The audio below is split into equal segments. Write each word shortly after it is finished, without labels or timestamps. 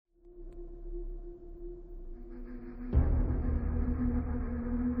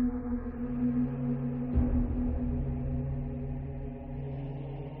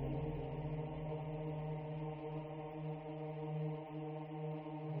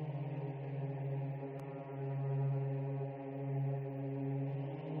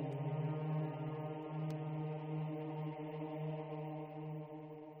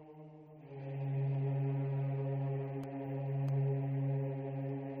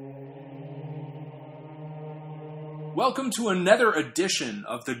Welcome to another edition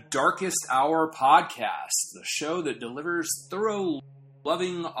of the Darkest Hour podcast, the show that delivers thorough,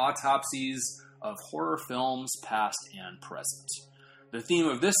 loving autopsies of horror films past and present. The theme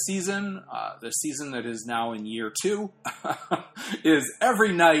of this season, the season that is now in year 2, is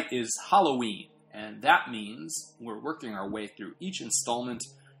Every Night is Halloween. And that means we're working our way through each installment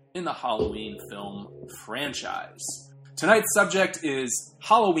in the Halloween film franchise. Tonight's subject is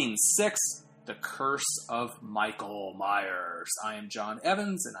Halloween 6, The Curse of Michael Myers. I am John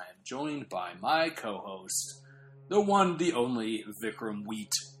Evans, and I am joined by my co-host, the one, the only, Vikram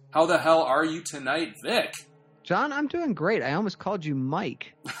Wheat. How the hell are you tonight, Vic? John, I'm doing great. I almost called you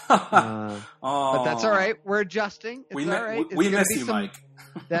Mike. But that's all right. We're adjusting. It's all right. We miss you, Mike.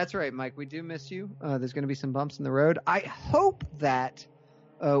 That's right, Mike. We do miss you. There's going to be some bumps in the road. I hope that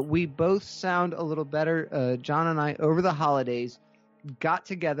we both sound a little better. John and I, over the holidays, got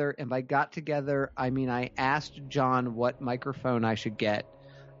together, and by got together, I mean I asked John what microphone I should get,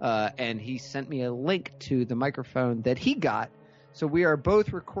 and he sent me a link to the microphone that he got. So we are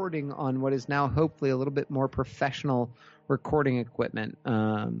both recording on what is now hopefully a little bit more professional recording equipment.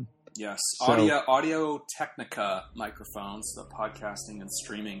 Yes, Audio Technica microphones, the podcasting and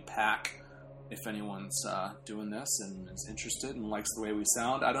streaming pack. If anyone's doing this and is interested and likes the way we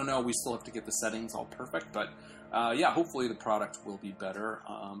sound, I don't know. We still have to get the settings all perfect, but yeah, hopefully the product will be better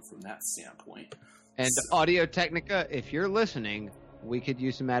from that standpoint. And so, Audio Technica, if you're listening, we could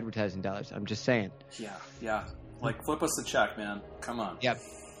use some advertising dollars. I'm just saying. Yeah. Like, flip us a check, man. Come on. Yep.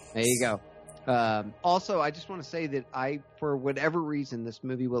 There you go. Also, I just want to say that for whatever reason, this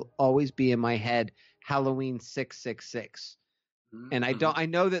movie will always be in my head, Halloween 666. And I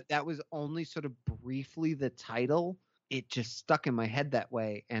know that was only sort of briefly the title. It just stuck in my head that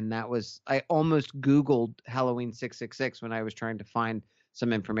way. And I almost Googled Halloween 666 when I was trying to find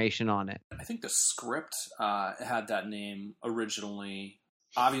some information on it. I think the script had that name originally.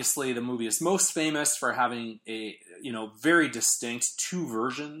 Obviously, the movie is most famous for having a, very distinct two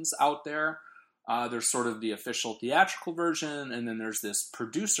versions out there. There's sort of the official theatrical version, and then there's this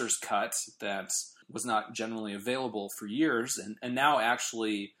producer's cut that was not generally available for years. And now I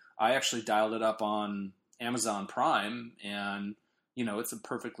actually dialed it up on Amazon Prime, and, it's a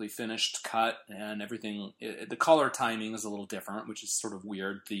perfectly finished cut and everything. The color timing is a little different, which is sort of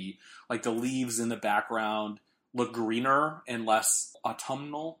weird. The leaves in the background look greener and less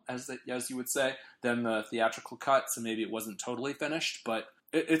autumnal, as you would say, than the theatrical cut. So maybe it wasn't totally finished, but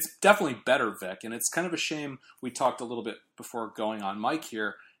it's definitely better, Vic. And it's kind of a shame. We talked a little bit before going on mic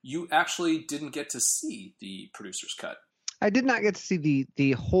here. You actually didn't get to see the producer's cut. I did not get to see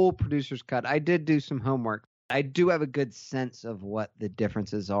the whole producer's cut. I did do some homework. I do have a good sense of what the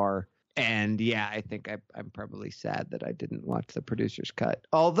differences are. And yeah, I think I'm probably sad that I didn't watch the producer's cut.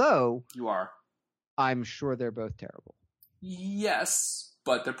 Although you are. I'm sure they're both terrible. Yes,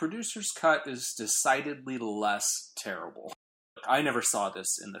 but the producer's cut is decidedly less terrible. I never saw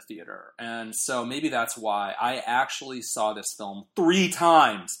this in the theater, and so maybe that's why I actually saw this film 3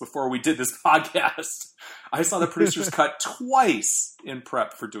 times before we did this podcast. I saw the producer's cut twice in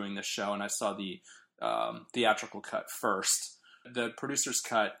prep for doing this show, and I saw the theatrical cut first. The producer's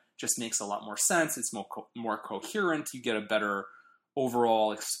cut just makes a lot more sense. It's more coherent. You get a better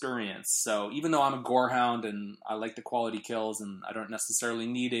overall experience. So even though I'm a gorehound and I like the quality kills and I don't necessarily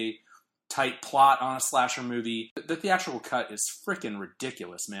need a tight plot on a slasher movie, the theatrical cut is freaking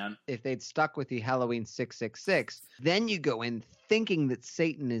ridiculous, man. If they'd stuck with the Halloween 666, then you go in thinking that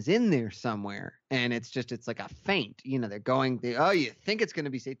Satan is in there somewhere, and it's like a feint. You think it's going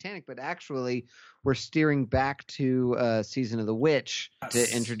to be satanic, but actually we're steering back to Season of the Witch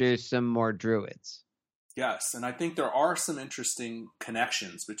to introduce some more druids. Yes, and I think there are some interesting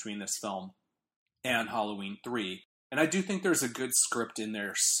connections between this film and Halloween 3. And I do think there's a good script in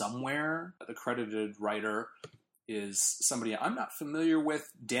there somewhere. The credited writer is somebody I'm not familiar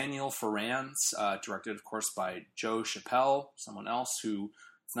with, Daniel Farrands, directed, of course, by Joe Chappelle, someone else who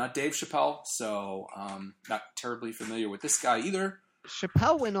it's not Dave Chappelle, so not terribly familiar with this guy either.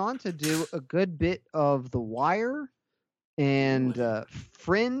 Chappelle went on to do a good bit of The Wire and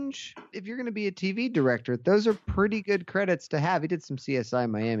Fringe. If you're going to be a TV director, those are pretty good credits to have. He did some CSI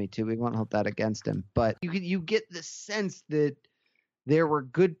Miami too. We won't hold that against him, but you get the sense that there were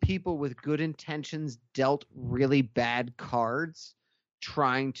good people with good intentions dealt really bad cards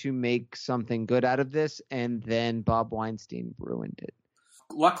trying to make something good out of this, and then Bob Weinstein ruined it.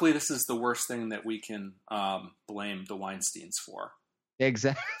 Luckily, this is the worst thing that we can blame the Weinsteins for.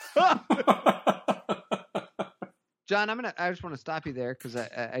 Exactly. John, I just want to stop you there because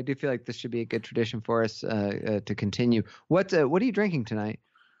I do feel like this should be a good tradition for us to continue. What are you drinking tonight?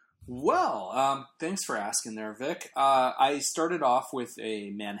 Well, thanks for asking there, Vic. I started off with a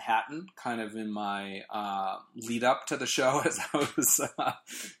Manhattan kind of in my lead up to the show as I was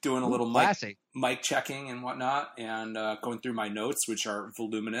doing a little mic checking and whatnot and going through my notes, which are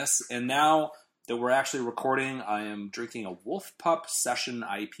voluminous. And now that we're actually recording, I am drinking a Wolf Pup Session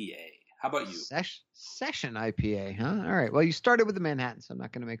IPA. How about you? Session IPA, huh? All right. Well, you started with the Manhattan, so I'm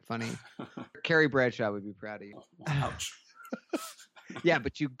not going to make fun of you. Carrie Bradshaw would be proud of you. Ouch. Yeah,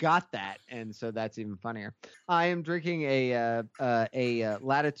 but you got that, and so that's even funnier. I am drinking a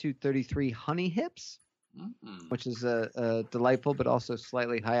Latitude 33 Honey Hips, which is a delightful but also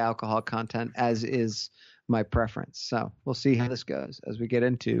slightly high alcohol content, as is my preference. So we'll see how this goes as we get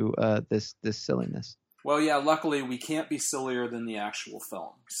into this silliness. Well, yeah, luckily we can't be sillier than the actual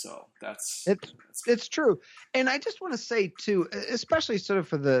film, so it's true. And I just want to say too, especially sort of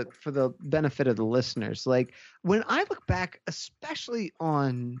for the benefit of the listeners, like when I look back, especially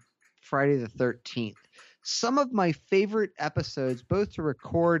on Friday the 13th, some of my favorite episodes, both to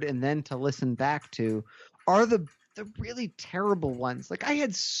record and then to listen back to, are the really terrible ones. Like I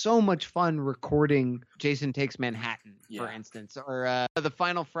had so much fun recording Jason Takes Manhattan, for instance, or the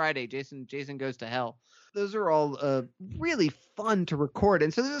Final Friday, Jason Goes to Hell. Those are all really fun to record.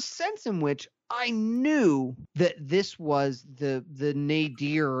 And so there's a sense in which I knew that this was the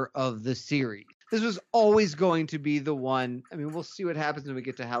nadir of the series. This was always going to be the one. I mean, we'll see what happens when we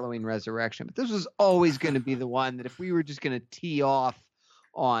get to Halloween Resurrection, but this was always going to be the one that if we were just going to tee off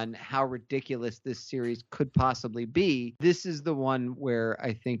on how ridiculous this series could possibly be, this is the one where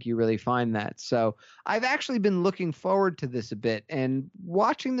I think you really find that. So I've actually been looking forward to this a bit and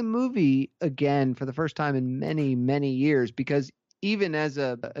watching the movie again for the first time in many, many years, because even as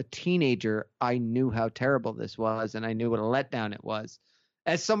a teenager, I knew how terrible this was and I knew what a letdown it was.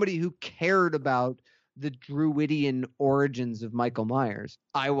 As somebody who cared about the Druidian origins of Michael Myers,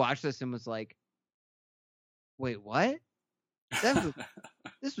 I watched this and was like, wait, what?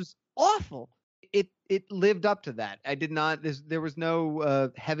 This was awful. It lived up to that. I did not. There was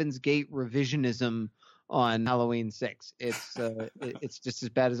no Heaven's Gate revisionism on Halloween 6. It's just as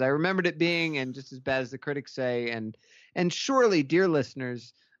bad as I remembered it being, and just as bad as the critics say. And surely, dear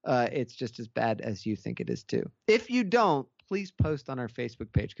listeners, it's just as bad as you think it is too. If you don't, please post on our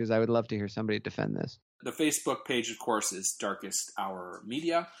Facebook page, because I would love to hear somebody defend this. The Facebook page, of course, is Darkest Hour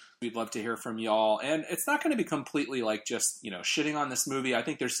Media. We'd love to hear from y'all. And it's not going to be completely like just, shitting on this movie. I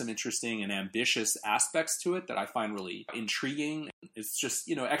think there's some interesting and ambitious aspects to it that I find really intriguing. It's just,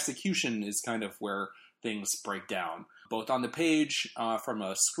 execution is kind of where things break down, both on the page from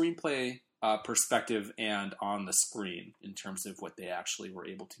a screenplay perspective and on the screen in terms of what they actually were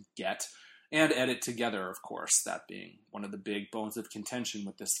able to get and edit together, of course, that being one of the big bones of contention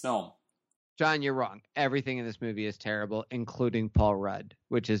with this film. John, you're wrong. Everything in this movie is terrible, including Paul Rudd,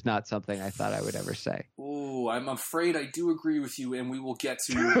 which is not something I thought I would ever say. Oh, I'm afraid I do agree with you, and we will get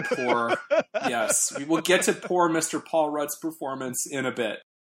to poor Mr. Paul Rudd's performance in a bit.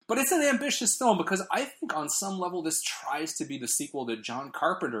 But it's an ambitious film because I think on some level this tries to be the sequel that John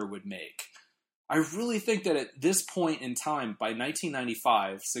Carpenter would make. I really think that at this point in time, by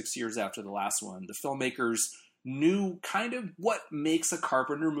 1995, 6 years after the last one, the filmmakers knew kind of what makes a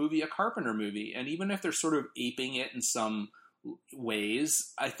Carpenter movie. And even if they're sort of aping it in some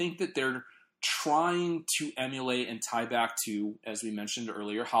ways, I think that they're trying to emulate and tie back to, as we mentioned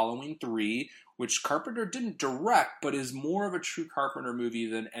earlier, Halloween 3, which Carpenter didn't direct, but is more of a true Carpenter movie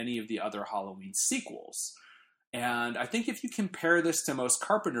than any of the other Halloween sequels. And I think if you compare this to most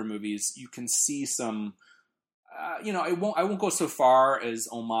Carpenter movies, you can see some, I won't go so far as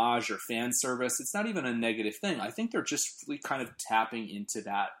homage or fan service. It's not even a negative thing. I think they're just really kind of tapping into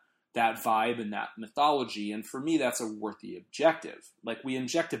that vibe and that mythology. And for me, that's a worthy objective. Like, we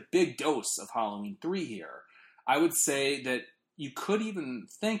inject a big dose of Halloween 3 here. I would say that you could even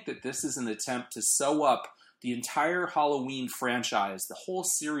think that this is an attempt to sew up the entire Halloween franchise, the whole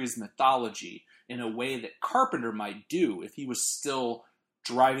series mythology, in a way that Carpenter might do if he was still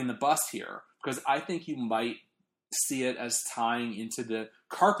driving the bus here. Because I think you might see it as tying into the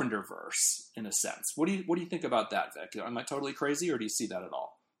Carpenter-verse, in a sense. What do you think about that, Vic? Am I totally crazy, or do you see that at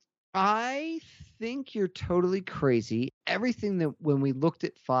all? I think you're totally crazy. Everything that when we looked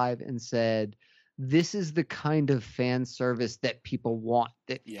at 5 and said, this is the kind of fan service that people want,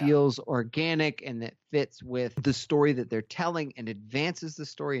 that feels organic and that fits with the story that they're telling and advances the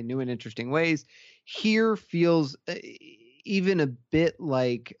story in new and interesting ways, here feels even a bit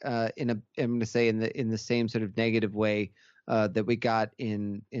like I'm going to say in the same sort of negative way that we got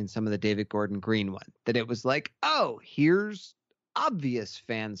in some of the David Gordon Green one, that it was like, oh, here's obvious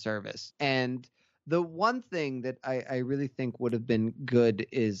fan service. And The one thing that I really think would have been good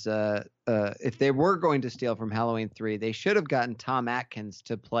is if they were going to steal from Halloween 3, they should have gotten Tom Atkins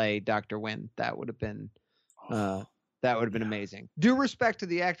to play Dr. Wynn. That would have been amazing. Due respect to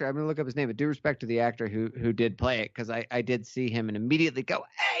the actor, I'm going to look up his name, but due respect to the actor who did play it, because I did see him and immediately go,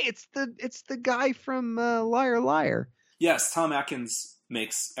 hey, it's the guy from Liar Liar. Yes, Tom Atkins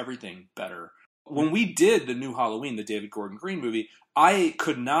makes everything better. When we did the new Halloween, the David Gordon Green movie, I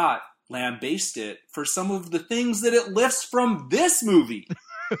could not lambaste it for some of the things that it lifts from this movie.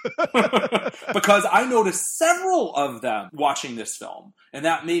 Because I noticed several of them watching this film, and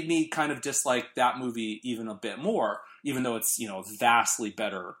that made me kind of dislike that movie even a bit more, even though it's, a vastly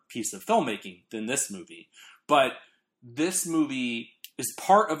better piece of filmmaking than this movie. But this movie is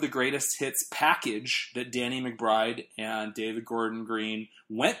part of the greatest hits package that Danny McBride and David Gordon Green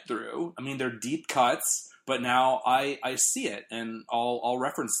went through. I mean, they're deep cuts, but now I see it, and I'll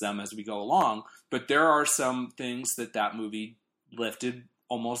reference them as we go along. But there are some things that movie lifted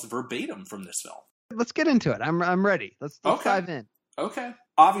almost verbatim from this film. Let's get into it. I'm ready. Let's dive in. Okay.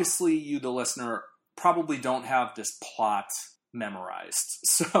 Obviously, you, the listener, probably don't have this plot memorized.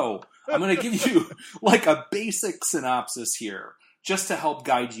 So I'm going to give you like a basic synopsis here just to help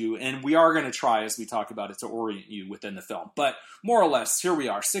guide you. And we are going to try, as we talk about it, to orient you within the film. But more or less, here we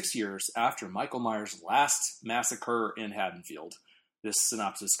are 6 years after Michael Myers' last massacre in Haddonfield. This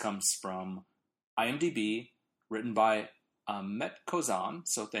synopsis comes from IMDb, written by Ahmet Kozan.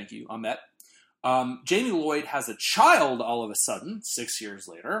 So thank you, Ahmet. Jamie Lloyd has a child all of a sudden, 6 years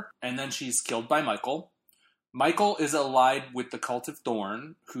later, and then she's killed by Michael. Michael is allied with the Cult of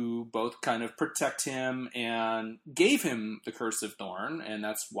Thorn, who both kind of protect him and gave him the Curse of Thorn, and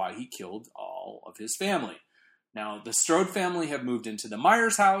that's why he killed all of his family. Now, the Strode family have moved into the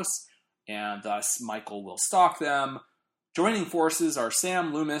Myers house, and thus Michael will stalk them. Joining forces are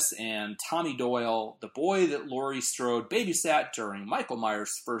Sam Loomis and Tommy Doyle, the boy that Laurie Strode babysat during Michael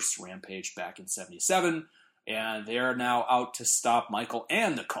Myers' first rampage back in '77, and they are now out to stop Michael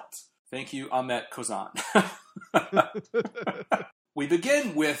and the cult. Thank you, Ahmet Kozan. We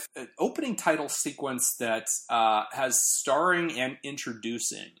begin with an opening title sequence that has starring and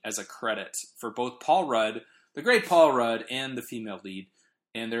introducing as a credit for both Paul Rudd, the great Paul Rudd, and the female lead.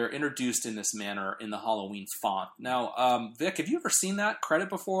 And they're introduced in this manner in the Halloween font. Now, Vic, have you ever seen that credit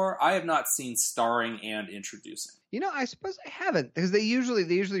before? I have not seen starring and introducing. I suppose I haven't, because they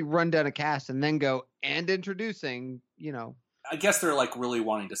usually run down a cast and then go, and introducing, I guess they're like really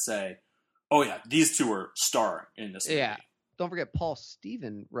wanting to say, oh yeah, these two are starring in this movie. Yeah. Don't forget Paul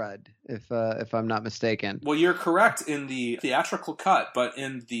Stephen Rudd, if I'm not mistaken. Well, you're correct in the theatrical cut, but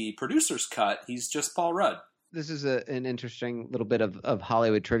in the producer's cut, he's just Paul Rudd. This is an interesting little bit of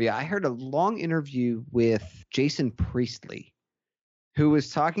Hollywood trivia. I heard a long interview with Jason Priestley, who was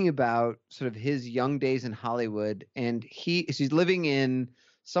talking about sort of his young days in Hollywood, and he's living in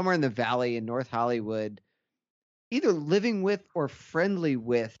somewhere in the valley in North Hollywood, either living with or friendly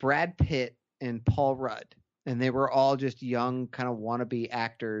with Brad Pitt and Paul Rudd. And they were all just young, kind of wannabe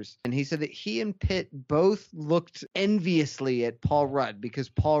actors. And he said that he and Pitt both looked enviously at Paul Rudd because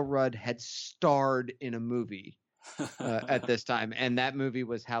Paul Rudd had starred in a movie at this time. And that movie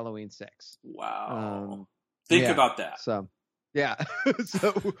was Halloween 6. Wow. Think about that. So, yeah.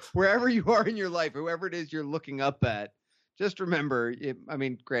 So wherever you are in your life, whoever it is you're looking up at, just remember,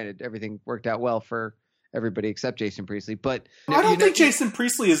 granted, everything worked out well for everybody except Jason Priestley. But I don't think Jason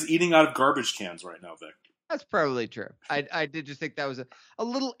Priestley is eating out of garbage cans right now, Vic. That's probably true. I did just think that was a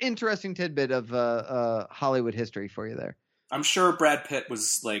little interesting tidbit of Hollywood history for you there. I'm sure Brad Pitt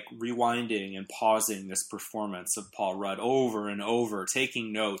was like rewinding and pausing this performance of Paul Rudd over and over,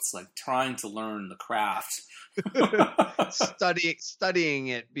 taking notes, like trying to learn the craft. Studying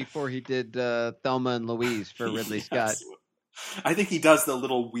it before he did Thelma and Louise for Ridley Scott. I think he does the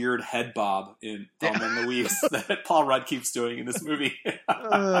little weird head bob in Thelma and Louise that Paul Rudd keeps doing in this movie.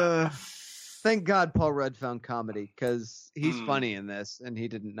 Thank God Paul Rudd found comedy, because he's funny in this, and he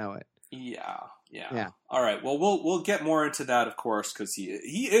didn't know it. Yeah. All right. Well, we'll get more into that, of course, because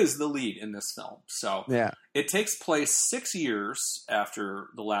he is the lead in this film. So it takes place 6 years after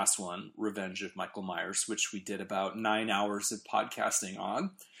the last one, Revenge of Michael Myers, which we did about 9 hours of podcasting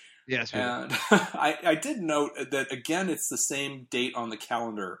on. Yes. And I did note that, again, it's the same date on the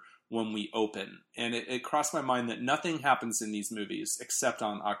calendar when we open. And it crossed my mind that nothing happens in these movies except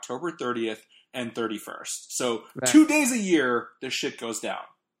on October 30th and 31st. So 2 days a year, this shit goes down.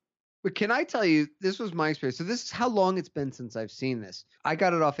 But can I tell you, this was my experience. So this is how long it's been since I've seen this. I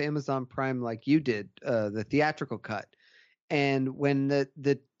got it off Amazon Prime like you did, the theatrical cut. And when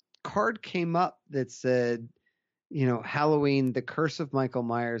the card came up that said, Halloween, The Curse of Michael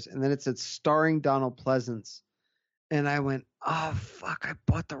Myers, and then it said starring Donald Pleasance. And I went, oh, fuck, I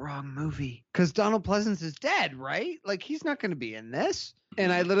bought the wrong movie. Because Donald Pleasance is dead, right? Like, he's not going to be in this.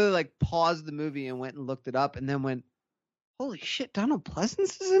 And I literally, like, paused the movie and went and looked it up and then went, holy shit, Donald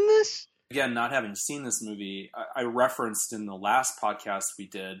Pleasance is in this? Again, not having seen this movie, I referenced in the last podcast we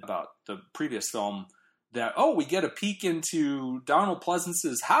did about the previous film that, we get a peek into Donald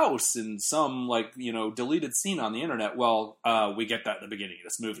Pleasance's house in some, deleted scene on the internet. Well, we get that at the beginning of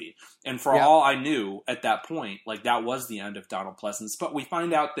this movie. And for all I knew at that point, that was the end of Donald Pleasance. But we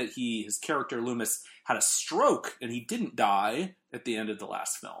find out that his character, Loomis, had a stroke and he didn't die at the end of the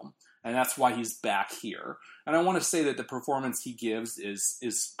last film. And that's why he's back here. And I want to say that the performance he gives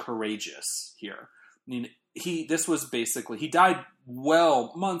is courageous here. I mean, he died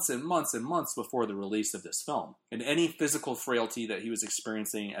months and months and months before the release of this film. And any physical frailty that he was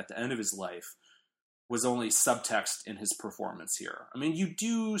experiencing at the end of his life was only subtext in his performance here. I mean, you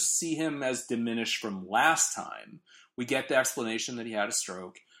do see him as diminished from last time. We get the explanation that he had a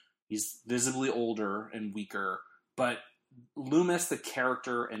stroke. He's visibly older and weaker, but Loomis, the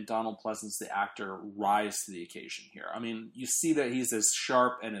character, and Donald Pleasance, the actor, rise to the occasion here. I mean, you see that he's as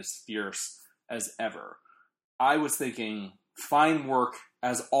sharp and as fierce as ever. I was thinking, fine work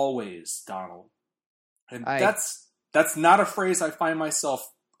as always, Donald. And that's not a phrase I find myself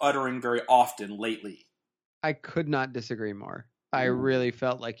uttering very often lately. I could not disagree more. I really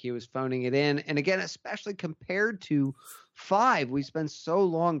felt like he was phoning it in. And again, especially compared to 5, we spent so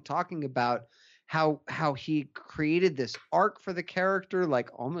long talking about how he created this arc for the character, like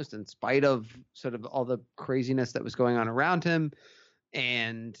almost in spite of sort of all the craziness that was going on around him.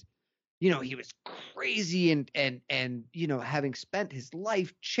 And, he was crazy and having spent his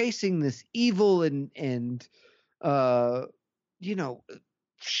life chasing this evil and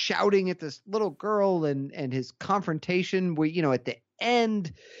shouting at this little girl and his confrontation where, at the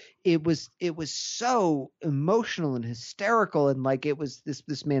end, it was so emotional and hysterical, and like it was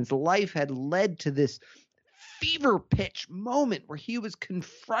this man's life had led to this fever pitch moment where he was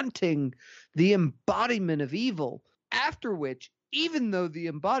confronting the embodiment of evil, after which, even though the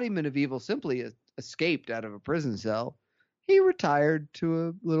embodiment of evil simply escaped out of a prison cell, he retired to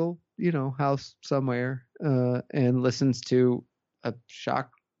a little house somewhere and listens to a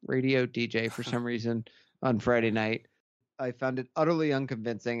shock radio DJ for some reason on Friday night. I found it utterly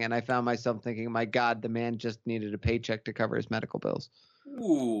unconvincing, and I found myself thinking, my God, the man just needed a paycheck to cover his medical bills.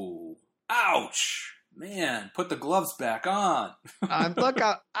 Ooh, ouch. Man, put the gloves back on. Look,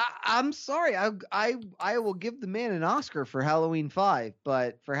 I'm sorry. I will give the man an Oscar for Halloween 5,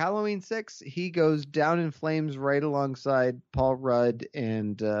 but for Halloween 6, he goes down in flames right alongside Paul Rudd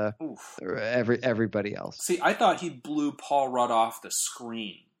and everybody else. See, I thought he blew Paul Rudd off the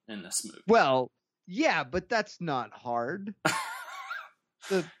screen in this movie. Well, yeah, but that's not hard.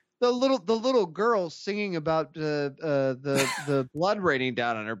 The little girl singing about the blood raining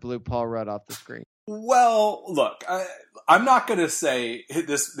down on her blew Paul Rudd off the screen. Well, look, I'm not going to say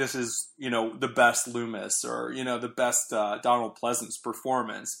this is the best Loomis or the best Donald Pleasance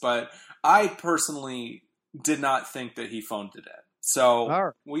performance, but I personally did not think that he phoned it in.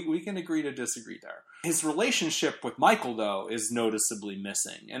 So we can agree to disagree there. His relationship with Michael, though, is noticeably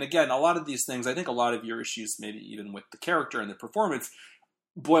missing. And again, a lot of these things, I think a lot of your issues, maybe even with the character and the performance,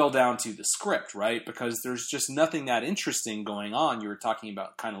 boil down to the script, right? Because there's just nothing that interesting going on. You were talking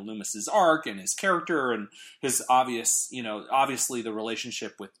about kind of Loomis's arc and his character and his obviously the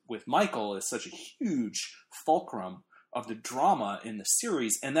relationship with Michael is such a huge fulcrum of the drama in the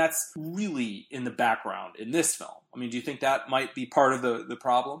series, and that's really in the background in this film. I mean, do you think that might be part of the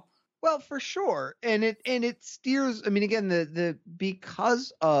problem? Well, for sure. And it steers, I mean, again,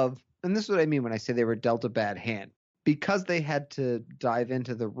 because of, and this is what I mean when I say they were dealt a bad hand, because they had to dive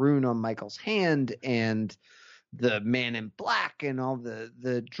into the rune on Michael's hand and the Man in Black and all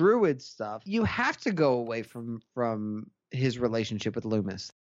the druid stuff, you have to go away from his relationship with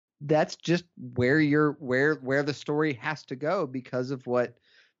Loomis. That's just where the story has to go because of what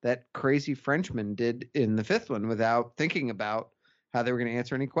that crazy Frenchman did in the 5th one without thinking about how they were going to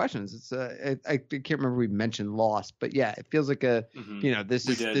answer any questions. It's I can't remember we mentioned Lost, but yeah, it feels like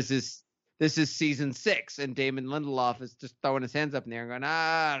this is season 6 and Damon Lindelof is just throwing his hands up in the air and going,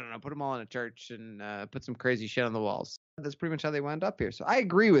 I don't know, put them all in a church and put some crazy shit on the walls. That's pretty much how they wound up here. So I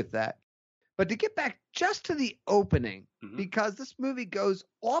agree with that. But to get back just to the opening, because this movie goes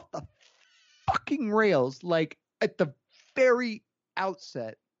off the fucking rails, like at the very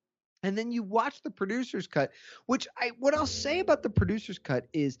outset. And then you watch the producer's cut, what I'll say about the producer's cut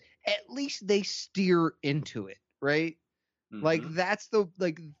is at least they steer into it, right? Like that's the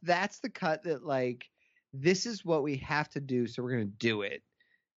cut that like this is what we have to do, so we're going to do it.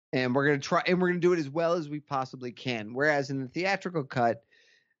 And we're going to try, and we're going to do it as well as we possibly can. Whereas in the theatrical cut,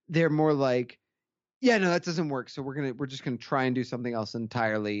 they're more like, yeah, no, that doesn't work. So we're just going to try and do something else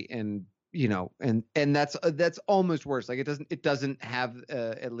entirely. And, and that's almost worse. Like it doesn't have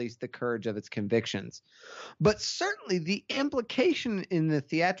at least the courage of its convictions. But certainly the implication in the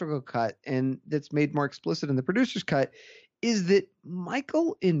theatrical cut, and that's made more explicit in the producer's cut, is that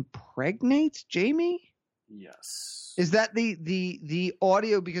Michael impregnates Jamie. Yes. Is that the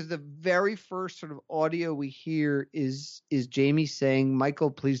audio? Because the very first sort of audio we hear is Jamie saying,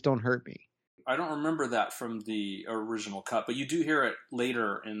 "Michael, please don't hurt me." I don't remember that from the original cut, but you do hear it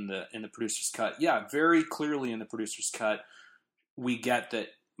later in the producer's cut. Yeah, very clearly in the producer's cut, we get that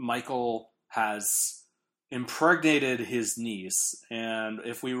Michael has impregnated his niece, and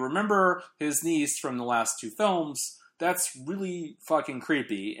if we remember his niece from the last two films, that's really fucking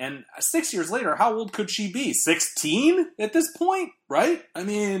creepy. And 6 years later, how old could she be? 16 at this point, right? I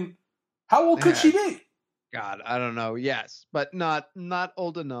mean, how old could she be? God, I don't know. Yes, but not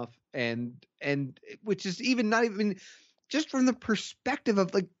old enough, and which is not even just from the perspective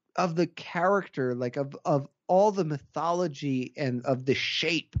of the character, like of all the mythology and of the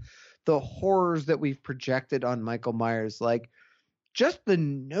shape, the horrors that we've projected on Michael Myers, like just the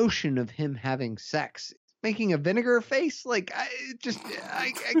notion of him having sex, making a vinegar face, like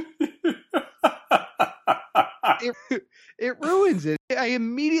it ruins it. I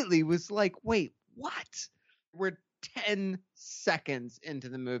immediately was like, wait, what? We're 10 seconds into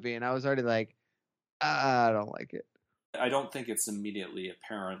the movie, and I was already like, I don't like it. I don't think it's immediately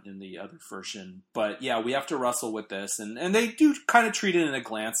apparent in the other version, but yeah, we have to wrestle with this, and they do kind of treat it in a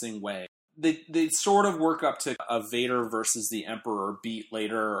glancing way. They sort of work up to a Vader versus the Emperor beat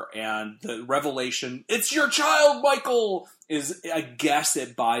later, and the revelation, "It's your child, Michael!" is, I guess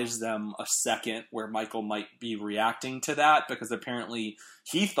it buys them a second where Michael might be reacting to that, because apparently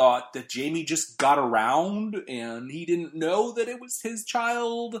he thought that Jamie just got around and he didn't know that it was his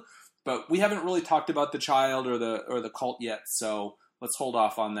child. But we haven't really talked about the child or the cult yet, so let's hold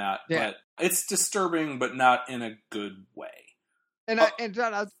off on that. Yeah. But it's disturbing, but not in a good way. And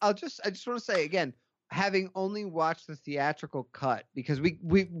John, I just want to say again, having only watched the theatrical cut, because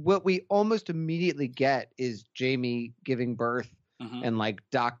what we almost immediately get is Jamie giving birth, and like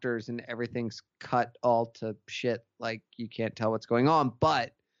doctors and everything's cut all to shit, like you can't tell what's going on.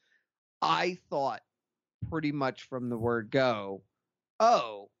 But I thought pretty much from the word go,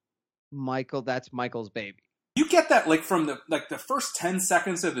 oh, Michael, that's Michael's baby. You get that like from the first 10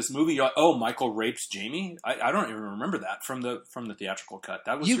 seconds of this movie. You're like, oh, Michael rapes Jamie. I don't even remember that from the theatrical cut.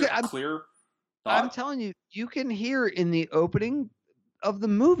 That was clear thought. I'm telling you, you can hear in the opening of the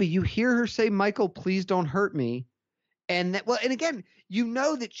movie, you hear her say, "Michael, please don't hurt me," and that. Well, and again, you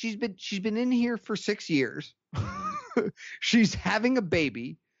know that she's been in here for 6 years. She's having a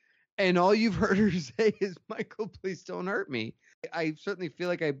baby, and all you've heard her say is, "Michael, please don't hurt me." I certainly feel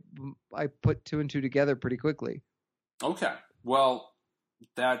like I put two and two together pretty quickly. Okay, well,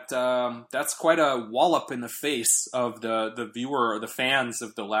 that's quite a wallop in the face of the viewer or the fans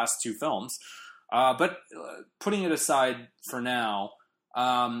of the last two films. But putting it aside for now,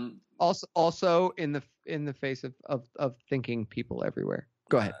 also in the face of thinking people everywhere.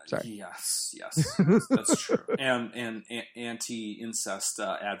 Go ahead. Sorry. Yes, that's true. And anti-incest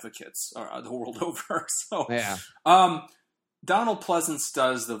advocates the world over. So yeah. Donald Pleasance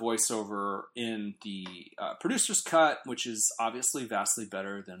does the voiceover in the producer's cut, which is obviously vastly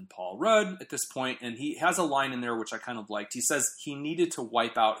better than Paul Rudd at this point. And he has a line in there which I kind of liked. He says he needed to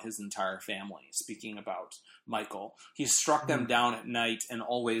wipe out his entire family, speaking about Michael. He struck them down at night and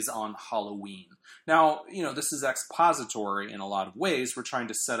always on Halloween. Now, this is expository in a lot of ways. We're trying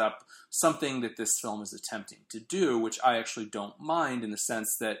to set up something that this film is attempting to do, which I actually don't mind, in the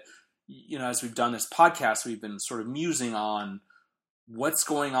sense that, as we've done this podcast, we've been sort of musing on what's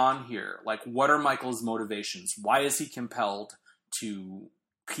going on here. Like, what are Michael's motivations? Why is he compelled to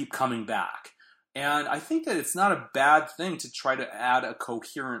keep coming back? And I think that it's not a bad thing to try to add a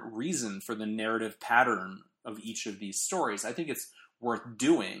coherent reason for the narrative pattern of each of these stories. I think it's worth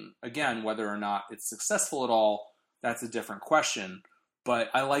doing. Again, whether or not it's successful at all, that's a different question. But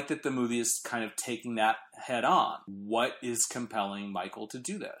I like that the movie is kind of taking that head on. What is compelling Michael to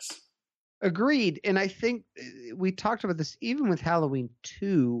do this? Agreed. And I think we talked about this even with Halloween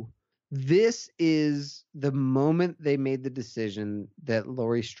 2. This is the moment they made the decision that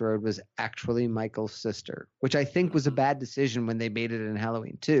Laurie Strode was actually Michael's sister, which I think was a bad decision when they made it in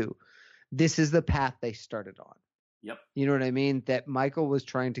Halloween 2. This is the path they started on. Yep. You know what I mean? That Michael was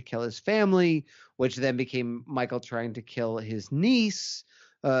trying to kill his family, which then became Michael trying to kill his niece,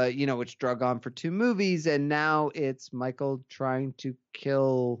 which drug on for 2 movies, and now it's Michael trying to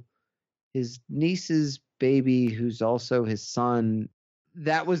kill his niece's baby, who's also his son.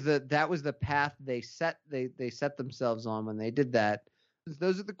 That was the path they set themselves on when they did that.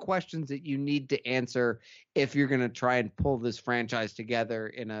 Those are the questions that you need to answer if you're going to try and pull this franchise together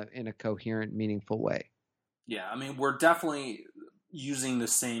in a coherent, meaningful way. Yeah, I mean, we're definitely using the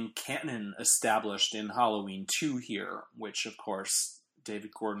same canon established in Halloween 2 here, which, of course,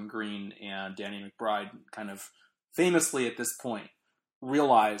 David Gordon Green and Danny McBride kind of famously at this point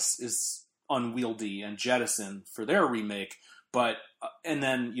realize is unwieldy and jettison for their remake. But, and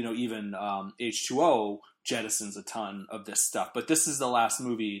then, even H2O jettisons a ton of this stuff. But this is the last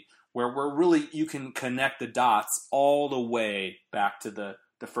movie where you can connect the dots all the way back to the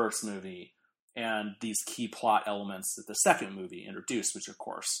first movie and these key plot elements that the second movie introduced, which of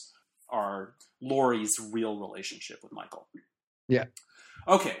course are Laurie's real relationship with Michael. Yeah.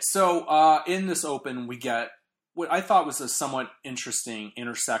 Okay, so in this open, we get what I thought was a somewhat interesting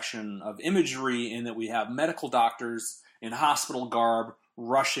intersection of imagery in that we have medical doctors in hospital garb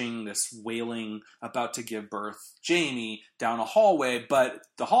rushing this wailing, about to give birth Jamie down a hallway, but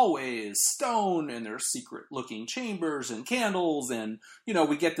the hallway is stone and there's secret looking chambers and candles, and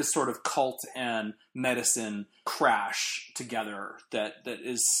we get this sort of cult and medicine crash together that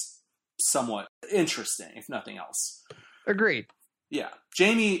is somewhat interesting, if nothing else. Agreed. Yeah.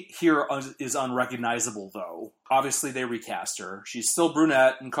 Jamie here is unrecognizable, though. Obviously, they recast her. She's still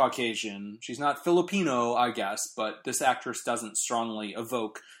brunette and Caucasian. She's not Filipino, I guess, but this actress doesn't strongly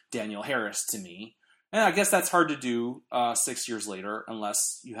evoke Danielle Harris to me. And I guess that's hard to do 6 years later,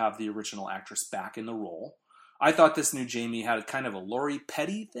 unless you have the original actress back in the role. I thought this new Jamie had kind of a Lori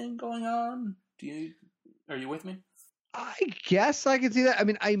Petty thing going on. Are you with me? I guess I can see that. I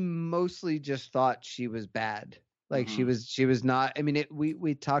mean, I mostly just thought she was bad. Like she was not. I mean,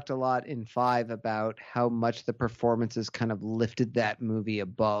 we talked a lot in 5 about how much the performances kind of lifted that movie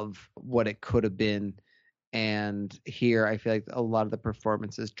above what it could have been, and here I feel like a lot of the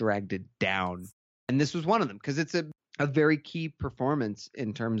performances dragged it down, and this was one of them because it's a very key performance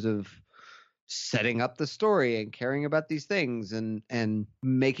in terms of setting up the story and caring about these things and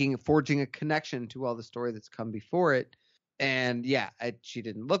forging a connection to all the story that's come before it. And yeah, she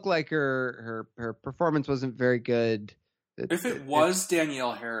didn't look like her. Her performance wasn't very good. If it was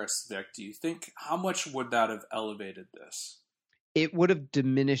Danielle Harris, Vic, do you think how much would that have elevated this? It would have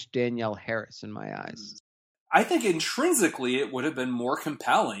diminished Danielle Harris in my eyes. I think intrinsically it would have been more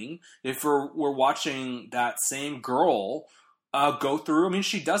compelling if we're watching that same girl go through. I mean,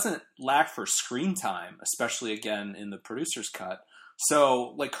 she doesn't lack for screen time, especially again in the producer's cut.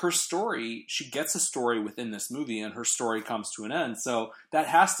 So, like, her story, she gets a story within this movie, and her story comes to an end. So that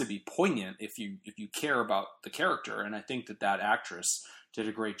has to be poignant if you care about the character. And I think that actress did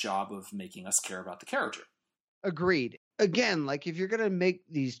a great job of making us care about the character. Agreed. Again, like, if you're going to make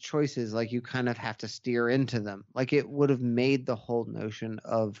these choices, like, you kind of have to steer into them. Like, it would have made the whole notion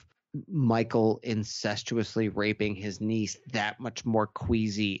of Michael incestuously raping his niece that much more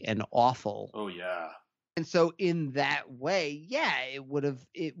queasy and awful. Oh, yeah. And so in that way, yeah, it would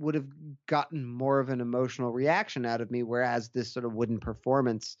have gotten more of an emotional reaction out of me, whereas this sort of wooden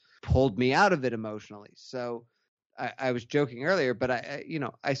performance pulled me out of it emotionally. So I was joking earlier, but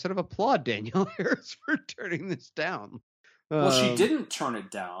I sort of applaud Danielle Harris for turning this down. Well, she didn't turn it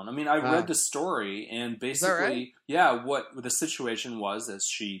down. I mean, I read the story, and basically, right? Yeah, what the situation was, as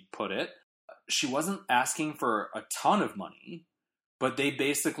she put it, she wasn't asking for a ton of money, but they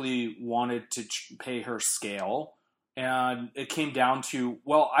basically wanted to pay her scale. And it came down to,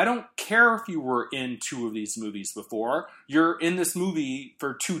 well, I don't care if you were in 2 of these movies before. You're in this movie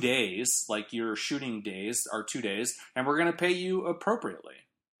for 2 days, like your shooting days are 2 days, and we're going to pay you appropriately.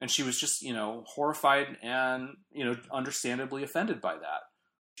 And she was just, horrified and, understandably offended by that.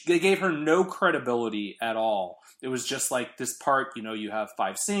 They gave her no credibility at all. It was just like this part, you have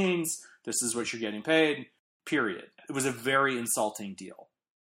 5 scenes. This is what you're getting paid, period. It was a very insulting deal.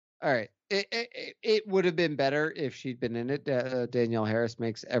 All right. It would have been better if she'd been in it. Danielle Harris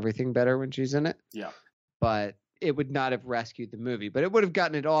makes everything better when she's in it. Yeah. But it would not have rescued the movie. But it would have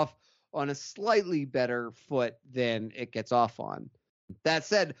gotten it off on a slightly better foot than it gets off on. That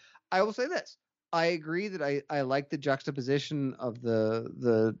said, I will say this. I agree that I like the juxtaposition of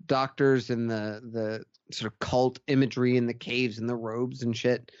the doctors and the sort of cult imagery in the caves and the robes and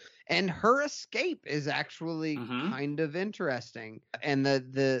shit. And her escape is actually kind of interesting. And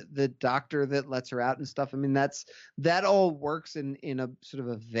the doctor that lets her out and stuff. I mean, that all works in a sort of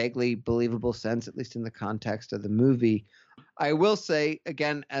a vaguely believable sense, at least in the context of the movie. I will say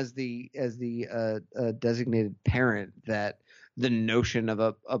again, as the designated parent, that the notion of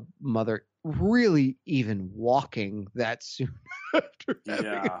a mother really even walking that soon after having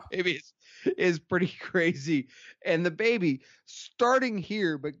a baby is pretty crazy. And the baby, starting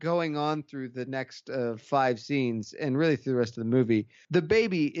here but going on through the next 5 scenes and really through the rest of the movie, the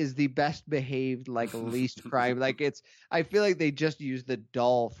baby is the best behaved, like least crime. Like I feel like they just used the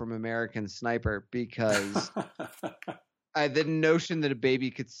doll from American Sniper, because the notion that a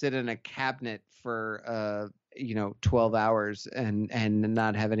baby could sit in a cabinet for 12 hours and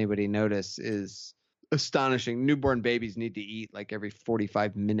not have anybody notice is astonishing. Newborn babies need to eat like every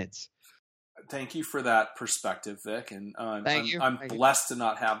 45 minutes. Thank you for that perspective, Vic, and Thank you. I'm blessed to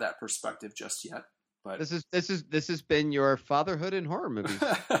not have that perspective just yet. But this has been your fatherhood and horror movies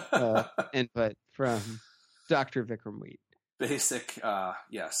input from Dr. Vikram Wheat. Basic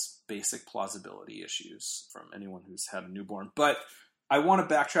plausibility issues from anyone who's had a newborn. But I want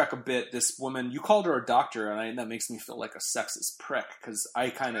to backtrack a bit. This woman, you called her a doctor, and that makes me feel like a sexist prick, because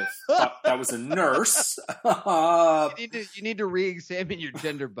I kind of thought that was a nurse. You need to re-examine your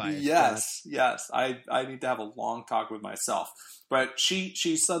gender bias. Yes. I need to have a long talk with myself. But she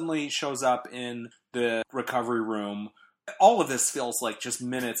suddenly shows up in the recovery room. All of this feels like just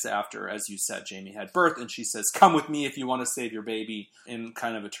minutes after, as you said, Jamie had birth, and she says, "Come with me if you want to save your baby," in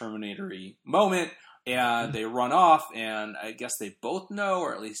kind of a Terminator-y moment. And they run off, and I guess they both know,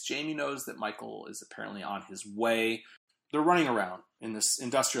 or at least Jamie knows, that Michael is apparently on his way. They're running around in this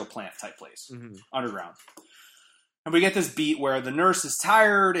industrial plant type place, underground. And we get this beat where the nurse is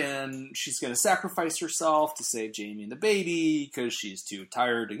tired, and she's going to sacrifice herself to save Jamie and the baby, because she's too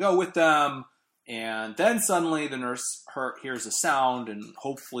tired to go with them. And then suddenly the nurse hears a sound and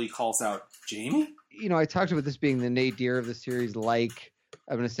hopefully calls out, "Jamie?" I talked about this being the nadir of the series, like,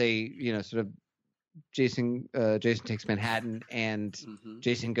 I'm going to say, sort of Jason Takes Manhattan and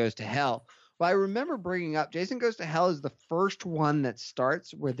Jason Goes to Hell. Well, I remember bringing up Jason Goes to Hell is the first one that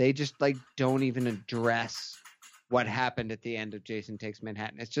starts where they just like don't even address what happened at the end of Jason Takes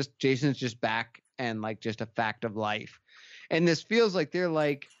Manhattan. It's just Jason's just back and like just a fact of life. And this feels like they're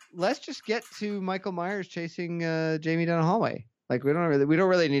like, let's just get to Michael Myers chasing Jamie down a hallway. Like we don't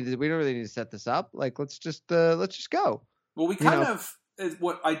really need to set this up. Like let's just go. Well, we kind of.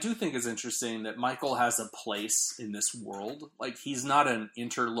 What I do think is interesting that Michael has a place in this world. Like, he's not an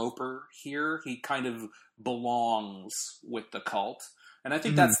interloper here. He kind of belongs with the cult. And I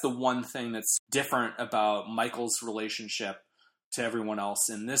think that's the one thing that's different about Michael's relationship to everyone else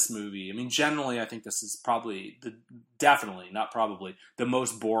in this movie. I mean, generally, I think this is probably the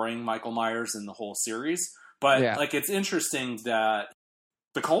most boring Michael Myers in the whole series. But, it's interesting that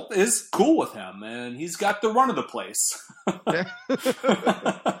the cult is cool with him, and he's got the run of the place.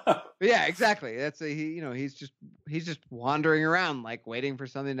 Yeah, exactly. He's just wandering around, like waiting for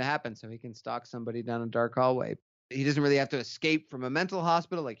something to happen so he can stalk somebody down a dark hallway. He doesn't really have to escape from a mental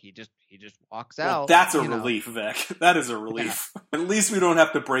hospital. Like he just walks out. That's a relief, Vic. That is a relief. Yeah. At least we don't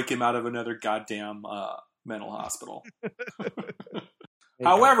have to break him out of another goddamn mental hospital.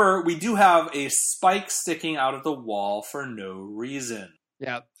 However, we do have a spike sticking out of the wall for no reason.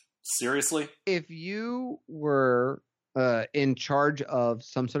 Yeah. Seriously? If you were in charge of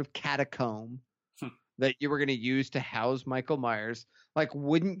some sort of catacomb that you were going to use to house Michael Myers, like,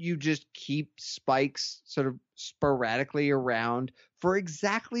 wouldn't you just keep spikes sort of sporadically around for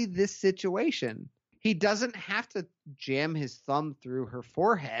exactly this situation? He doesn't have to jam his thumb through her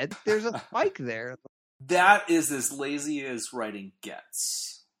forehead. There's a spike there. That is as lazy as writing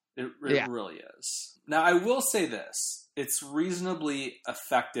gets. It really is. Now, I will say this. It's reasonably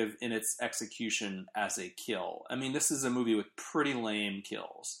effective in its execution as a kill. I mean, this is a movie with pretty lame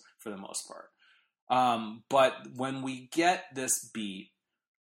kills for the most part. But when we get this beat,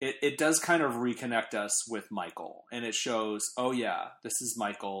 it does kind of reconnect us with Michael. And it shows, oh yeah, this is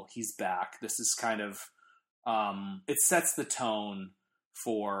Michael. He's back. This is kind of, it sets the tone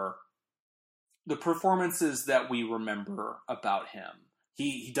for the performances that we remember about him.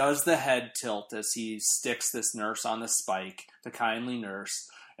 He does the head tilt as he sticks this nurse on the spike, the kindly nurse,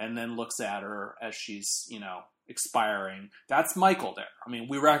 and then looks at her as she's, expiring. That's Michael there. I mean,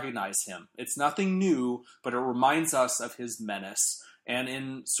 we recognize him. It's nothing new, but it reminds us of his menace. And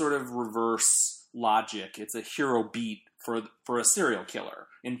in sort of reverse logic, it's a hero beat for a serial killer.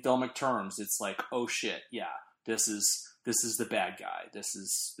 In filmic terms, it's like, oh shit, yeah, this is the bad guy. This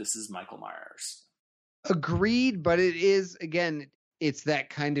is Michael Myers. Agreed, but it is, again, it's that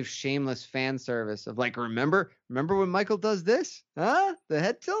kind of shameless fan service of like, remember when Michael does this? Huh? The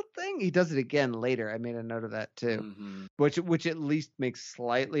head tilt thing? He does it again later. I made a note of that too. Which at least makes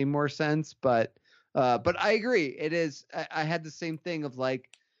slightly more sense, but I agree. It is, I had the same thing of like,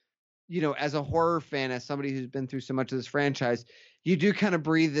 as a horror fan, as somebody who's been through so much of this franchise, you do kind of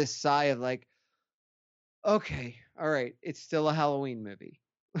breathe this sigh of like, okay, all right, it's still a Halloween movie.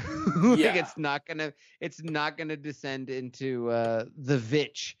 Yeah. It's not gonna descend into the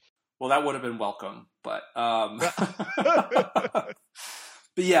Vitch. Well, that would have been welcome, but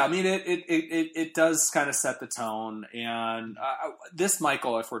but yeah, I mean, it does kind of set the tone. And this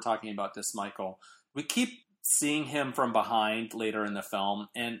Michael, if we're talking about this Michael, we keep seeing him from behind later in the film,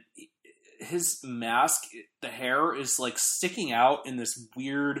 and his mask, the hair is like sticking out in this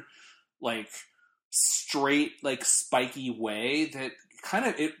weird, like straight, like spiky way that kind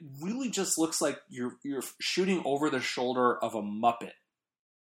of, it really just looks like you're shooting over the shoulder of a Muppet.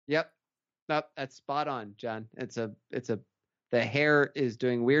 Yep. Nope, that's spot on, John. The hair is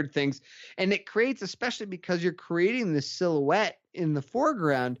doing weird things, and it creates, especially because you're creating this silhouette in the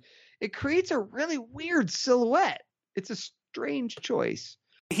foreground, it creates a really weird silhouette. It's a strange choice.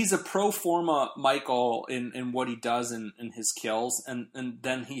 He's a pro forma Michael in what he does in his kills, and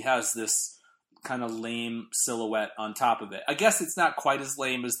then he has this kind of lame silhouette on top of it. I guess it's not quite as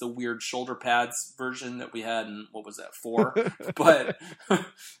lame as the weird shoulder pads version that we had in, what was that, 4? But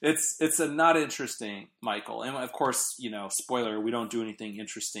it's a not interesting Michael. And of course, spoiler, we don't do anything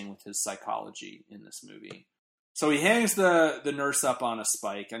interesting with his psychology in this movie. So he hangs the nurse up on a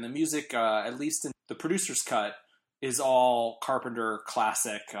spike, and the music, at least in the producer's cut, is all Carpenter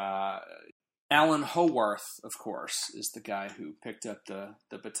classic. Alan Howarth, of course, is the guy who picked up the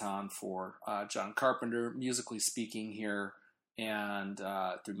baton for John Carpenter, musically speaking here, and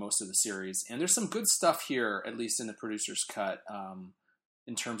through most of the series. And there's some good stuff here, at least in the producer's cut,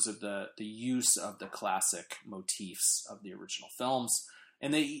 in terms of the use of the classic motifs of the original films.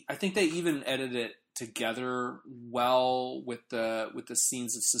 And I think they even edited it together well with the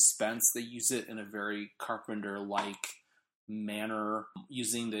scenes of suspense. They use it in a very Carpenter-like manner,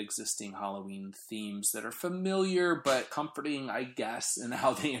 using the existing Halloween themes that are familiar but comforting, I guess, in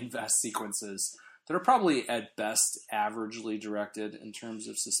how they invest sequences that are probably at best averagely directed in terms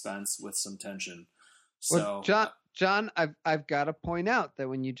of suspense with some tension. So, well, John, I've got to point out that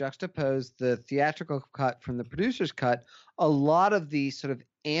when you juxtapose the theatrical cut from the producer's cut, a lot of the sort of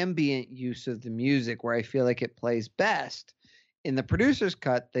ambient use of the music, where I feel like it plays best, in the producer's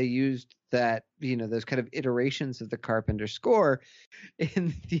cut, they used that, those kind of iterations of the Carpenter score. In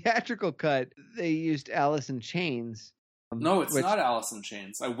the theatrical cut, they used Alice in Chains. No, it's not Alice in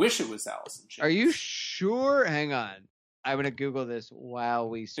Chains. I wish it was Alice in Chains. Are you sure? Hang on. I'm going to Google this while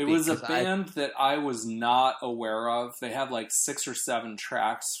we speak. It was a band that I was not aware of. They have like 6 or 7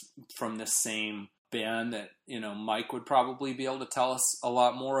 tracks from the same band that, Mike would probably be able to tell us a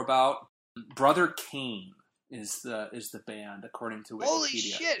lot more about. Brother Kane is the band, according to Wikipedia. Holy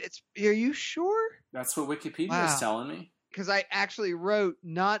shit! Are you sure? That's what Wikipedia is telling me. Because I actually wrote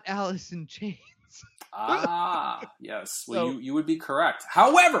not Alice in Chains. Yes. Well, you would be correct.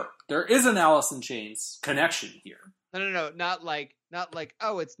 However, there is an Alice in Chains connection here. No. Not like,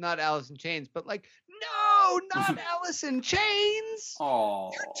 oh, it's not Alice in Chains, but like, no, not Alice in Chains.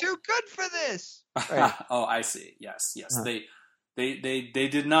 Oh, you're too good for this. Right. Oh, I see. Yes. They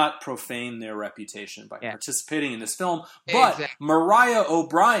did not profane their reputation by participating in this film, but exactly. Mariah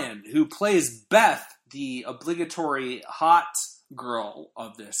O'Brien, who plays Beth, the obligatory hot girl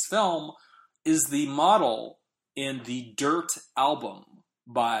of this film, is the model in the Dirt album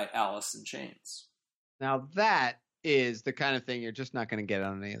by Alice in Chains. Now that is the kind of thing you're just not going to get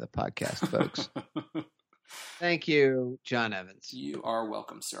on any of the podcasts, folks. Thank you, John Evans. You are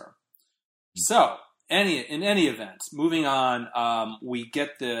welcome, sir. So, in any event, moving on, we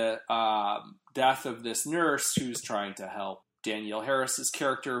get the death of this nurse who's trying to help Danielle Harris's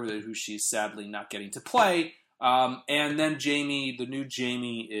character, who she's sadly not getting to play. And then Jamie, the new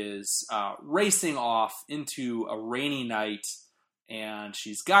Jamie, is racing off into a rainy night, and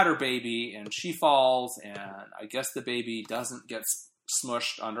she's got her baby, and she falls, and I guess the baby doesn't get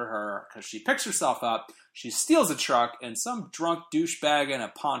smushed under her because she picks herself up. She steals a truck, and some drunk douchebag in a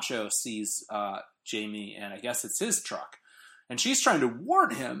poncho sees Jamie, and I guess it's his truck. And she's trying to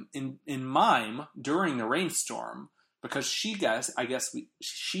warn him in mime during the rainstorm, because she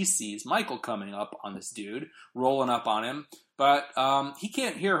sees Michael coming up on this dude, rolling up on him, but he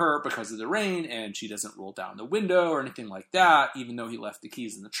can't hear her because of the rain, and she doesn't roll down the window or anything like that, even though he left the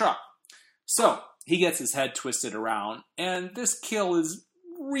keys in the truck. So he gets his head twisted around, and this kill is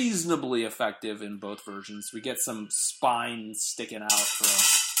reasonably effective in both versions. We get some spine sticking out for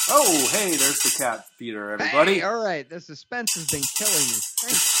a... Oh, hey, there's the cat feeder, everybody. Hey, all right, the suspense has been killing me.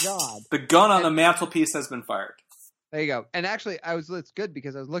 Thank God. The gun on the mantelpiece has been fired. There you go. And actually, it's good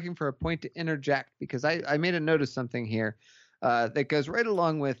because I was looking for a point to interject, because I made a note of something here that goes right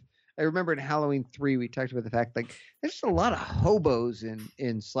along with I remember in Halloween 3 we talked about the fact like there's just a lot of hobos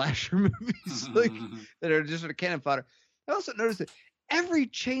in slasher movies like that are just sort of cannon fodder. I also noticed that every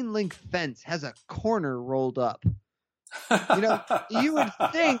chain link fence has a corner rolled up. You know, you would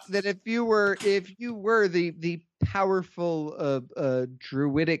think that if you were the powerful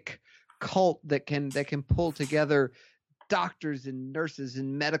druidic cult that can pull together doctors and nurses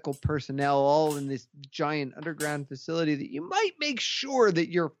and medical personnel all in this giant underground facility, that you might make sure that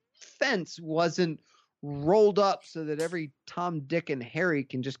your fence wasn't rolled up so that every Tom, Dick, and Harry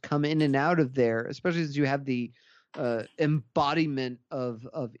can just come in and out of there, especially as you have the embodiment of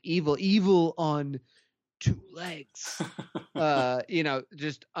evil on 2 legs,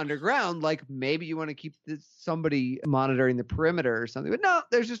 just underground. Like maybe you want to keep somebody monitoring the perimeter or something, but no,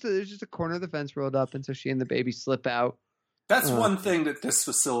 there's just a corner of the fence rolled up, and so she and the baby slip out. That's one thing that this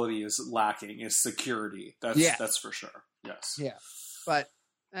facility is lacking is security. That's for sure. Yes. Yeah. But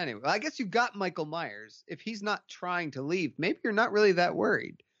anyway, I guess you've got Michael Myers. If he's not trying to leave, maybe you're not really that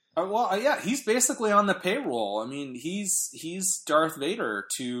worried. Yeah, he's basically on the payroll. I mean, he's Darth Vader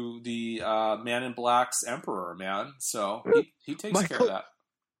to the Man in Black's Emperor, man. So he takes care of that.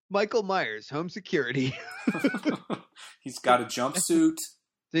 Michael Myers, home security. He's got a jumpsuit.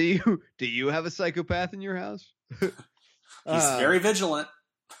 Do you have a psychopath in your house? He's very vigilant.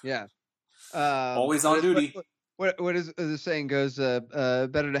 Yeah. Always on duty. What is the saying goes?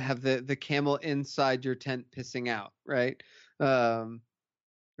 Better to have the camel inside your tent pissing out, right?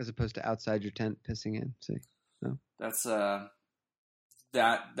 As opposed to outside your tent pissing in. See, no. That's that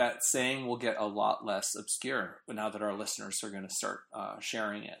saying will get a lot less obscure now that our listeners are going to start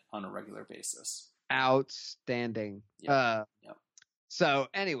sharing it on a regular basis. Outstanding. Yep. So,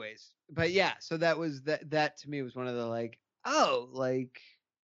 anyways, but yeah, so that was that to me was one of the like, oh, like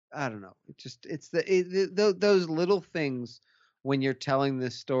I don't know, those little things when you're telling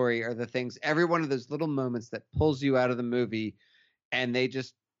this story are the things. Every one of those little moments that pulls you out of the movie, and they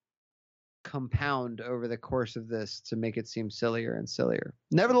just compound over the course of this to make it seem sillier and sillier.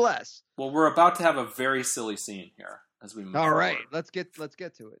 Nevertheless, well, we're about to have a very silly scene here as we move forward. All right, let's get to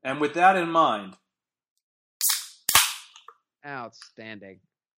it. And with that in mind, outstanding.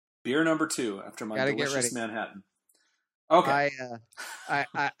 Beer number 2 after my delicious Manhattan. Okay.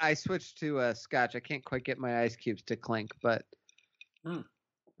 I switched to Scotch. I can't quite get my ice cubes to clink, but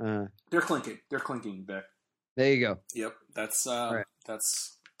they're clinking. They're clinking, Vic. There you go. Yep, that's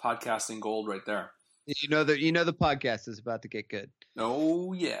podcasting gold right there. You know the podcast is about to get good.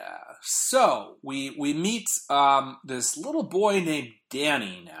 Oh yeah. So we meet this little boy named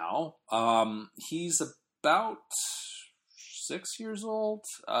Danny now. He's about 6 years old.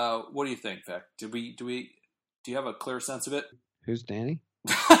 What do you think, Vic? Do you have a clear sense of it? Who's Danny?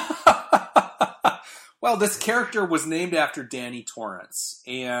 Well, this character was named after Danny Torrance,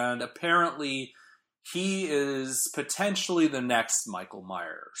 and apparently he is potentially the next Michael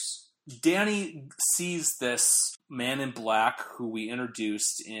Myers. Danny sees this man in black who we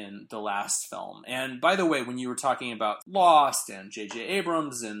introduced in the last film. And by the way, when you were talking about Lost and J.J.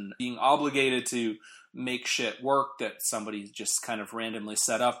 Abrams and being obligated to make shit work that somebody just kind of randomly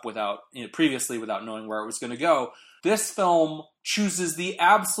set up previously without knowing where it was going to go, this film chooses the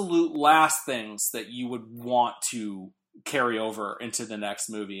absolute last things that you would want to carry over into the next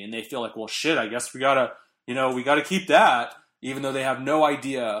movie. And they feel like, well, shit, I guess we gotta keep that, even though they have no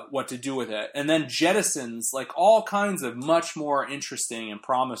idea what to do with it. And then jettisons like all kinds of much more interesting and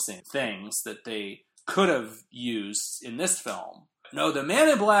promising things that they could have used in this film. No, the Man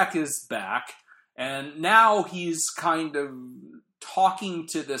in Black is back, and now he's kind of talking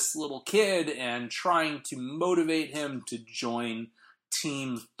to this little kid and trying to motivate him to join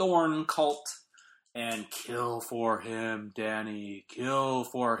Team Thorn Cult and kill for him, Danny. Kill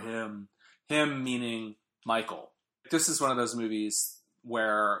for him. Him meaning Michael. This is one of those movies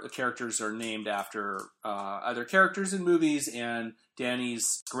where the characters are named after other characters in movies, and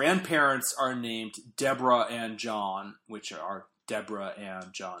Danny's grandparents are named Deborah and John, which are Deborah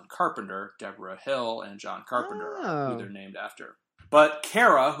and John Carpenter, Deborah Hill and John Carpenter are who they're named after. But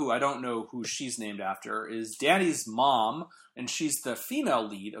Kara, who I don't know who she's named after, is Danny's mom, and she's the female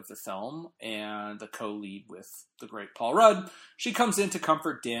lead of the film and the co-lead with the great Paul Rudd. She comes in to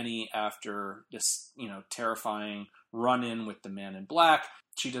comfort Danny after this, terrifying run-in with the Man in Black.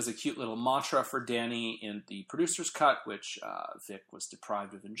 She does a cute little mantra for Danny in the producer's cut, which Vic was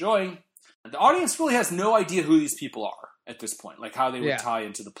deprived of enjoying. The audience really has no idea who these people are at this point, like how they would tie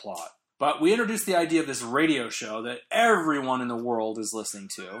into the plot. But we introduced the idea of this radio show that everyone in the world is listening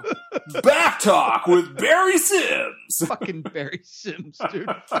to. Back Talk with Barry Sims. Fucking Barry Sims, dude.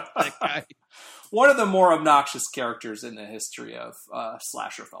 Fuck that guy. one of the more obnoxious characters in the history of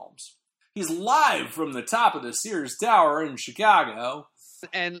slasher films. He's live from the top of the Sears Tower in Chicago.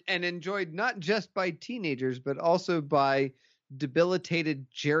 And enjoyed not just by teenagers, but also by debilitated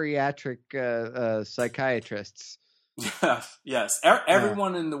geriatric psychiatrists. Yes.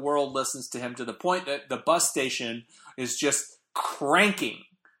 Everyone in the world listens to him to the point that the bus station is just cranking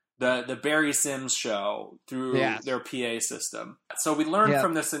the Barry Sims show through their PA system. So we learned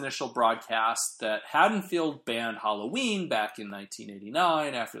from this initial broadcast that Haddonfield banned Halloween back in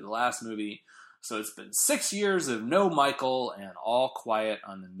 1989 after the last movie. So it's been 6 years of no Michael and all quiet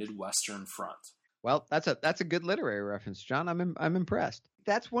on the Midwestern front. Well, that's a good literary reference, John. I'm impressed.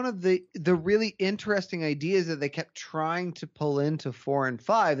 That's one of the really interesting ideas that they kept trying to pull into 4 and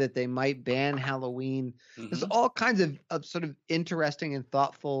 5, that they might ban Halloween. Mm-hmm. There's all kinds of sort of interesting and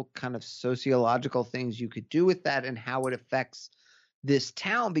thoughtful kind of sociological things you could do with that and how it affects this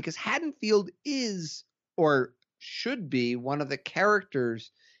town, because Haddonfield is, or should be, one of the characters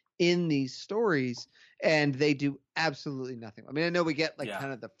in these stories, and they do absolutely nothing. I mean, I know we get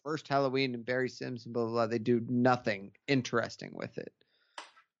kind of the first Halloween and Barry Sims and blah, blah, blah. They do nothing interesting with it.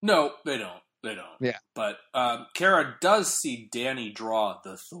 No, they don't. Yeah. But Kara does see Danny draw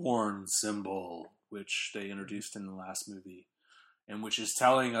the thorn symbol, which they introduced in the last movie, and which is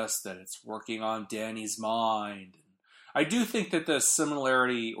telling us that it's working on Danny's mind. I do think that the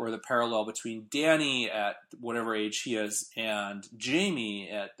similarity or the parallel between Danny at whatever age he is and Jamie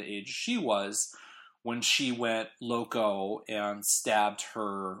at the age she was when she went loco and stabbed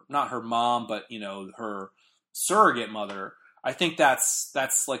her, not her mom, but, her surrogate mother. I think that's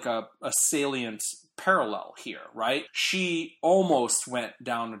like a salient parallel here, right? She almost went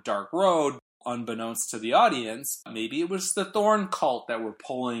down a dark road, unbeknownst to the audience. Maybe it was the Thorn cult that were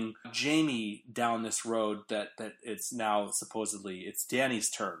pulling Jamie down this road that it's now supposedly it's Danny's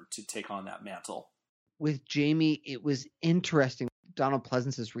turn to take on that mantle. With Jamie, it was interesting. Donald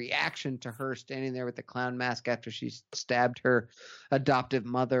Pleasance's reaction to her standing there with the clown mask after she stabbed her adoptive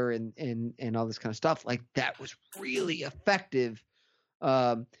mother and all this kind of stuff. Like, that was really effective.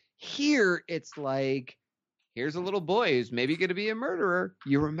 Here, it's like, here's a little boy who's maybe going to be a murderer.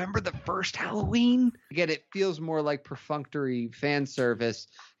 You remember the first Halloween? Again, it feels more like perfunctory fan service.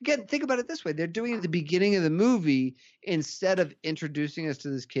 Again, think about it this way. They're doing it at the beginning of the movie instead of introducing us to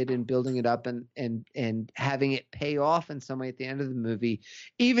this kid and building it up and having it pay off in some way at the end of the movie.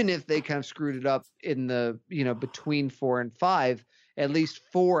 Even if they kind of screwed it up in the, between 4 and 5, at least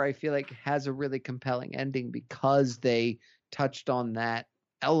 4, I feel like, has a really compelling ending because they touched on that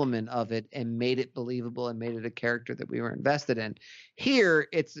element of it and made it believable and made it a character that we were invested in. Here,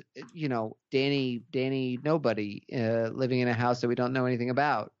 it's, Danny nobody living in a house that we don't know anything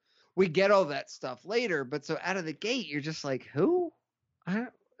about. We get all that stuff later, but so out of the gate, you're just like, who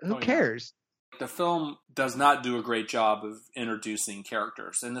cares? The film does not do a great job of introducing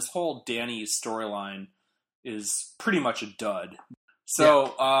characters, and this whole Danny storyline is pretty much a dud.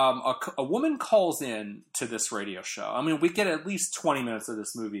 So a woman calls in to this radio show. I mean, we get at least 20 minutes of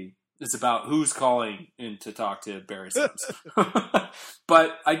this movie. It's about who's calling in to talk to Barry Sims.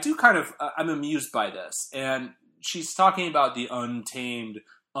 But I do I'm amused by this. And she's talking about the untamed,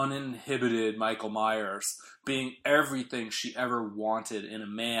 uninhibited Michael Myers being everything she ever wanted in a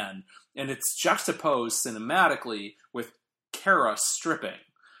man. And it's juxtaposed cinematically with Kara stripping.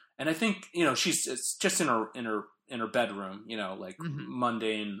 And I think, it's just in her bedroom,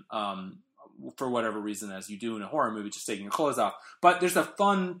 mundane, for whatever reason, as you do in a horror movie, just taking your clothes off. But there's a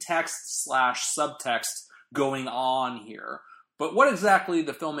fun text/subtext going on here. But what exactly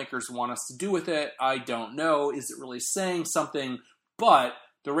the filmmakers want us to do with it, I don't know. Is it really saying something? But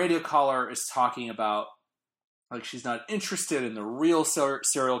the radio caller is talking about, like, she's not interested in the real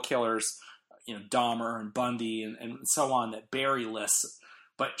serial killers, Dahmer and Bundy and so on that Barry lists.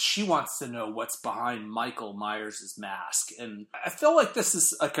 But she wants to know what's behind Michael Myers' mask. And I feel like this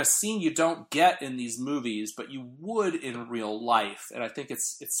is like a scene you don't get in these movies, but you would in real life. And I think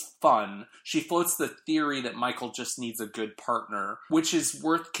it's fun. She floats the theory that Michael just needs a good partner, which is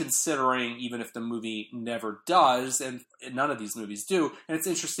worth considering even if the movie never does. And none of these movies do. And it's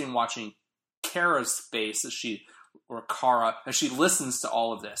interesting watching Kara's face as she listens to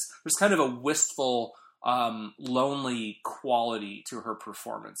all of this. There's kind of a wistful, lonely quality to her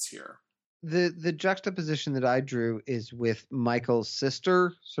performance here. The juxtaposition that I drew is with Michael's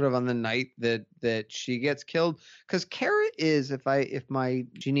sister, sort of on the night that she gets killed, because Kara is, if my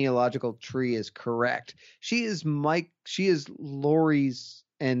genealogical tree is correct, she is Laurie's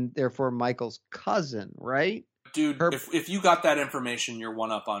and therefore Michael's cousin, right? Dude, if you got that information, you're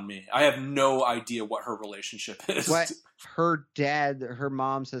one up on me. I have no idea what her relationship is. her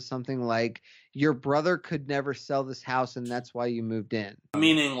mom says something like, "Your brother could never sell this house, and that's why you moved in."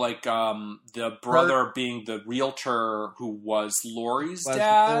 Meaning, like, the brother being the realtor who was Laurie's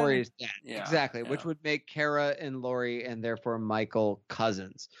dad? Laurie's dad, Yeah, exactly, yeah. which would make Kara and Laurie and therefore Michael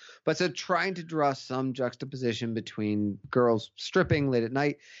cousins. But so trying to draw some juxtaposition between girls stripping late at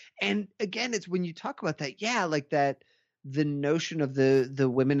night. And again, it's when you talk about that, like that, the notion of the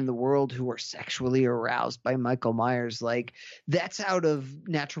women in the world who are sexually aroused by Michael Myers, like that's out of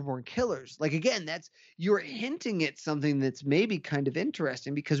Natural Born Killers. Like, again, you're hinting at something that's maybe kind of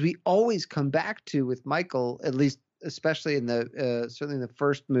interesting, because we always come back to, with Michael, at least especially in the certainly in the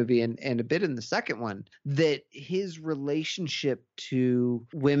first movie and a bit in the second one, that his relationship to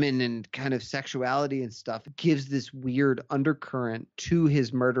women and kind of sexuality and stuff gives this weird undercurrent to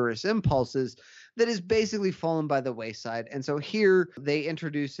his murderous impulses that is basically fallen by the wayside. And so here they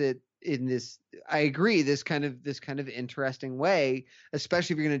introduce it in this, I agree, this kind of interesting way,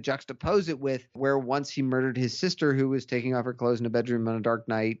 especially if you're going to juxtapose it with where once he murdered his sister, who was taking off her clothes in a bedroom on a dark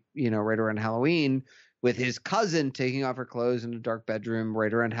night, right around Halloween, with his cousin taking off her clothes in a dark bedroom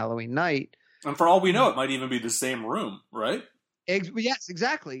right around Halloween night. And for all we know, it might even be the same room, right? Yes,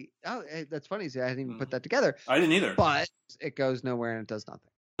 exactly. Oh, that's funny. See, I didn't even put that together. I didn't either. But it goes nowhere and it does nothing.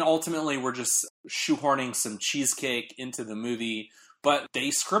 Ultimately, we're just shoehorning some cheesecake into the movie, but they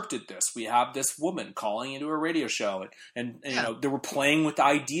scripted this. We have this woman calling into a radio show, and they were playing with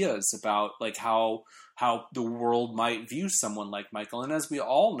ideas about like how the world might view someone like Michael. And as we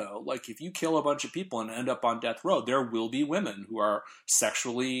all know, like if you kill a bunch of people and end up on death row, there will be women who are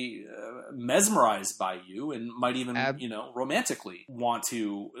sexually mesmerized by you and might even, romantically want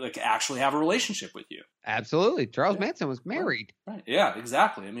to like actually have a relationship with you. Absolutely. Charles Manson was married. Right. Yeah,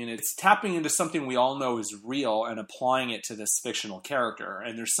 exactly. I mean, it's tapping into something we all know is real and applying it to this fictional character.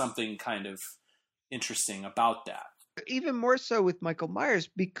 And there's something kind of interesting about that. Even more so with Michael Myers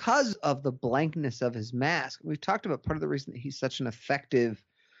because of the blankness of his mask. We've talked about part of the reason that he's such an effective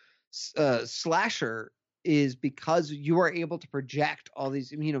slasher is because you are able to project all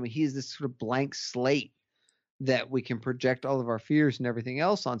these, he is this sort of blank slate that we can project all of our fears and everything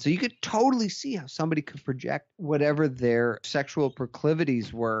else on. So you could totally see how somebody could project whatever their sexual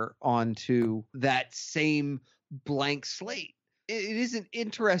proclivities were onto that same blank slate. It is an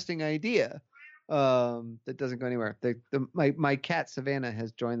interesting idea. That doesn't go anywhere. My cat Savannah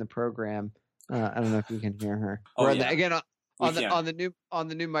has joined the program. I don't know if you can hear her. Again on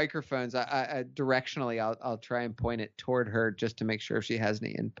the new microphones. I directionally I'll try and point it toward her just to make sure if she has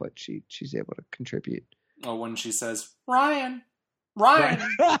any input, she's able to contribute. Oh, when she says Ryan. Ryan.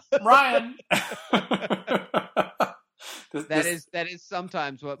 That is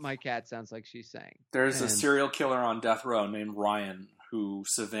sometimes what my cat sounds like she's saying. There's a serial killer on death row named Ryan who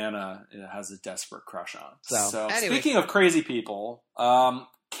Savannah has a desperate crush on. So anyway. Speaking of crazy people,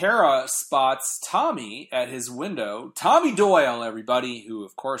 Kara spots Tommy at his window. Tommy Doyle, everybody, who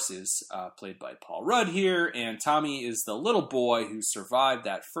of course is played by Paul Rudd here. And Tommy is the little boy who survived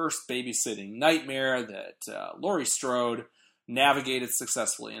that first babysitting nightmare that Laurie Strode navigated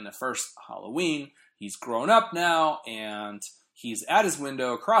successfully in the first Halloween. He's grown up now, and he's at his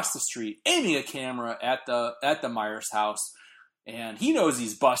window across the street, aiming a camera at the Myers house. And he knows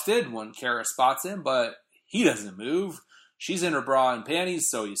he's busted when Kara spots him, but he doesn't move. She's in her bra and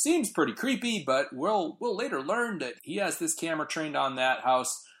panties, so he seems pretty creepy, but we'll later learn that he has this camera trained on that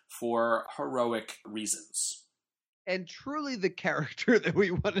house for heroic reasons. And truly the character that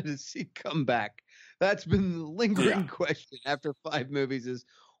we wanted to see come back. That's been the lingering question after 5 movies is,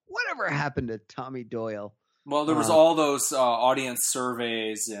 whatever happened to Tommy Doyle? Well, there was all those audience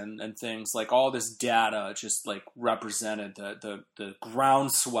surveys and things, like all this data just like represented the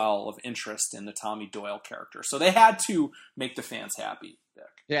groundswell of interest in the Tommy Doyle character. So they had to make the fans happy, Dick.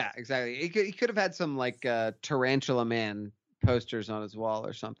 Yeah, exactly. He could have had some like Tarantula Man posters on his wall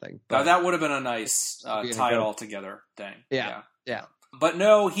or something. Now, that would have been a nice tie it all together thing. Yeah. But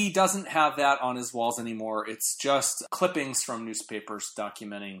no, he doesn't have that on his walls anymore. It's just clippings from newspapers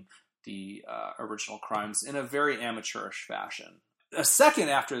documenting the original crimes in a very amateurish fashion. A second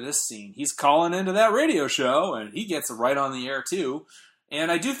after this scene, he's calling into that radio show, and he gets right on the air too.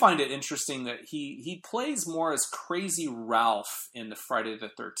 And I do find it interesting that he plays more as Crazy Ralph in the Friday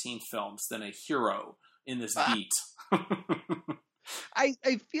the 13th films than a hero in this beat. I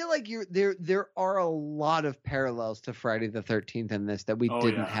feel like there are a lot of parallels to Friday the 13th in this that we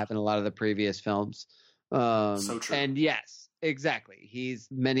didn't have in a lot of the previous films. So true. And yes. Exactly. He's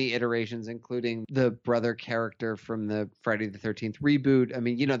many iterations, including the brother character from the Friday the 13th reboot. I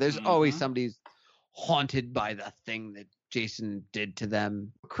mean, there's always somebody's haunted by the thing that Jason did to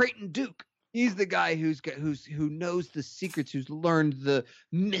them. Creighton Duke. He's the guy who knows the secrets, who's learned the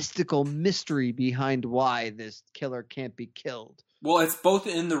mystical mystery behind why this killer can't be killed. Well, it's both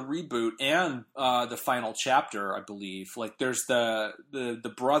in the reboot and the final chapter, I believe. Like, there's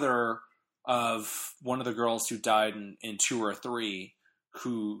the brother of one of the girls who died in 2 or 3,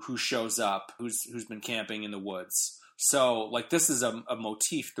 who shows up, who's been camping in the woods. So, like, this is a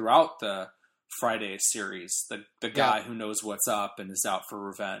motif throughout the Friday series. The guy who knows what's up and is out for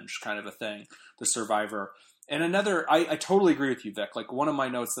revenge, kind of a thing. The survivor. And another, I totally agree with you, Vic. Like, one of my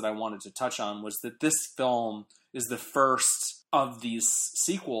notes that I wanted to touch on was that this film is the first of these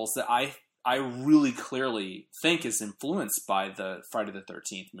sequels that I really clearly think is influenced by the Friday the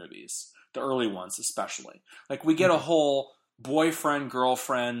 13th movies. The early ones, especially. Like, we get a whole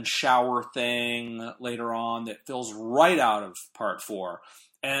boyfriend-girlfriend shower thing later on that feels right out of Part 4.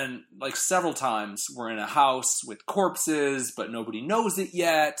 And, like, several times we're in a house with corpses, but nobody knows it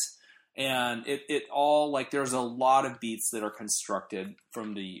yet. And it all, like, there's a lot of beats that are constructed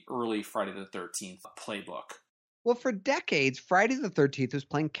from the early Friday the 13th playbook. Well, for decades, Friday the 13th was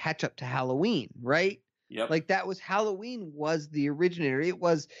playing catch up to Halloween, right? Yep. Like, that was, Halloween was the originator.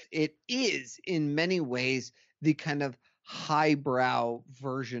 It is in many ways the kind of highbrow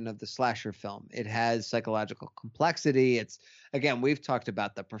version of the slasher film. It has psychological complexity. It's, again, we've talked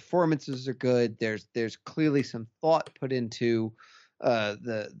about the performances are good. There's clearly some thought put into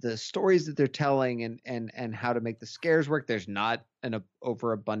the stories that they're telling and how to make the scares work. There's not an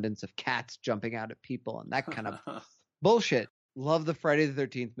overabundance of cats jumping out at people and that kind of bullshit. Love the Friday the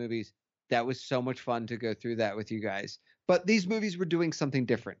 13th movies. That was so much fun to go through that with you guys. But these movies were doing something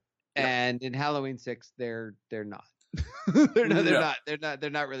different. Yep. And in Halloween 6, they're not. they're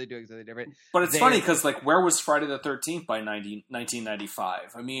not really doing something different. But it's funny because, like, where was Friday the 13th by 1995?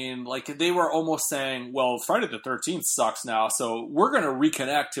 I mean, like, they were almost saying, well, Friday the 13th sucks now, so we're going to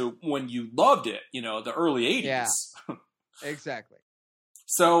reconnect to when you loved it, the early 80s. Yeah, exactly.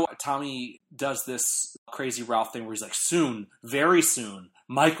 So Tommy does this Crazy Ralph thing where he's like, soon, very soon,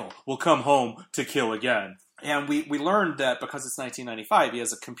 Michael will come home to kill again. And we learned that because it's 1995, he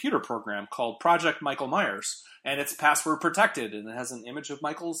has a computer program called Project Michael Myers, and it's password protected, and it has an image of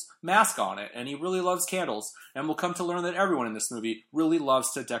Michael's mask on it, and he really loves candles. And we'll come to learn that everyone in this movie really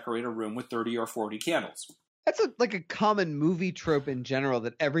loves to decorate a room with 30 or 40 candles. That's like a common movie trope in general,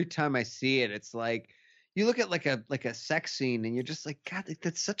 that every time I see it, it's like, you look at like a sex scene and you're just like, God,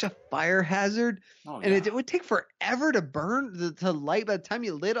 that's such a fire hazard. Oh, and it would take forever to burn, to light. By the time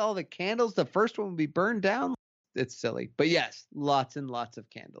you lit all the candles, the first one would be burned down. It's silly. But yes, lots and lots of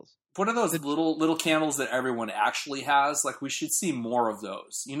candles. What are those little candles that everyone actually has? Like, we should see more of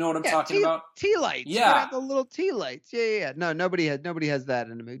those. You know what I'm talking about? Tea lights. Yeah. The little tea lights. Yeah. No, nobody has that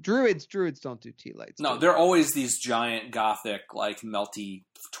in the movie. Druids don't do tea lights. No, they're always these giant gothic, like, melty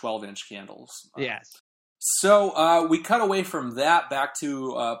 12-inch candles. Yes. So we cut away from that back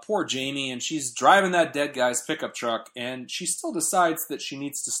to poor Jamie, and she's driving that dead guy's pickup truck, and she still decides that she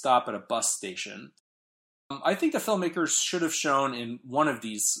needs to stop at a bus station. I think the filmmakers should have shown in one of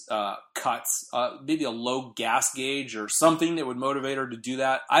these cuts maybe a low gas gauge or something that would motivate her to do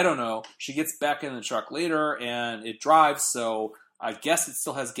that. I don't know. She gets back in the truck later, and it drives, so I guess it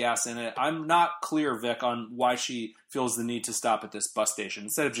still has gas in it. I'm not clear, Vic, on why she feels the need to stop at this bus station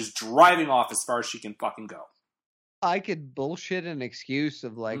instead of just driving off as far as she can fucking go. I could bullshit an excuse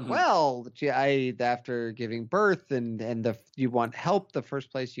of like, well, after giving birth and you want help the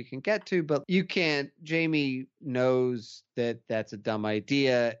first place you can get to, but you can't. Jamie knows that that's a dumb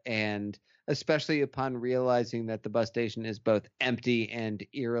idea, and especially upon realizing that the bus station is both empty and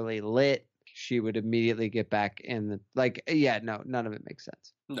eerily lit, she would immediately get back in the, none of it makes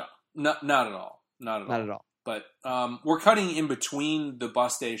sense. No, not at all. Not at all. But we're cutting in between the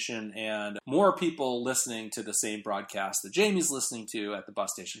bus station and more people listening to the same broadcast that Jamie's listening to at the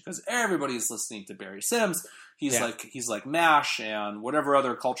bus station, because everybody's listening to Barry Sims. He's like MASH and whatever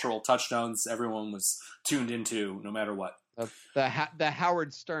other cultural touchdowns everyone was tuned into, no matter what. The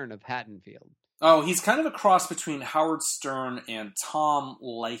Howard Stern of Haddonfield. Oh, he's kind of a cross between Howard Stern and Tom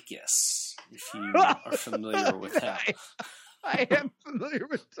Leykis, if you are familiar with him. I am familiar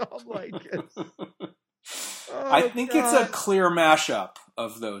with Tom Leykis. I think it's a clear mashup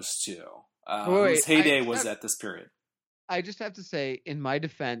of those two. Whose heyday was at this period. I just have to say, in my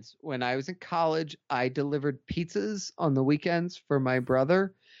defense, when I was in college, I delivered pizzas on the weekends for my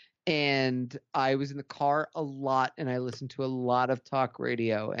brother, and I was in the car a lot, and I listened to a lot of talk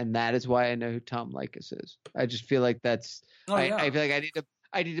radio, and that is why I know who Tom Leykis is. I just feel like that's. I feel like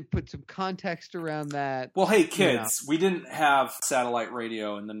I need to put some context around that. Well, hey, kids, we didn't have satellite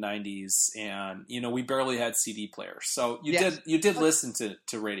radio in the 90s, and, we barely had CD players. So you did listen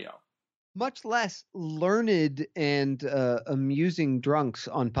to radio. much less learned and amusing drunks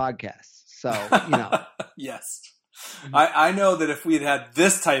on podcasts. So, Yes. I know that if we had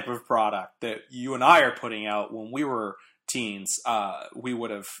this type of product that you and I are putting out when we were teens, we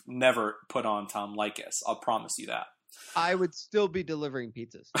would have never put on Tom Leykis. I'll promise you that. I would still be delivering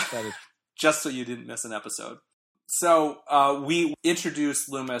pizzas. That is Just so you didn't miss an episode. So we introduced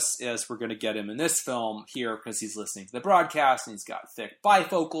Loomis as we're going to get him in this film here because he's listening to the broadcast and he's got thick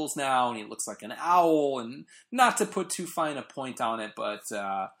bifocals now and he looks like an owl. And not to put too fine a point on it, but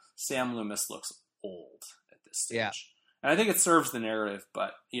Sam Loomis looks old at this stage. Yeah. And I think it serves the narrative,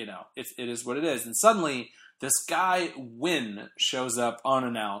 but, it is what it is. And suddenly this guy, Wynn, shows up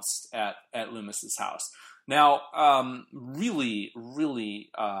unannounced at Loomis's house. Now, really,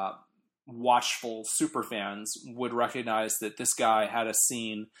 really watchful superfans would recognize that this guy had a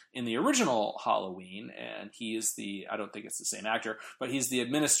scene in the original Halloween, and he is I don't think it's the same actor, but he's the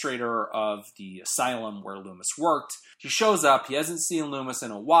administrator of the asylum where Loomis worked. He shows up, he hasn't seen Loomis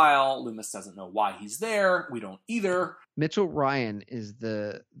in a while, Loomis doesn't know why he's there, we don't either. Mitchell Ryan is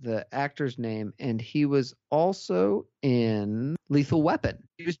the actor's name, and he was also in Lethal Weapon.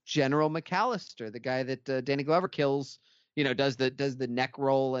 He was General McAllister, the guy that Danny Glover kills. Does the neck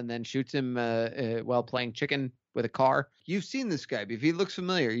roll and then shoots him while playing chicken with a car. You've seen this guy. If he looks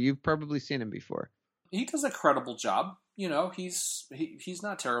familiar, you've probably seen him before. He does a credible job. He's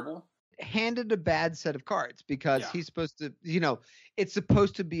not terrible. Handed a bad set of cards because he's supposed to, it's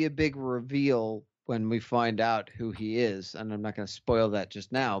supposed to be a big reveal when we find out who he is. And I'm not going to spoil that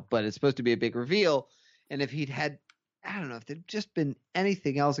just now, but it's supposed to be a big reveal. And if he'd had, I don't know, if there'd just been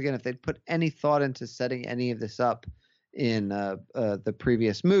anything else, again, if they'd put any thought into setting any of this up in the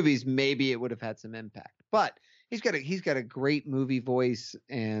previous movies, maybe it would have had some impact. But he's got a great movie voice,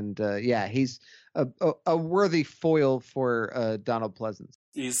 and he's a worthy foil for Donald Pleasence.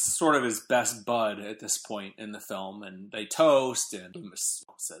 He's sort of his best bud at this point in the film, and they toast, and Loomis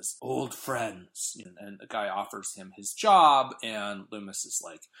says, "Old friends," and the guy offers him his job, and Loomis is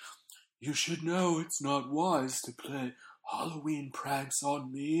like, "You should know it's not wise to play Halloween pranks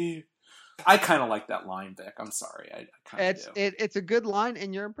on me." I kind of like that line, Vic. I'm sorry. I kind of do. It's a good line,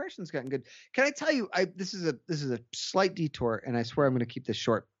 and your impression's gotten good. Can I tell you? This is a slight detour, and I swear I'm going to keep this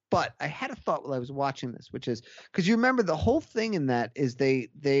short. But I had a thought while I was watching this, which is because you remember the whole thing in that is they're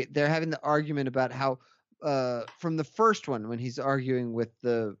having the argument about how from the first one when he's arguing with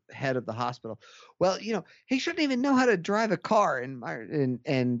the head of the hospital. Well, he shouldn't even know how to drive a car, and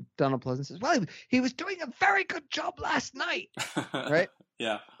Donald Pleasence says, "Well, he was doing a very good job last night," right?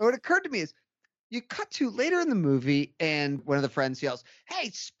 Yeah. What occurred to me is you cut to later in the movie and one of the friends yells,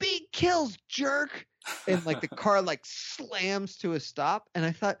 "Hey, speed kills, jerk." And the car slams to a stop. And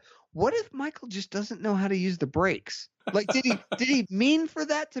I thought, what if Michael just doesn't know how to use the brakes? Did he mean for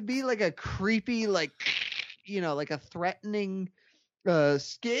that to be a creepy, a threatening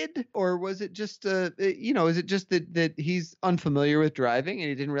skid, or was it just is it just that he's unfamiliar with driving and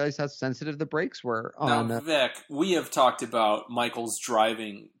he didn't realize how sensitive the brakes were on now, Vic, we have talked about Michael's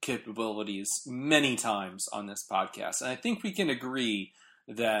driving capabilities many times on this podcast, and I think we can agree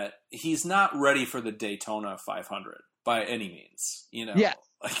that he's not ready for the Daytona 500 by any means. Yeah.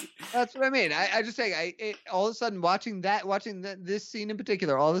 That's what I mean. I just say all of a sudden watching this scene in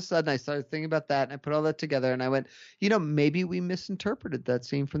particular, all of a sudden I started thinking about that and I put all that together and I went, maybe we misinterpreted that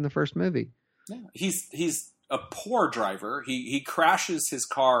scene from the first movie. Yeah. He's a poor driver. He crashes his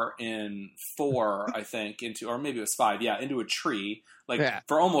car in 4, I think, or maybe it was 5. Yeah, into a tree,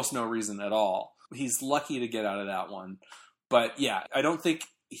 for almost no reason at all. He's lucky to get out of that one. But yeah, I don't think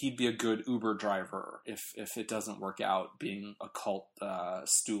he'd be a good Uber driver if it doesn't work out being a cult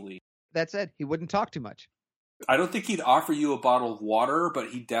stoolie. That said, he wouldn't talk too much. I don't think he'd offer you a bottle of water, but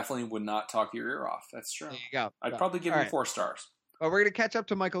he definitely would not talk your ear off. That's true. There you go. I'd probably give him 4 stars. Well, we're going to catch up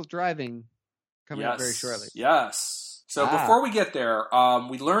to Michael's driving coming up very shortly. Yes. So before we get there,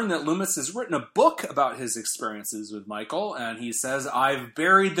 we learn that Loomis has written a book about his experiences with Michael, and he says, "I've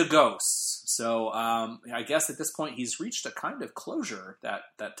buried the ghosts." So I guess at this point he's reached a kind of closure that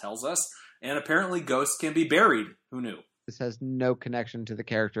tells us, and apparently ghosts can be buried. Who knew? This has no connection to the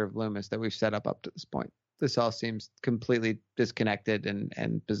character of Loomis that we've set up to this point. This all seems completely disconnected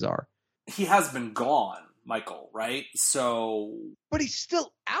and bizarre. He has been gone, Michael, right? So... But he's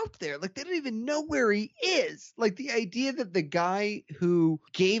still out there. They don't even know where he is. The idea that the guy who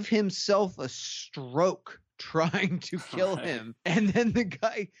gave himself a stroke trying to kill him, and then the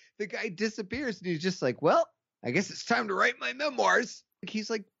guy disappears, and he's just well, I guess it's time to write my memoirs. He's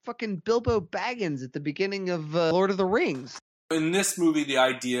like fucking Bilbo Baggins at the beginning of Lord of the Rings. In this movie, the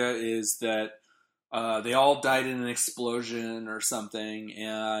idea is that They all died in an explosion or something.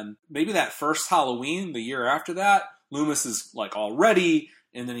 And maybe that first Halloween, the year after that, Loomis is like all ready.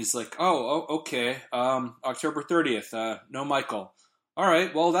 And then he's like, oh okay. October 30th. No Michael. All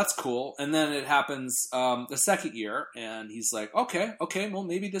right, well, that's cool. And then it happens the second year, and he's like, okay, well,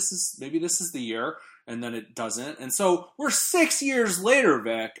 maybe this is the year, and then it doesn't. And so we're 6 years later,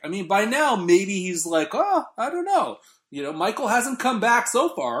 Vic. I mean, by now, maybe he's like, oh, I don't know. Michael hasn't come back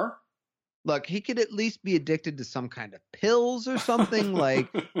so far. Look, he could at least be addicted to some kind of pills or something. Like,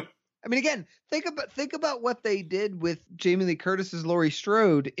 I mean, again, think about what they did with Jamie Lee Curtis's Laurie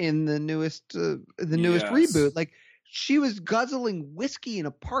Strode in the newest reboot. Like, she was guzzling whiskey in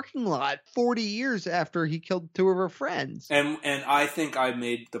a parking lot 40 years after he killed two of her friends. And I think I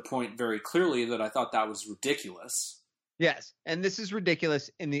made the point very clearly that I thought that was ridiculous. Yes, and this is ridiculous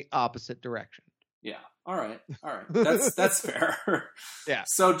in the opposite direction. Yeah. All right. That's fair. Yeah.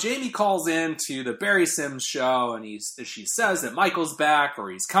 So Jamie calls in to the Barry Sims show, and she says that Michael's back, or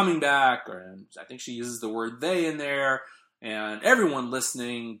he's coming back, and I think she uses the word "they" in there. And everyone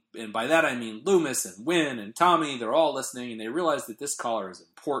listening, and by that I mean Loomis and Wynn and Tommy, they're all listening, and they realize that this caller is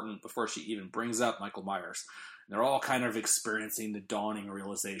important before she even brings up Michael Myers. And they're all kind of experiencing the dawning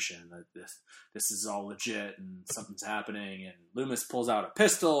realization that this is all legit and something's happening. And Loomis pulls out a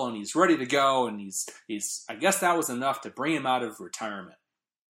pistol, and he's ready to go, and he's I guess that was enough to bring him out of retirement.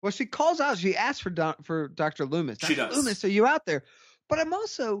 Well, she calls out. She asks for Dr. Loomis. She does. Loomis, are you out there? But I'm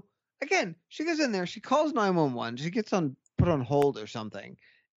also, again, she goes in there. She calls 911. She gets put on hold or something.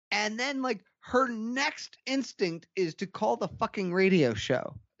 And then, like, her next instinct is to call the fucking radio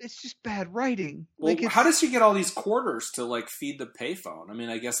show. It's just bad writing. Well, how does she get all these quarters to, like, feed the payphone? I mean,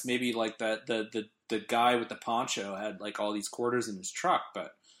 I guess maybe, like, the guy with the poncho had, like, all these quarters in his truck,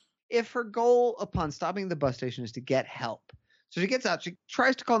 but... If her goal upon stopping the bus station is to get help, so she gets out, she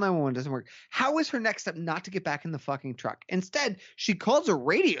tries to call 911, doesn't work. How is her next step not to get back in the fucking truck? Instead, she calls a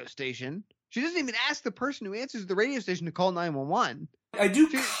radio station. She doesn't even ask the person who answers the radio station to call 911. I do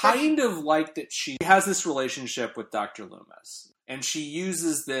kind of like that she has this relationship with Dr. Loomis, and she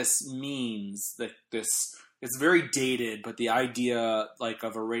uses this means that it's very dated, but the idea like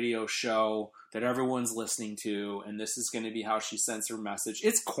of a radio show that everyone's listening to, and this is going to be how she sends her message.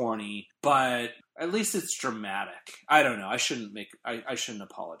 It's corny, but at least it's dramatic. I don't know. I shouldn't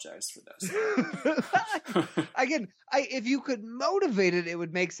apologize for this. Again, if you could motivate it, it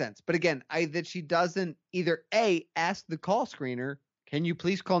would make sense. But again, that she doesn't either A, ask the call screener, can you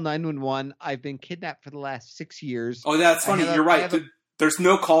please call 911? I've been kidnapped for the last 6 years. Oh, that's funny. You're right. There's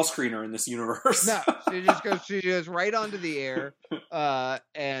no call screener in this universe. No, she goes right onto the air.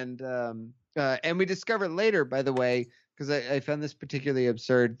 And we discover later, by the way, because I found this particularly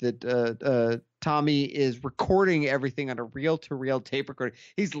absurd, that Tommy is recording everything on a reel-to-reel tape recorder.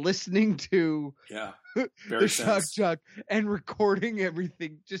 He's listening to the Shock Jock and recording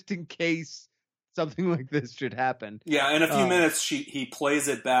everything just in case something like this should happen. Yeah, in a few minutes, he plays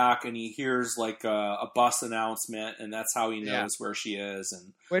it back, and he hears like a bus announcement, and that's how he knows where she is.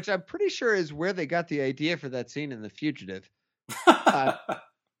 And which I'm pretty sure is where they got the idea for that scene in The Fugitive.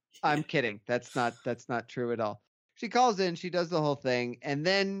 I'm kidding. That's not true at all. She calls in, she does the whole thing, and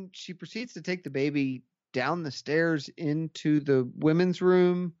then she proceeds to take the baby down the stairs into the women's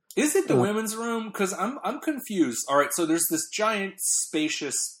room. Is it the women's room? Because I'm confused. All right, so there's this giant,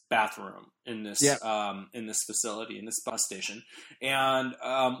 spacious bathroom in this facility, in this bus station, and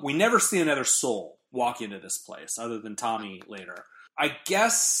we never see another soul walk into this place other than Tommy later. I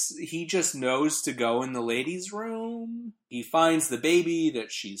guess he just knows to go in the ladies' room. He finds the baby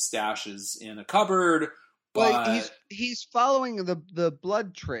that she stashes in a cupboard. But he's following the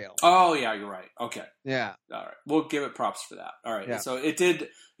blood trail. Oh yeah, you're right. Okay. Yeah. All right. We'll give it props for that. All right. Yeah. So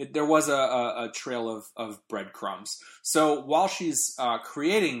there was a trail of breadcrumbs. So while she's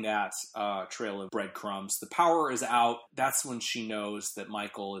creating that trail of breadcrumbs, the power is out. That's when she knows that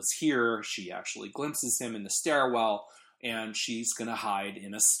Michael is here. She actually glimpses him in the stairwell, and she's going to hide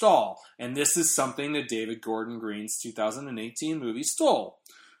in a stall. And this is something that David Gordon Green's 2018 movie stole.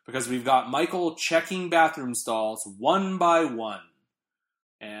 Because we've got Michael checking bathroom stalls one by one.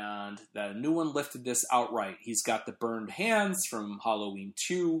 And the new one lifted this outright. He's got the burned hands from Halloween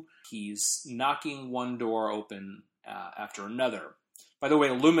 2. He's knocking one door open after another. By the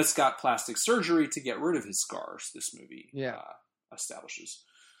way, Loomis got plastic surgery to get rid of his scars, this movie establishes.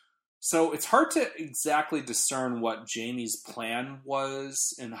 So it's hard to exactly discern what Jamie's plan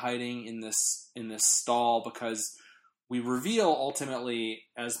was in hiding in this stall, because we reveal ultimately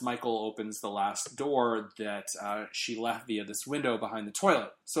as Michael opens the last door that she left via this window behind the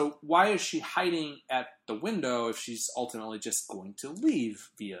toilet. So why is she hiding at the window if she's ultimately just going to leave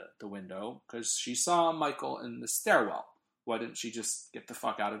via the window? Because she saw Michael in the stairwell. Why didn't she just get the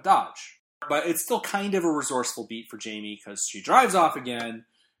fuck out of Dodge? But it's still kind of a resourceful beat for Jamie because she drives off again,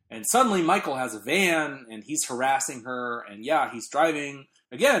 and suddenly Michael has a van and he's harassing her, and yeah, he's driving.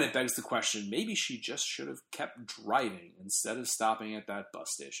 Again, it begs the question, maybe she just should have kept driving instead of stopping at that bus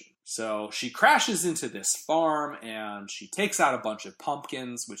station. So she crashes into this farm and she takes out a bunch of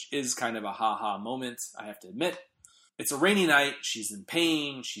pumpkins, which is kind of a ha-ha moment, I have to admit. It's a rainy night, she's in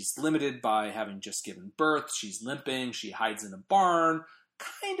pain, she's limited by having just given birth, she's limping, she hides in a barn.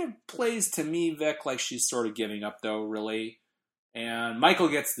 Kind of plays to me, Vic, like she's sort of giving up though, really. And Michael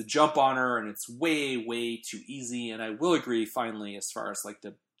gets the jump on her, and it's way, way too easy. And I will agree, finally, as far as like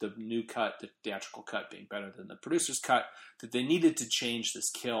the new cut, the theatrical cut being better than the producer's cut, that they needed to change this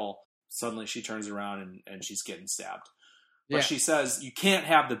kill. Suddenly she turns around and she's getting stabbed. But she says, you can't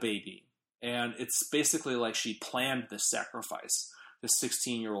have the baby. And it's basically like she planned this sacrifice. This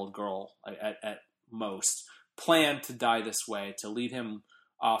 16-year-old girl, at most, planned to die this way, to leave him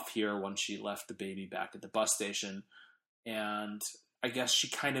off here when she left the baby back at the bus station. And I guess she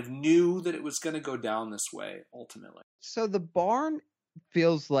kind of knew that it was going to go down this way, ultimately. So the barn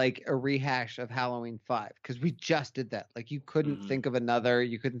feels like a rehash of Halloween 5, because we just did that. Like, you couldn't think of another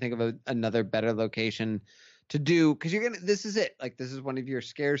another better location to do, because this is it. Like, this is one of your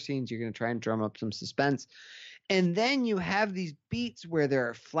scare scenes. You're going to try and drum up some suspense. And then you have these beats where there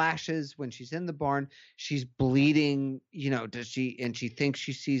are flashes when she's in the barn. She's bleeding, and she thinks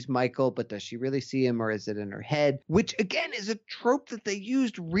she sees Michael, but does she really see him, or is it in her head? Which, again, is a trope that they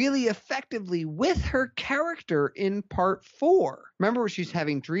used really effectively with her character in part 4. Remember where she's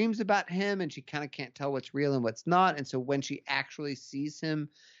having dreams about him and she kind of can't tell what's real and what's not. And so when she actually sees him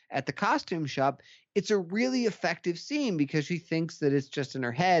at the costume shop, it's a really effective scene because she thinks that it's just in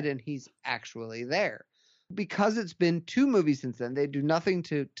her head and he's actually there. Because it's been 2 movies since then, they do nothing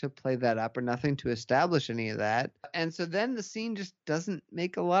to play that up or nothing to establish any of that. And so then the scene just doesn't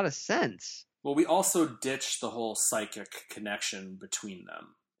make a lot of sense. Well, we also ditched the whole psychic connection between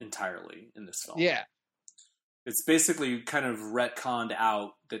them entirely in this film. Yeah. It's basically kind of retconned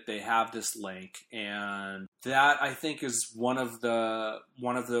out that they have this link, and that, I think, is one of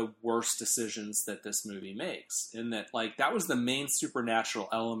the worst decisions that this movie makes, in that, like, that was the main supernatural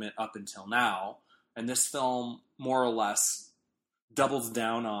element up until now. And this film more or less doubles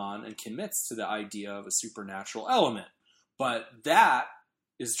down on and commits to the idea of a supernatural element. But that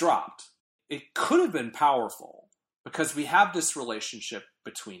is dropped. It could have been powerful because we have this relationship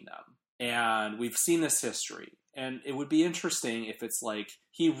between them. And we've seen this history. And it would be interesting if it's like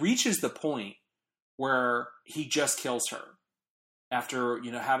he reaches the point where he just kills her after,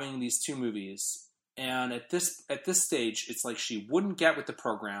 having these 2 movies. And at this stage, it's like she wouldn't get with the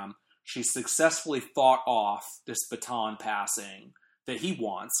program. She successfully fought off this baton passing that he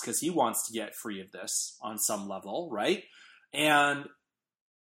wants, because he wants to get free of this on some level, right? And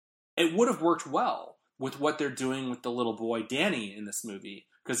it would have worked well with what they're doing with the little boy Danny in this movie,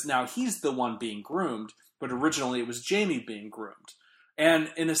 because now he's the one being groomed, but originally it was Jamie being groomed. And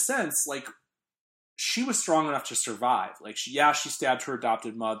in a sense, like, she was strong enough to survive. Like, she stabbed her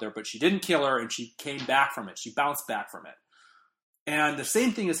adopted mother, but she didn't kill her, and she came back from it. She bounced back from it. And the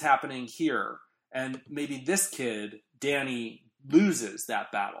same thing is happening here. And maybe this kid, Danny, loses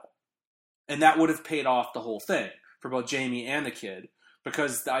that battle. And that would have paid off the whole thing for both Jamie and the kid.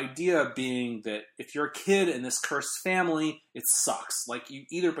 Because the idea being that if you're a kid in this cursed family, it sucks. Like, you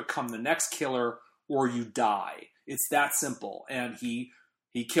either become the next killer or you die. It's that simple. And he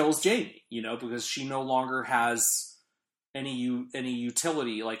kills Jamie, because she no longer has any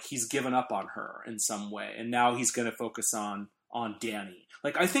utility. Like, he's given up on her in some way. And now he's going to focus on Danny.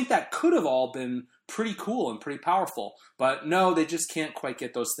 Like, I think that could have all been pretty cool and pretty powerful, but no, they just can't quite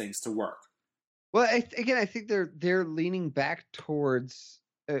get those things to work. Well, I think they're leaning back towards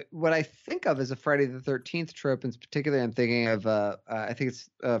what I think of as a Friday the 13th trope, and particularly I'm thinking of I think it's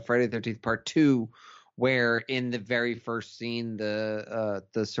Friday the 13th Part 2, where in the very first scene the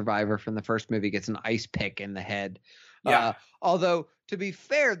survivor from the first movie gets an ice pick in the head. Yeah. Although, to be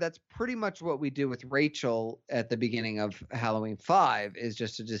fair, that's pretty much what we do with Rachel at the beginning of Halloween 5, is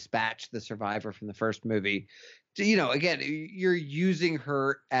just to dispatch the survivor from the first movie. Again, you're using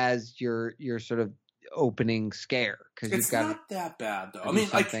her as your sort of opening scare. It's not that bad, though. I mean,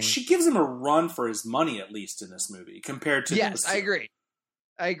 like, she gives him a run for his money, at least in this movie, compared to Yes, I agree.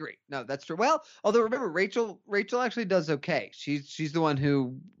 I agree. No, that's true. Well, although remember, Rachel actually does okay. She's the one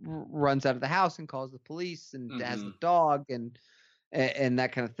who runs out of the house and calls the police and has the dog and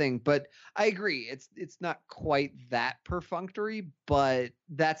that kind of thing. But I agree, it's not quite that perfunctory, but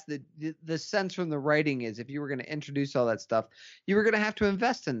that's the sense from the writing is if you were going to introduce all that stuff, you were going to have to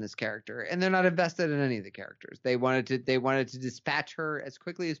invest in this character, and they're not invested in any of the characters. They wanted to dispatch her as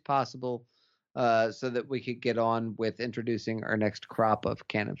quickly as possible, so that we could get on with introducing our next crop of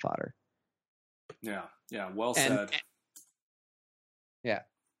cannon fodder. Yeah, well said. Yeah.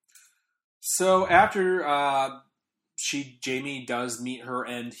 So after Jamie does meet her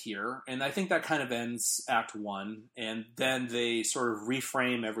end here, and I think that kind of ends Act 1, and then they sort of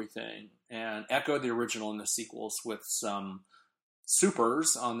reframe everything and echo the original in the sequels with some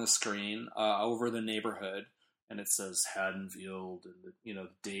supers on the screen over the neighborhood, and it says Haddonfield and the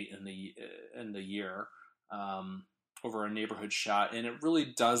date and the year over a neighborhood shot, and it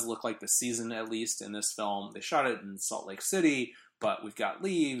really does look like the season, at least in this film. They shot it in Salt Lake City, but we've got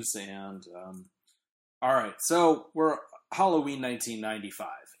leaves and. All right, so we're Halloween 1995,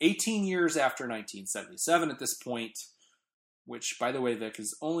 18 years after 1977 at this point, which, by the way, Vic,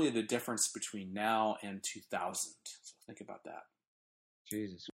 is only the difference between now and 2000. So think about that.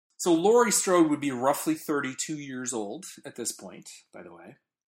 Jesus. So Laurie Strode would be roughly 32 years old at this point, by the way.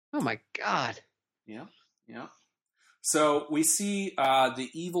 Oh, my God. Yeah. So we see the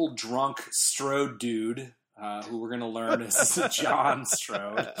evil drunk Strode dude, who we're going to learn is John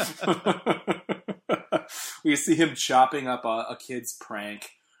Strode. We see him chopping up a kid's prank,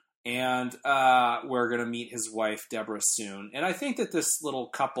 and we're going to meet his wife, Deborah, soon. And I think that this little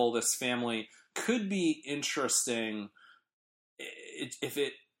couple, this family, could be interesting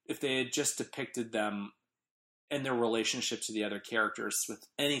if they had just depicted them and their relationship to the other characters with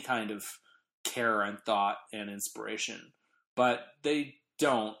any kind of care and thought and inspiration. But they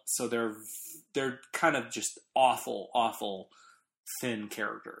don't, so they're kind of just awful, thin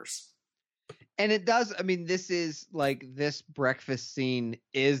characters. And it does, I mean, this breakfast scene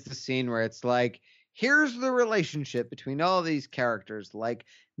is the scene where it's like, here's the relationship between all these characters, like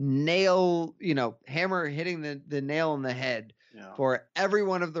hammer hitting the nail on the head for every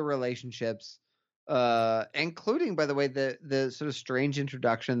one of the relationships, including, by the way, the sort of strange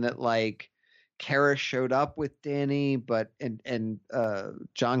introduction that, like, Kara showed up with Danny, but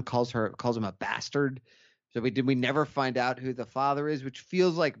John calls him a bastard. So we never find out who the father is, which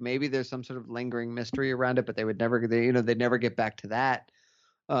feels like maybe there's some sort of lingering mystery around it, but they'd never get back to that.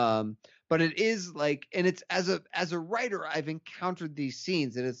 But it is like, and it's as a writer, I've encountered these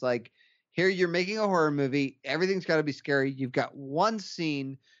scenes, and it's like, here you're making a horror movie, everything's got to be scary. You've got one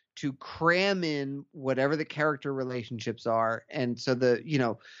scene to cram in whatever the character relationships are, and so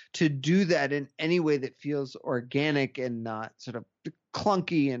to do that in any way that feels organic and not sort of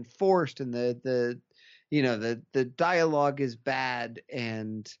clunky and forced, and the dialogue is bad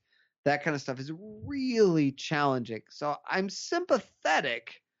and that kind of stuff is really challenging. So I'm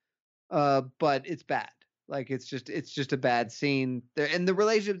sympathetic, but it's bad. Like, it's just a bad scene there. And the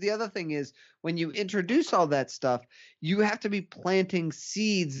relationship, the other thing is, when you introduce all that stuff, you have to be planting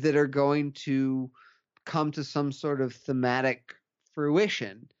seeds that are going to come to some sort of thematic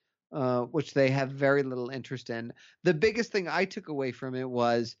fruition, which they have very little interest in. The biggest thing I took away from it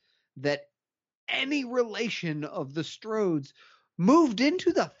was that any relation of the Strodes moved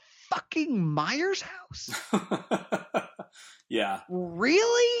into the fucking Myers house. Yeah.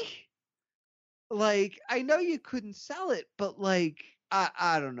 Really? Like, I know you couldn't sell it, but like,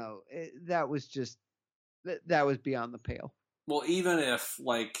 I don't know. That was beyond the pale. Well, even if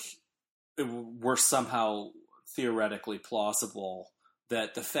like it were somehow theoretically plausible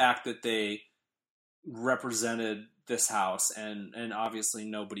that the fact that they represented this house and obviously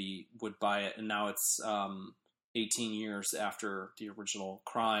nobody would buy it, and now it's 18 years after the original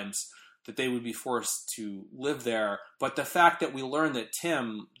crimes, that they would be forced to live there. But the fact that we learned that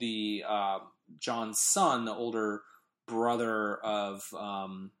Tim, the John's son, the older brother of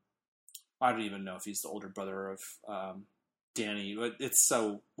I don't even know if he's the older brother of Danny, but it's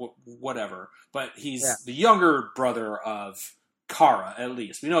so whatever, but he's the younger brother of Kara, at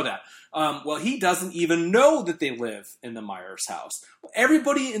least. We know that. Well, he doesn't even know that they live in the Myers house.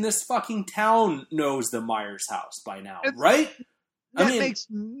 Everybody in this fucking town knows the Myers house by now, right? That makes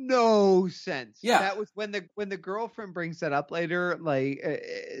no sense. Yeah. That was when the girlfriend brings that up later, like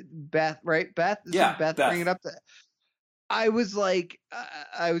Beth, right? Beth? Beth bringing it up. I was like,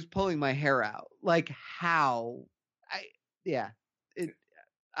 I was pulling my hair out. Like, how?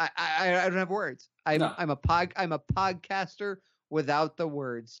 I don't have words. I'm a podcaster without the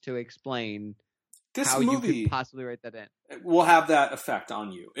words to explain This how movie you could possibly write that in. will have that effect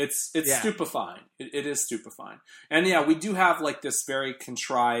on you. It's Yeah. stupefying. It is stupefying. And yeah, we do have like this very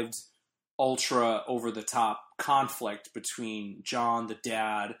contrived, ultra over the top conflict between John, the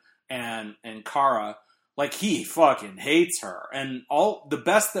dad, and Kara. Like, he fucking hates her. And all the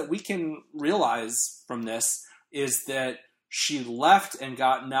best that we can realize from this is that she left and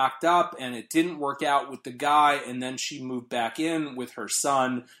got knocked up, and it didn't work out with the guy, and then she moved back in with her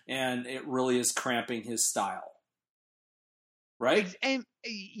son, and it really is cramping his style. Right? And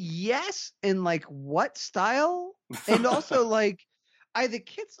yes, and like what style? And also like, the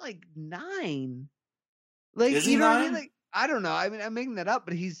kid's like 9. Like, Is he you know 9? what I mean? Like, I don't know. I mean, I'm making that up,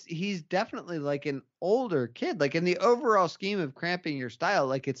 but he's definitely like an older kid. Like, in the overall scheme of cramping your style,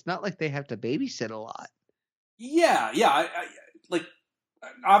 like, it's not like they have to babysit a lot. Yeah. I like,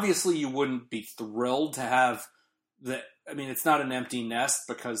 obviously you wouldn't be thrilled to have the. I mean, it's not an empty nest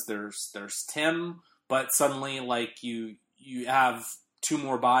because there's Tim, but suddenly like you have 2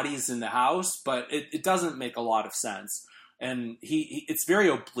 more bodies in the house, but it doesn't make a lot of sense. And he it's very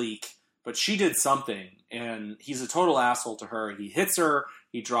oblique. But she did something, and he's a total asshole to her. He hits her,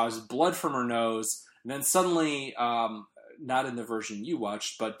 he draws blood from her nose, and then suddenly, not in the version you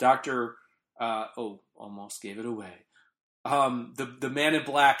watched, but almost gave it away. The man in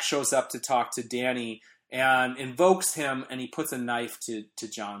black shows up to talk to Danny and invokes him, and he puts a knife to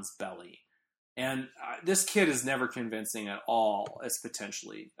John's belly. And this kid is never convincing at all as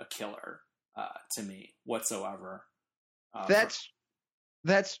potentially a killer to me whatsoever.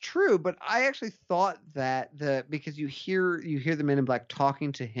 That's true, but I actually thought that because you hear the Men in Black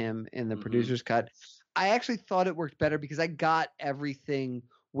talking to him in the producer's cut, I actually thought it worked better because I got everything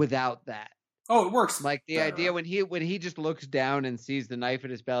without that. Oh, it works. Like the idea when he just looks down and sees the knife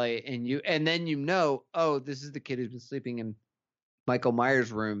in his belly, and then oh, this is the kid who's been sleeping in Michael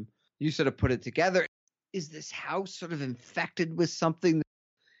Myers' room. You sort of put it together. Is this house sort of infected with something?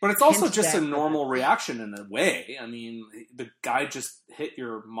 But it's also just a normal reaction in a way. I mean, the guy just hit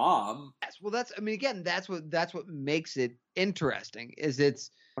your mom. Yes, well, that's what makes it interesting. Is it's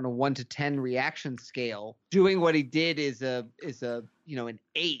on a 1 to 10 reaction scale. Doing what he did is a an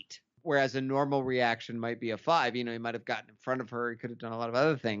 8, whereas a normal reaction might be a 5. He might have gotten in front of her. He could have done a lot of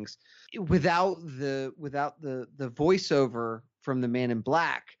other things without the voiceover from the Man in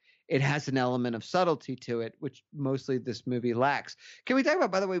Black. It has an element of subtlety to it, which mostly this movie lacks. Can we talk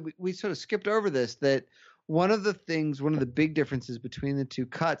about, by the way, we sort of skipped over this, that one of the big differences between the 2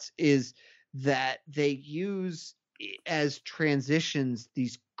 cuts is that they use as transitions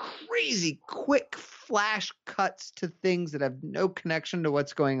these crazy quick flash cuts to things that have no connection to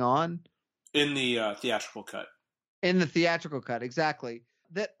what's going on. In the theatrical cut. In the theatrical cut, exactly.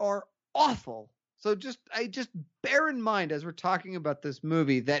 That are awful. So just bear in mind as we're talking about this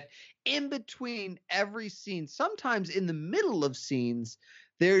movie that in between every scene, sometimes in the middle of scenes,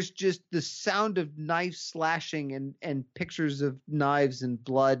 there's just the sound of knife slashing and pictures of knives and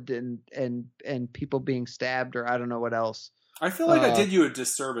blood and people being stabbed, or I don't know what else. I feel like I did you a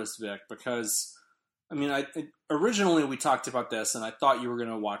disservice, Vic, because I mean, originally we talked about this and I thought you were going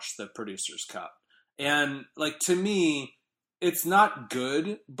to watch the producer's cut. And like, to me, it's not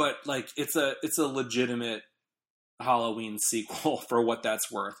good, but like it's a legitimate Halloween sequel for what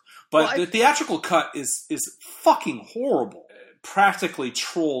that's worth. But the theatrical cut is fucking horrible. Practically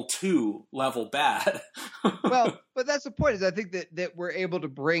Troll 2 level bad. Well, but that's the point, is I think that we're able to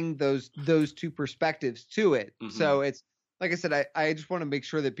bring those 2 perspectives to it. Mm-hmm. So it's like I said, I just want to make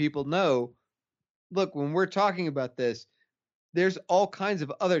sure that people know, look, when we're talking about this, there's all kinds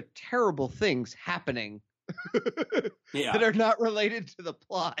of other terrible things happening that are not related to the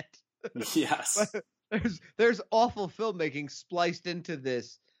plot. Yes. But there's awful filmmaking spliced into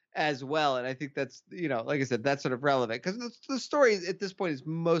this as well, and I think that's, like I said, that's sort of relevant because the story at this point is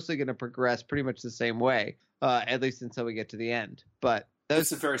mostly going to progress pretty much the same way, at least until we get to the end. But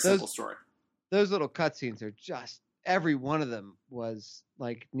it's a very simple story. Those little cutscenes are just, every one of them was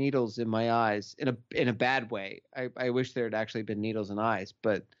like needles in my eyes in a bad way. I wish there had actually been needles in eyes,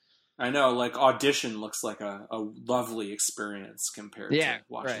 but I know, like, Audition looks like a lovely experience compared to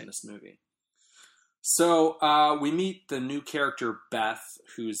watching this movie. So we meet the new character, Beth,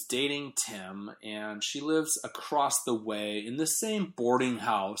 who's dating Tim, and she lives across the way in the same boarding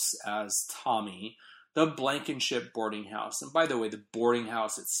house as Tommy, the Blankenship boarding house. And by the way, the boarding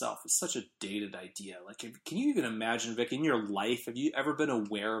house itself is such a dated idea. Like, can you even imagine, Vic, in your life, have you ever been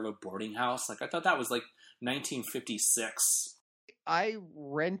aware of a boarding house? Like, I thought that was like 1956. I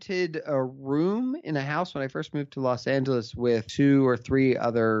rented a room in a house when I first moved to Los Angeles with 2 or 3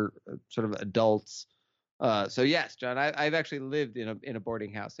 other sort of adults. So yes, John, I've actually lived in a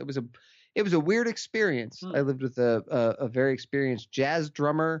boarding house. It was a weird experience. I lived with a very experienced jazz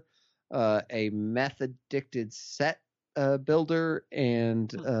drummer, a meth addicted set builder,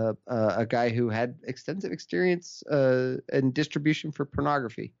 and a guy who had extensive experience in distribution for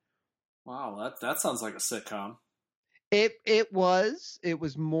pornography. Wow, that sounds like a sitcom. It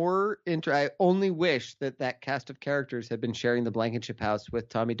was more I only wish that cast of characters had been sharing the Blankenship house with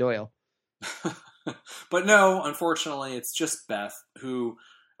Tommy Doyle. But no, unfortunately, it's just Beth, who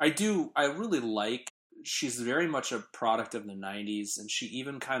I really like. She's very much a product of the 90s, and she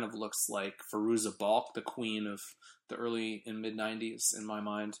even kind of looks like Fairuza Balk, the queen of the early and mid 90s in my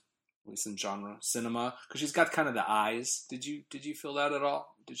mind, at least in genre cinema, because she's got kind of the eyes. Did you feel that at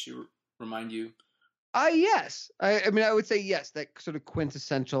all? Did she remind you? Yes. I mean, I would say yes, that sort of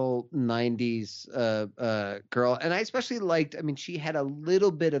quintessential 90s girl. And I especially liked, I mean, she had a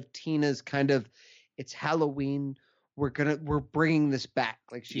little bit of Tina's kind of, it's Halloween, we're bringing this back.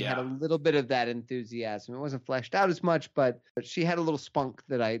 Like she had a little bit of that enthusiasm. It wasn't fleshed out as much, but she had a little spunk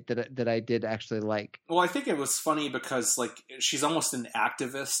that I did actually like. Well, I think it was funny because like she's almost an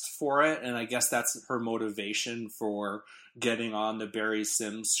activist for it, and I guess that's her motivation for getting on the Barry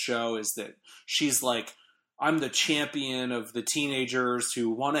Sims show, is that she's like, I'm the champion of the teenagers who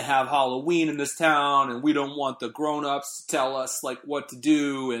want to have Halloween in this town, and we don't want the grown-ups to tell us like what to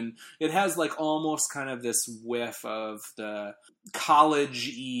do. And it has like almost kind of this whiff of the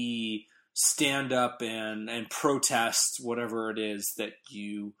college-y stand-up and protest, whatever it is that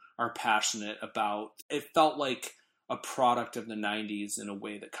you are passionate about. It felt like a product of the 90s in a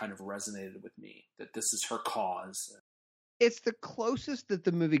way that kind of resonated with me, that this is her cause. It's the closest that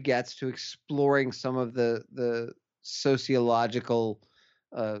the movie gets to exploring some of the sociological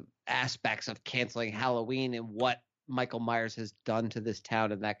aspects of canceling Halloween and what Michael Myers has done to this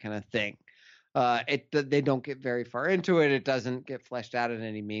town and that kind of thing. They don't get very far into it. It doesn't get fleshed out in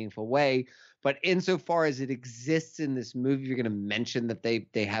any meaningful way. But insofar as it exists in this movie, you're going to mention that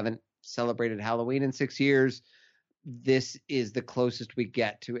they haven't celebrated Halloween in 6 years. This is the closest we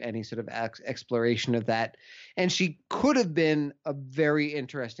get to any sort of exploration of that. And she could have been a very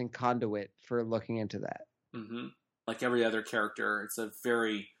interesting conduit for looking into that. Mm-hmm. Like every other character, it's a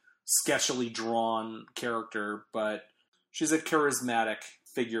very sketchily drawn character, but she's a charismatic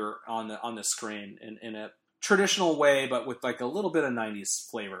figure on the screen in a traditional way, but with like a little bit of 90s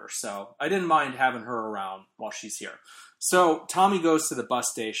flavor. So I didn't mind having her around while she's here. So Tommy goes to the bus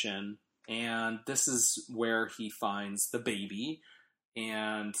station, and this is where he finds the baby.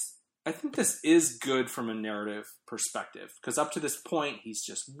 And I think this is good from a narrative perspective, because up to this point, he's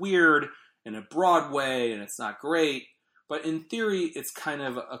just weird in a broad way, and it's not great. But in theory, it's kind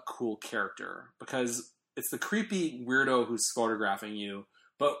of a cool character, because it's the creepy weirdo who's photographing you,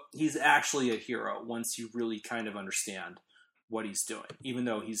 but he's actually a hero once you really kind of understand what he's doing, even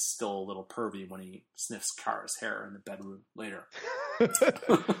though he's still a little pervy when he sniffs Kara's hair in the bedroom later.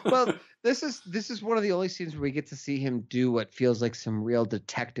 Well, this is one of the only scenes where we get to see him do what feels like some real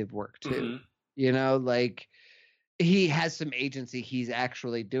detective work too. Mm-hmm. You know, like he has some agency. He's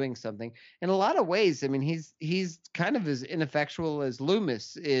actually doing something in a lot of ways. I mean, he's kind of as ineffectual as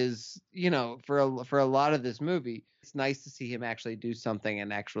Loomis is, you know, for a lot of this movie. It's nice to see him actually do something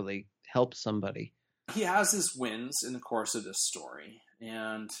and actually help somebody. He has his wins in the course of this story,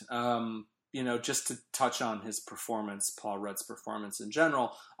 and you know, just to touch on his performance, Paul Rudd's performance in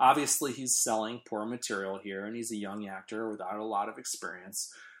general, obviously he's selling poor material here, and he's a young actor without a lot of experience,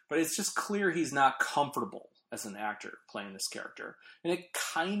 but it's just clear he's not comfortable as an actor playing this character. And it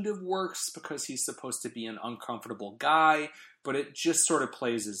kind of works because he's supposed to be an uncomfortable guy, but it just sort of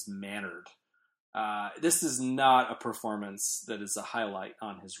plays as mannered. This is not a performance that is a highlight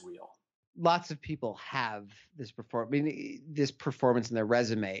on his reel. Lots of people have this performance in their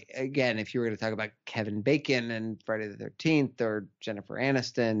resume. Again, if you were going to talk about Kevin Bacon and Friday the 13th, or Jennifer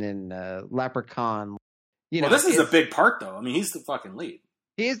Aniston in Leprechaun, you know, this is a big part, though. I mean, he's the fucking lead.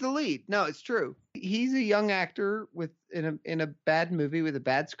 He is the lead. No, it's true. He's a young actor in a bad movie with a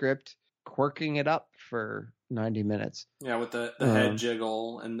bad script, quirking it up for 90 minutes. Yeah, with the head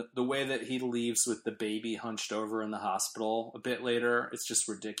jiggle and the way that he leaves with the baby hunched over in the hospital a bit later. It's just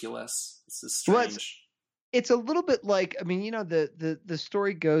ridiculous. It's just strange. Well, it's a little bit like, I mean, you know, the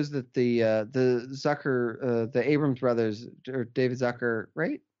story goes that the Zucker, the Abrams brothers, or David Zucker,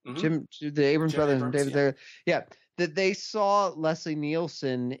 right? Mm-hmm. The Abrams brothers and David Zucker. Yeah. That they saw Leslie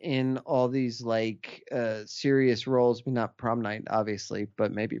Nielsen in all these like serious roles. I mean, not Prom Night, obviously,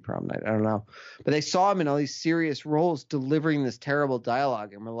 but maybe Prom Night. I don't know. But they saw him in all these serious roles delivering this terrible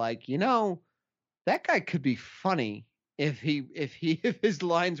dialogue, and we're like, you know, that guy could be funny if his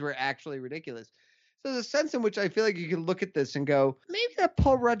lines were actually ridiculous. So the sense in which I feel like you can look at this and go, maybe that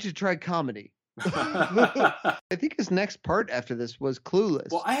Paul Rudd should try comedy. I think his next part after this was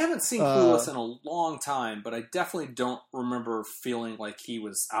Clueless. Well, I haven't seen Clueless in a long time, but I definitely don't remember feeling like he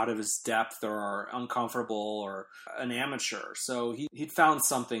was out of his depth or uncomfortable or an amateur. So he'd found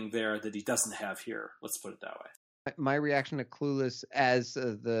something there that he doesn't have here. Let's put it that way. My reaction to Clueless as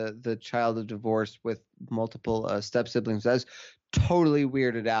the child of divorce with multiple step siblings, I was totally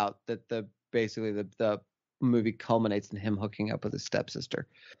weirded out that the movie culminates in him hooking up with his stepsister.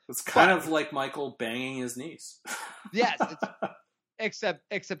 It's kind of like Michael banging his niece. Yes, except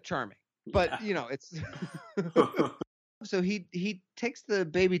charming. But it's so he takes the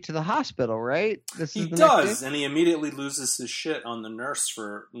baby to the hospital, right? He does, and he immediately loses his shit on the nurse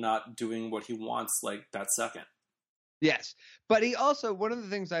for not doing what he wants like that second. Yes, but he also, one of the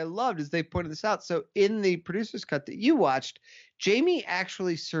things I loved is they pointed this out. So in the producer's cut that you watched, Jamie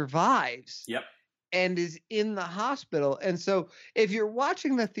actually survives. Yep. And is in the hospital. And so if you're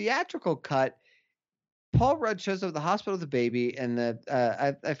watching the theatrical cut, Paul Rudd shows up at the hospital with the baby, and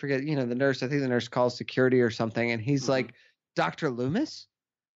I forget, the nurse, I think the nurse calls security or something, and he's like, Dr. Loomis?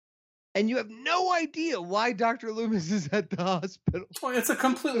 And you have no idea why Dr. Loomis is at the hospital. Well, it's a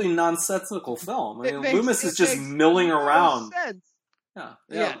completely nonsensical film. I mean, Loomis is just milling around. Sense. Yeah.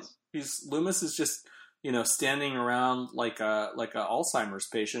 Yes. Loomis is just standing around like a Alzheimer's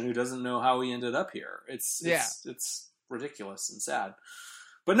patient who doesn't know how he ended up here. It's ridiculous and sad.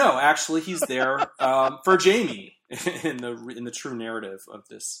 But no, actually, he's there for Jamie in the true narrative of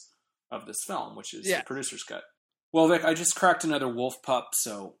this film, which is the producer's cut. Well, Vic, I just cracked another wolf pup,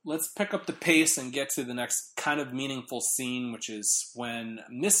 so let's pick up the pace and get to the next kind of meaningful scene, which is when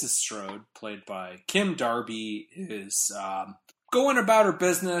Mrs. Strode, played by Kim Darby, is going about her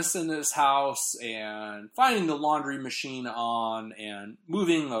business in this house and finding the laundry machine on and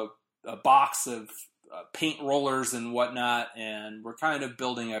moving a box of paint rollers and whatnot, and we're kind of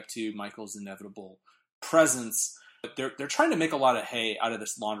building up to Michael's inevitable presence. But they're trying to make a lot of hay out of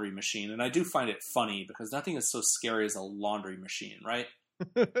this laundry machine, and I do find it funny because nothing is so scary as a laundry machine, right?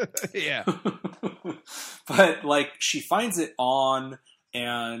 Yeah. But like she finds it on,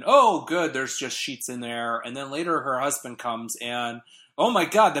 and oh good, there's just sheets in there, and then later her husband comes and oh my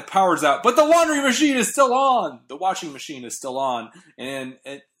god, the power's out, but the laundry machine is still on, the washing machine is still on, and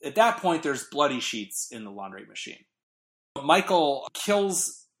at that point there's bloody sheets in the laundry machine. Michael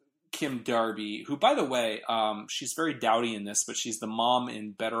kills Kim Darby, who, by the way, she's very dowdy in this, but she's the mom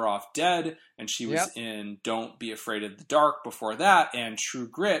in Better Off Dead, and she was in Don't Be Afraid of the Dark before that, and True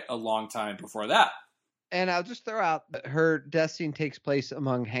Grit a long time before that. And I'll just throw out that her death scene takes place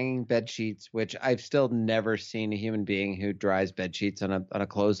among hanging bed sheets, which I've still never seen a human being who dries bed sheets on a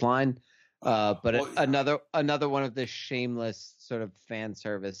clothesline. Another one of the shameless sort of fan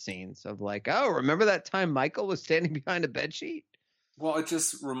service scenes of like, oh, remember that time Michael was standing behind a bed sheet? Well, it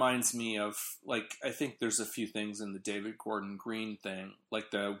just reminds me of, like, I think there's a few things in the David Gordon Green thing,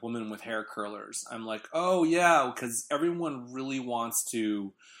 like the woman with hair curlers. I'm like, oh, yeah, because everyone really wants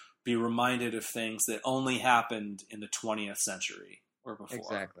to be reminded of things that only happened in the 20th century or before.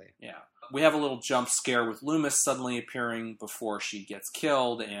 Exactly. Yeah. We have a little jump scare with Loomis suddenly appearing before she gets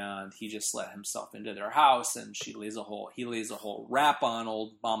killed, and he just let himself into their house, and he lays a whole rap on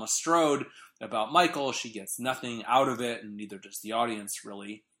old Mama Strode about Michael. She gets nothing out of it, and neither does the audience,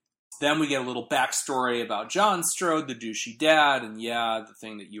 really. Then we get a little backstory about John Strode, the douchey dad, and the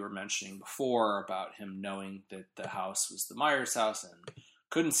thing that you were mentioning before about him knowing that the house was the Myers house and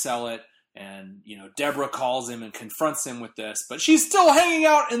couldn't sell it. And, Deborah calls him and confronts him with this, but she's still hanging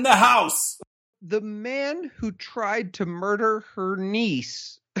out in the house. The man who tried to murder her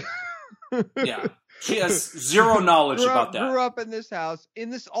niece. Yeah. She has zero knowledge about that. Grew up in this house,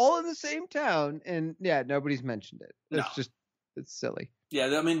 all in the same town, and nobody's mentioned it. It's silly.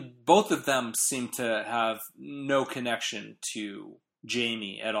 Yeah, I mean, both of them seem to have no connection to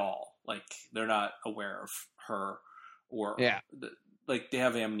Jamie at all. Like, they're not aware of her or they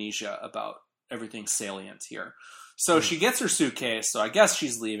have amnesia about everything salient here. So she gets her suitcase, so I guess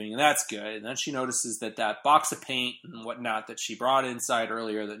she's leaving, and that's good. And then she notices that box of paint and whatnot that she brought inside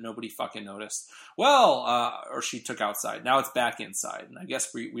earlier that nobody fucking noticed. Or she took outside. Now it's back inside, and I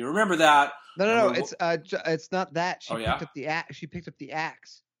guess we remember that. No, it's not that. She picked up the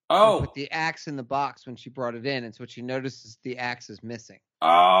axe. Oh, put the axe in the box when she brought it in, and so what she notices the axe is missing.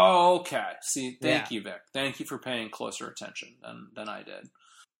 Oh, okay. See, thank you, Vic. Thank you for paying closer attention than I did.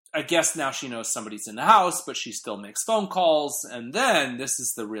 I guess now she knows somebody's in the house, but she still makes phone calls, and then this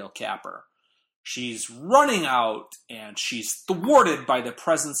is the real capper. She's running out, and she's thwarted by the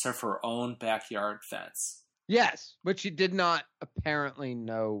presence of her own backyard fence. Yes, but she did not apparently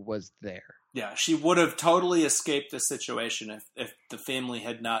know was there. Yeah, she would have totally escaped the situation if the family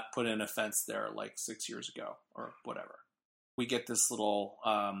had not put in a fence there like 6 years ago or whatever. We get this little,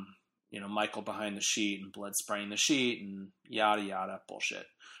 Michael behind the sheet and blood spraying the sheet and yada yada bullshit.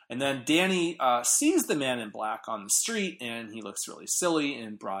 And then Danny sees the man in black on the street, and he looks really silly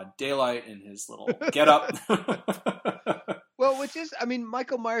in broad daylight in his little getup. Well,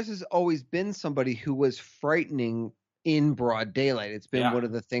 Michael Myers has always been somebody who was frightening in broad daylight. It's been one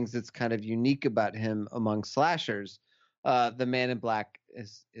of the things that's kind of unique about him among slashers. The man in black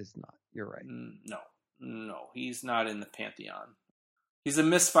is not. You're right. No, he's not in the pantheon. He's a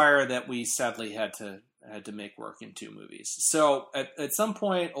misfire that we sadly had to make work in 2 movies. So at some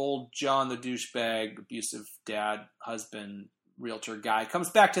point, old John the douchebag, abusive dad, husband, realtor guy comes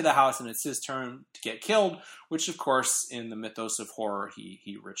back to the house, and it's his turn to get killed, which of course in the mythos of horror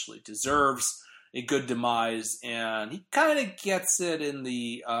he richly deserves a good demise, and he kind of gets it in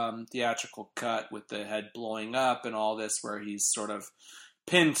the theatrical cut with the head blowing up and all this, where he's sort of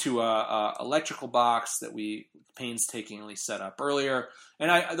pinned to a electrical box that we painstakingly set up earlier. And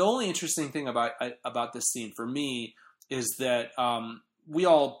the only interesting thing about this scene for me is that we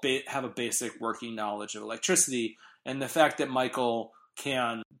all have a basic working knowledge of electricity, and the fact that Michael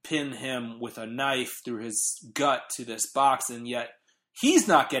can pin him with a knife through his gut to this box, and yet he's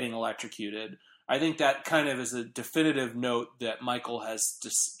not getting electrocuted. I think that kind of is a definitive note that Michael has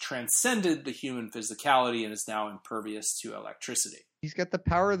just transcended the human physicality and is now impervious to electricity. He's got the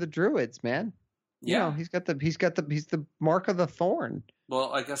power of the druids, man. Yeah, he's the mark of the thorn.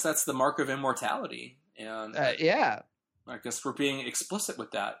 Well, I guess that's the mark of immortality, and yeah, I guess we're being explicit with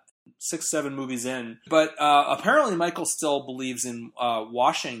that. 6-7 movies in, but apparently Michael still believes in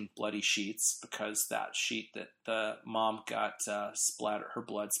washing bloody sheets, because that sheet that the mom got her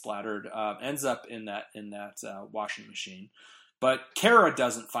blood splattered ends up in that washing machine. But Kara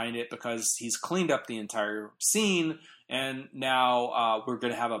doesn't find it because he's cleaned up the entire scene, and now we're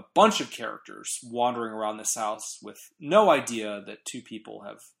going to have a bunch of characters wandering around this house with no idea that 2 people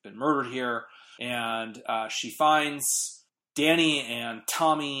have been murdered here, and she finds Danny and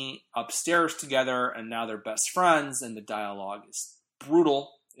Tommy upstairs together, and now they're best friends, and the dialogue is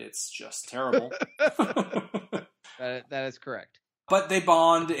brutal. It's just terrible. That is correct. But they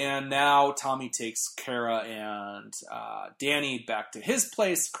bond, and now Tommy takes Kara and Danny back to his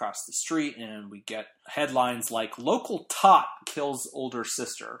place across the street, and we get headlines like "Local Tot Kills Older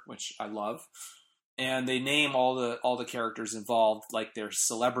Sister," which I love. And they name all the characters involved like they're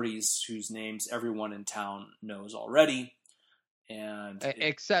celebrities whose names everyone in town knows already. And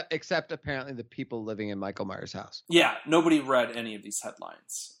except apparently the people living in Michael Myers' house. Yeah, nobody read any of these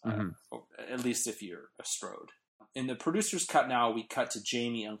headlines, at least if you're a Strode. In the producer's cut now, we cut to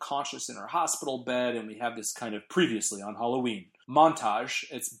Jamie unconscious in her hospital bed, and we have this kind of previously on Halloween montage.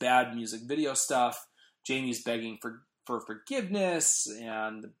 It's bad music video stuff. Jamie's begging for forgiveness,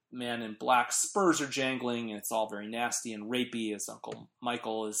 and the man in black spurs are jangling, and it's all very nasty and rapey as Uncle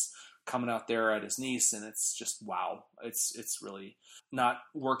Michael is coming out there at his niece, and it's just wow. It's really not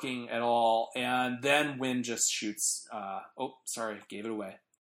working at all. And then Wynn just shoots. Gave it away.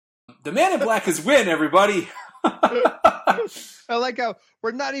 The man in black is Wynn, everybody. I like how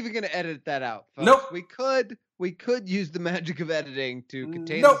we're not even going to edit that out, folks. Nope. We could use the magic of editing to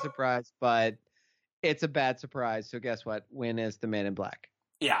contain the surprise, but it's a bad surprise. So guess what? Wynn is the man in black.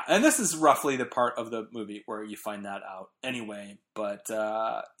 Yeah, and this is roughly the part of the movie where you find that out anyway. But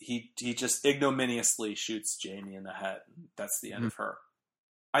he just ignominiously shoots Jamie in the head. That's the end of her.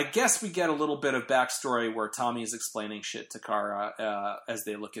 I guess we get a little bit of backstory where Tommy is explaining shit to Kara as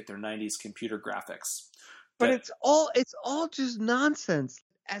they look at their 90s computer graphics. But it's all just nonsense.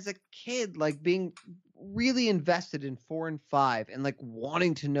 As a kid, like being really invested in 4 and 5 and like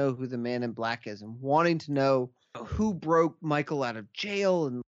wanting to know who the man in black is and wanting to know who broke Michael out of jail,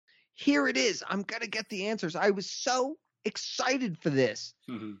 and here it is. I'm gonna get the answers. I was so excited for this,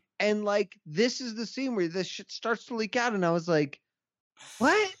 and like this is the scene where this shit starts to leak out, and I was like,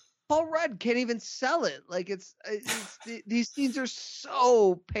 "What? Paul Rudd can't even sell it." Like it's these scenes are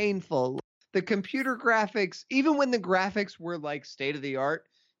so painful. The computer graphics, even when the graphics were like state of the art,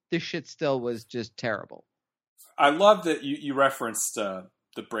 this shit still was just terrible. I love that you referenced the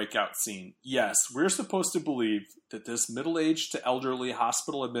breakout scene. Yes, we're supposed to believe that this middle-aged to elderly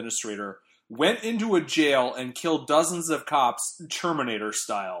hospital administrator went into a jail and killed dozens of cops, Terminator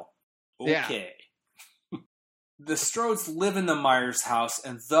style. Okay. Yeah. The Strodes live in the Myers house,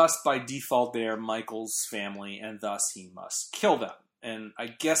 and thus, by default, they are Michael's family, and thus he must kill them. And I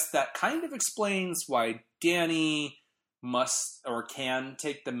guess that kind of explains why Danny must or can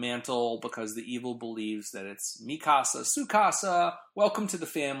take the mantle because the evil believes that it's Mikasa, Tsukasa, welcome to the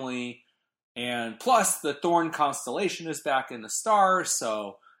family. And plus, the Thorn constellation is back in the stars,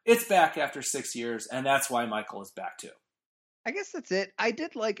 so it's back after 6 years, and that's why Michael is back too. I guess that's it. I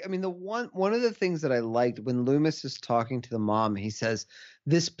did like, I mean, one of the things that I liked when Loomis is talking to the mom, he says,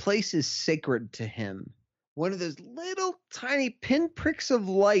 this place is sacred to him. One of those little tiny pinpricks of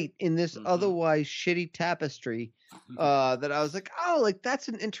light in this otherwise shitty tapestry that I was like, oh, like that's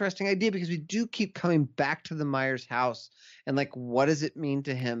an interesting idea because we do keep coming back to the Myers house and like, what does it mean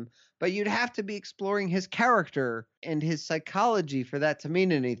to him? But you'd have to be exploring his character and his psychology for that to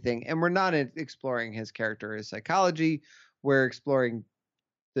mean anything. And we're not exploring his character or his psychology. We're exploring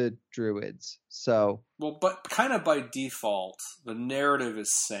the druids. So, well, but kind of by default, the narrative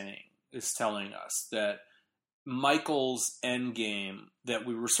is telling us that Michael's endgame that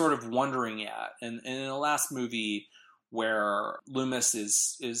we were sort of wondering at, and in the last movie where Loomis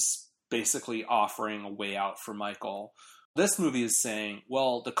is basically offering a way out for Michael, this movie is saying,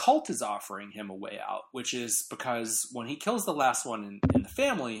 well, the cult is offering him a way out, which is because when he kills the last one in the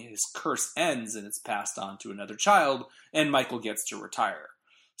family, his curse ends and it's passed on to another child, and Michael gets to retire.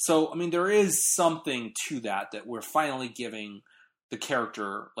 So, I mean, there is something to that we're finally giving the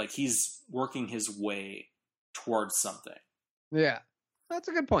character, like he's working his way towards something. Yeah, that's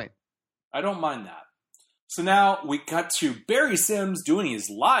a good point. I don't mind that. So now we cut to Barry Sims doing his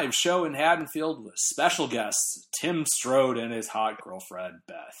live show in Haddonfield with special guests Tim Strode and his hot girlfriend,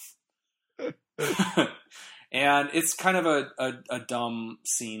 Beth. And it's kind of a dumb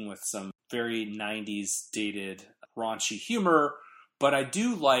scene with some very 90s dated raunchy humor, but I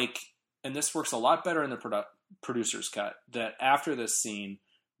do like, and this works a lot better in the producer's cut, that after this scene,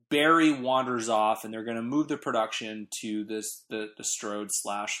 Barry wanders off and they're going to move the production to the Strode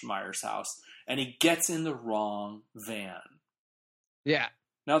 / Myers house. And he gets in the wrong van. Yeah.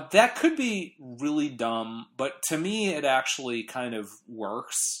 Now, that could be really dumb, but to me, it actually kind of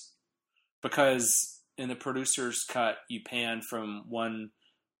works. Because in the producer's cut, you pan from one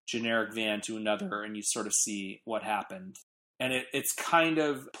generic van to another, and you sort of see what happened. And it's kind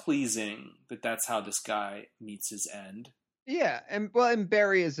of pleasing that that's how this guy meets his end. Yeah, and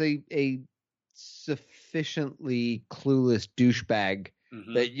Barry is a sufficiently clueless douchebag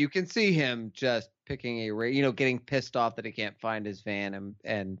that you can see him just picking getting pissed off that he can't find his van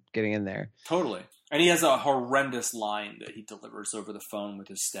and getting in there. Totally. And he has a horrendous line that he delivers over the phone with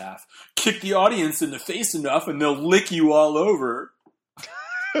his staff. Kick the audience in the face enough and they'll lick you all over.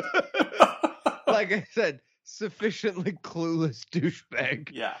 Like I said, sufficiently clueless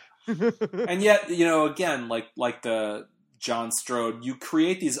douchebag. Yeah. And yet, again, like the John Strode, you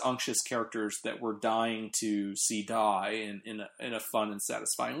create these unctuous characters that we're dying to see die in a fun and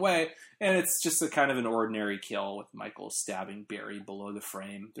satisfying way, and it's just a kind of an ordinary kill with Michael stabbing Barry below the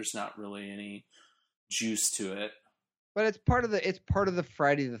frame. There's not really any juice to it, but it's part of the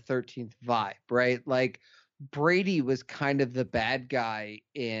Friday the 13th vibe, right? Like Brady was kind of the bad guy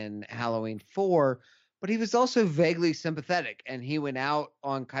in Halloween 4, but he was also vaguely sympathetic, and he went out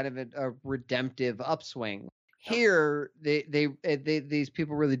on kind of a redemptive upswing. Here, these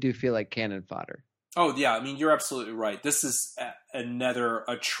people really do feel like cannon fodder. Oh, yeah. I mean, you're absolutely right. This is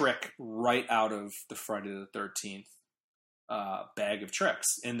a trick right out of the Friday the 13th bag of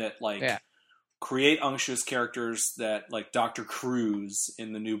tricks, in that, create unctuous characters that, like Dr. Cruz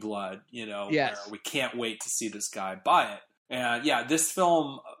in The New Blood, where we can't wait to see this guy buy it. And, yeah, this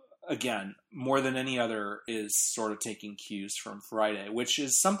film, again, more than any other, is sort of taking cues from Friday, which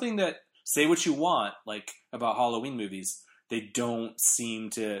is something that, say what you want, like, about Halloween movies, they don't seem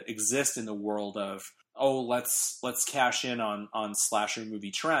to exist in the world of, let's cash in on slasher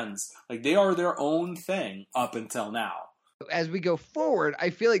movie trends. Like, they are their own thing up until now. As we go forward, I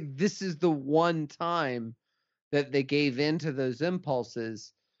feel like this is the one time that they gave in to those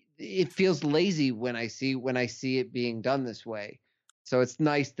impulses. It feels lazy when I see it being done this way. So it's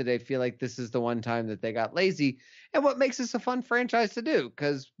nice that I feel like this is the one time that they got lazy, and what makes this a fun franchise to do,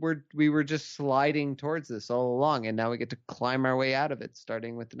 because we were just sliding towards this all along, and now we get to climb our way out of it,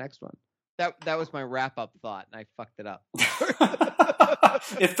 starting with the next one. That was my wrap up thought, and I fucked it up.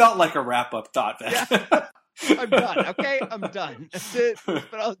 It felt like a wrap up thought. Yeah. I'm done. Okay, I'm done. That's it.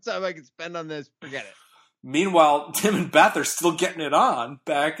 But all the time I can spend on this, forget it. Meanwhile, Tim and Beth are still getting it on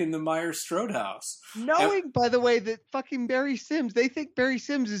back in the Myers-Strode house. Knowing, by the way, that fucking Barry Sims, they think Barry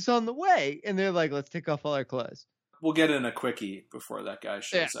Sims is on the way, and they're like, let's take off all our clothes. We'll get in a quickie before that guy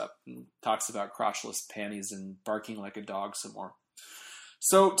shows up and talks about crotchless panties and barking like a dog some more.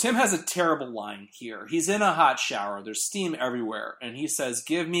 So Tim has a terrible line here. He's in a hot shower. There's steam everywhere. And he says,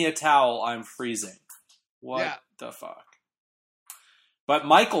 "Give me a towel. I'm freezing." What the fuck? But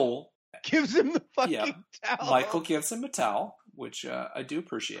Michael gives him the fucking towel. Michael gives him a towel, which I do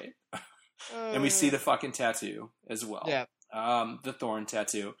appreciate. And we see the fucking tattoo as well. Yeah. The thorn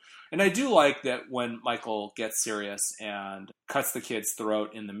tattoo. And I do like that when Michael gets serious and cuts the kid's throat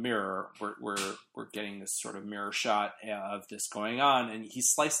in the mirror, we're getting this sort of mirror shot of this going on, and he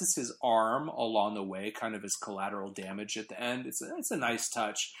slices his arm along the way, kind of as collateral damage at the end. It's a nice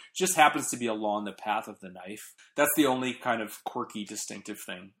touch. Just happens to be along the path of the knife. That's the only kind of quirky, distinctive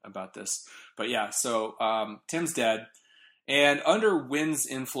thing about this. But yeah, so Tim's dead. And under Wynn's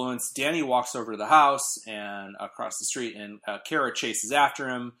influence, Danny walks over to the house and across the street, and Kara chases after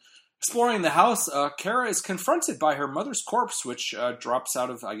him. Exploring the house, Kara is confronted by her mother's corpse, which drops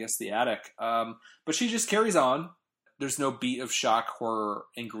out of, I guess, the attic. But she just carries on. There's no beat of shock, horror,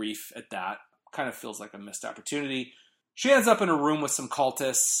 and grief at that. Kind of feels like a missed opportunity. She ends up in a room with some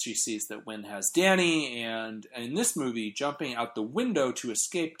cultists. She sees that Wynn has Danny, and in this movie, jumping out the window to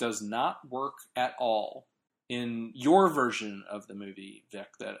escape does not work at all. In your version of the movie, Vic,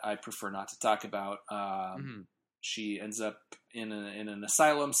 that I prefer not to talk about, she ends up in an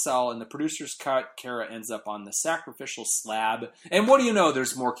asylum cell. In the producer's cut, Kara ends up on the sacrificial slab. And what do you know?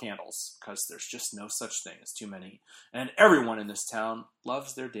 There's more candles, because there's just no such thing as too many. And everyone in this town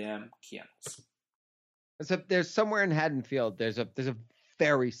loves their damn candles. There's somewhere in Haddonfield, there's a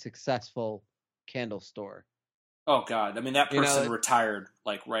very successful candle store. Oh God! I mean, that person retired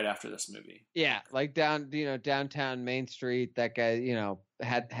like right after this movie. Yeah, like downtown Main Street. That guy,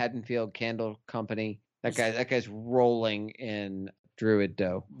 Haddonfield Candle Company. That guy's rolling in Druid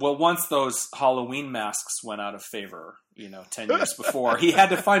dough. Well, once those Halloween masks went out of favor, 10 years before, he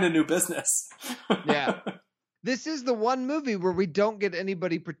had to find a new business. Yeah, this is the one movie where we don't get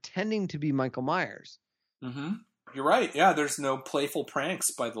anybody pretending to be Michael Myers. Mm-hmm. You're right. Yeah, there's no playful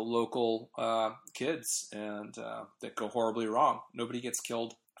pranks by the local kids, and that go horribly wrong. Nobody gets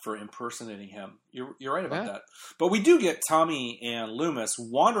killed for impersonating him. You're right about that. But we do get Tommy and Loomis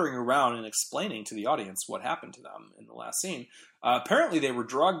wandering around and explaining to the audience what happened to them in the last scene. Apparently, they were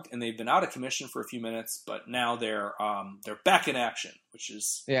drugged and they've been out of commission for a few minutes, but now they're back in action, which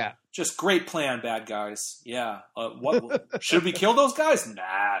is just great plan, bad guys. Yeah. What should we kill those guys?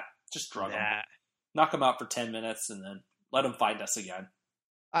 Nah, just drug them. Knock them out for 10 minutes and then let them find us again.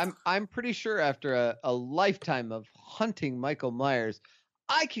 I'm pretty sure after a lifetime of hunting Michael Myers,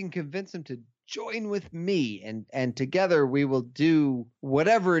 I can convince him to join with me, and together we will do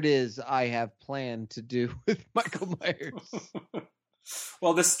whatever it is I have planned to do with Michael Myers.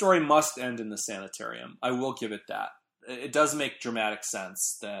 Well, this story must end in the sanitarium. I will give it that. It does make dramatic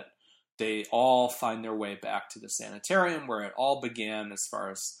sense that they all find their way back to the sanitarium where it all began as far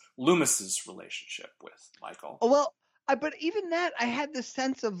as Loomis's relationship with Michael. Oh, well, but even that, I had the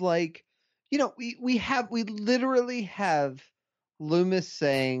sense of like, we literally have Loomis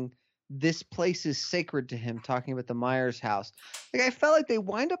saying this place is sacred to him, talking about the Myers house. Like, I felt like they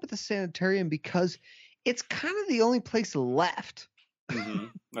wind up at the sanitarium because it's kind of the only place left. Mm-hmm.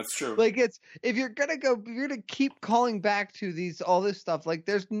 That's true. Like, if you're gonna keep calling back to all this stuff, like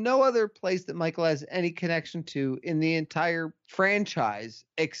there's no other place that Michael has any connection to in the entire franchise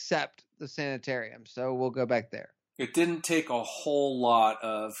except the sanitarium. So we'll go back there. It didn't take a whole lot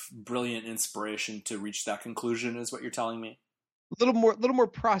of brilliant inspiration to reach that conclusion, is what you're telling me. A little more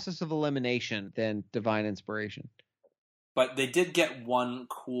process of elimination than divine inspiration. But they did get one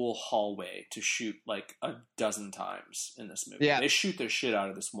cool hallway to shoot like a dozen times in this movie. Yeah. They shoot their shit out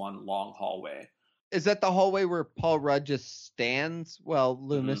of this one long hallway. Is that the hallway where Paul Rudd just stands while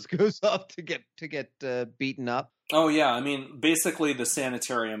Loomis goes up to get beaten up? Oh, yeah. I mean, basically the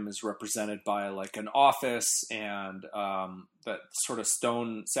sanitarium is represented by like an office and that sort of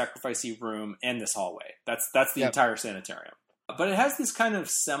stone sacrificey room and this hallway. That's the entire sanitarium. But it has these kind of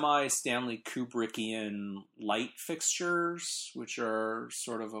semi-Stanley Kubrickian light fixtures, which are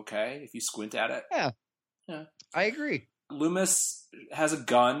sort of okay if you squint at it. Yeah. I agree. Loomis has a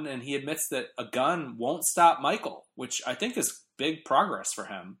gun, and he admits that a gun won't stop Michael, which I think is big progress for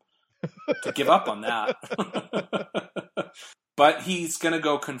him to give up on that. But he's going to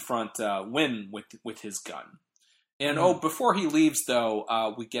go confront Wynn with his gun. And, before he leaves,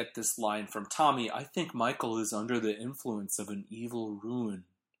 though, we get this line from Tommy. I think Michael is under the influence of an evil rune.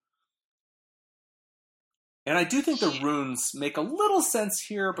 And I do think the runes make a little sense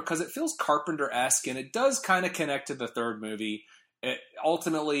here because it feels Carpenter-esque, and it does kind of connect to the third movie.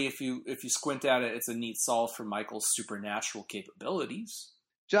 Ultimately, if you squint at it, it's a neat solve for Michael's supernatural capabilities.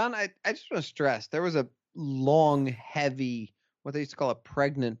 John, I just want to stress, there was a long, heavy, what they used to call a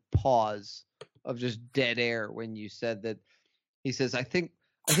pregnant pause of just dead air when you said that. I think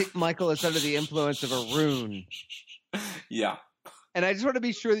Michael is under the influence of a rune. Yeah. And I just want to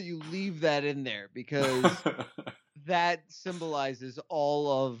be sure that you leave that in there because that symbolizes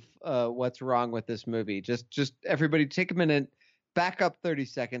all of what's wrong with this movie. Just everybody take a minute, back up 30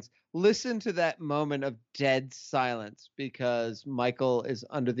 seconds, listen to that moment of dead silence because Michael is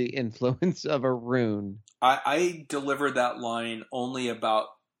under the influence of a rune. I delivered that line only about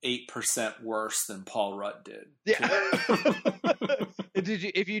 8% worse than Paul Rudd did. Yeah.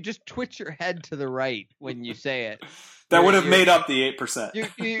 If you just twitch your head to the right when you say it, that would have made up the 8%.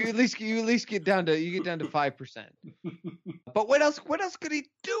 You at least get down to 5%. But what else could he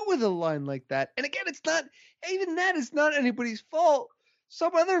do with a line like that? And again, it's not even that is not anybody's fault.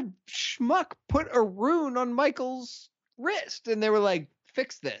 Some other schmuck put a rune on Michael's wrist, and they were like,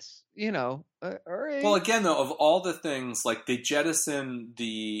 "Fix this," all right. Well, again, though, of all the things, like they jettison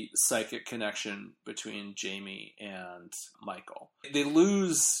the psychic connection between Jamie and Michael. They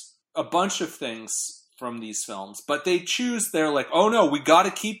lose a bunch of things from these films, but they choose. They're like, "Oh no, we got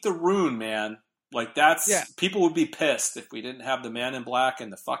to keep the rune, man." Like people would be pissed if we didn't have the Man in Black and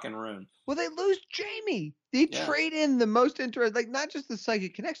the fucking rune. Well, they lose Jamie. They trade in the most interesting, like not just the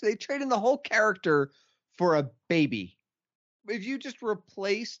psychic connection. They trade in the whole character for a baby. If you just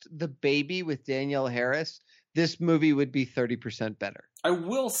replaced the baby with Danielle Harris, this movie would be 30% better. I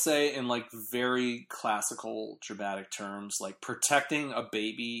will say, in like very classical dramatic terms, like protecting a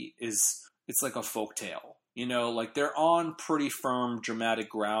baby it's like a folktale. Like they're on pretty firm dramatic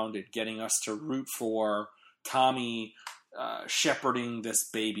ground at getting us to root for Tommy shepherding this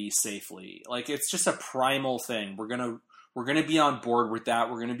baby safely. Like it's just a primal thing. We're gonna be on board with that.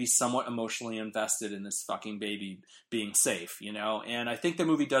 We're gonna be somewhat emotionally invested in this fucking baby being safe, And I think the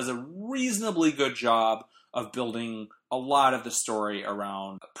movie does a reasonably good job of building a lot of the story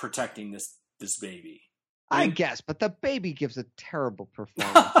around protecting this baby. I guess, but the baby gives a terrible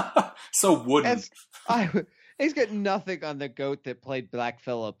performance. So wouldn't. He's got nothing on the goat that played Black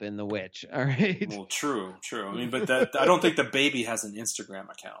Phillip in The Witch. All right. Well, true. I mean, but I don't think the baby has an Instagram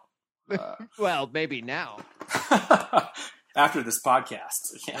account. Well, maybe now. After this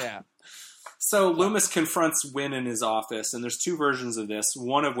podcast. Yeah. So Loomis confronts Wynn in his office, and there's two versions of this.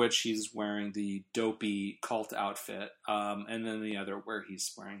 One of which he's wearing the dopey cult outfit, and then the other where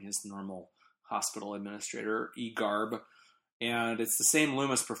he's wearing his normal hospital administrator e-garb. And it's the same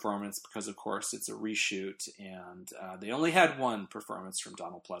Loomis performance because, of course, it's a reshoot, and they only had one performance from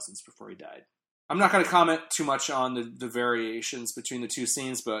Donald Pleasence before he died. I'm not going to comment too much on the variations between the two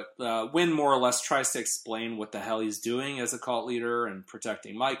scenes, but Wynn more or less tries to explain what the hell he's doing as a cult leader and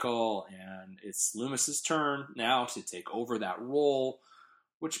protecting Michael, and it's Loomis's turn now to take over that role,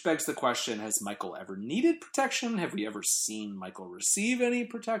 which begs the question, has Michael ever needed protection? Have we ever seen Michael receive any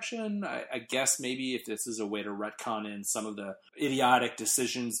protection? I guess maybe if this is a way to retcon in some of the idiotic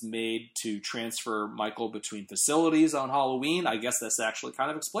decisions made to transfer Michael between facilities on Halloween, I guess this actually kind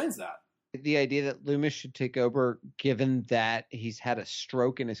of explains that. The idea that Loomis should take over, given that he's had a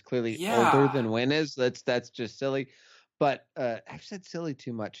stroke and is clearly older than Wynn is, that's just silly. But I've said silly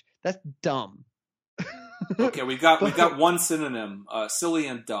too much. That's dumb. Okay, we got one synonym: silly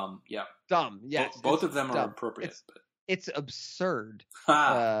and dumb. Yeah, dumb. Yes, both of them are appropriate. It's absurd.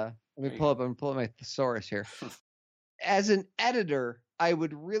 Let me pull up my thesaurus here. As an editor, I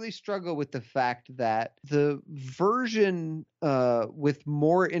would really struggle with the fact that the version with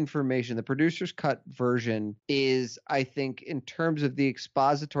more information, the producer's cut version, is, I think, in terms of the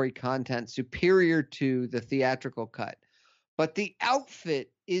expository content, superior to the theatrical cut. But the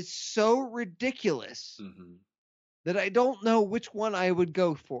outfit is so ridiculous that I don't know which one I would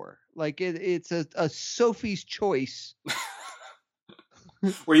go for. Like it's a Sophie's Choice.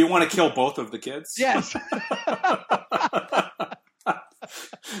 Where you want to kill both of the kids? Yes.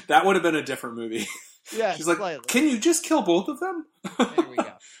 That would have been a different movie. Yeah. She's like, slightly. Can you just kill both of them? There we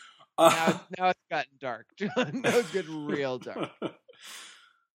go. Now it's gotten dark, John. Now it's getting real dark.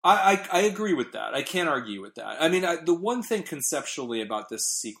 I agree with that. I can't argue with that. I mean, the one thing conceptually about this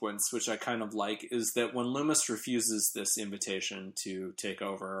sequence, which I kind of like, is that when Loomis refuses this invitation to take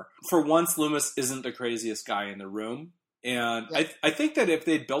over, for once, Loomis isn't the craziest guy in the room. And I think that if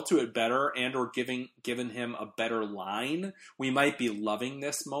they'd built to it better and or given him a better line, we might be loving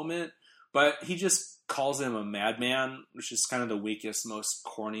this moment. But he just calls him a madman, which is kind of the weakest, most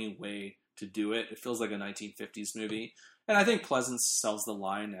corny way to do it. It feels like a 1950s movie. And I think Pleasence sells the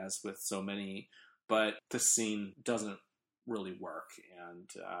line, as with so many, but the scene doesn't really work.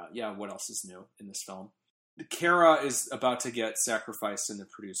 And what else is new in this film? Kara is about to get sacrificed in the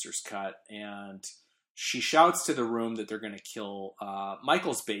producer's cut, and she shouts to the room that they're going to kill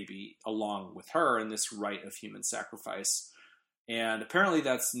Michael's baby along with her in this rite of human sacrifice. And apparently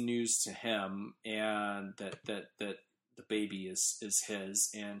that's news to him, and that the baby is his,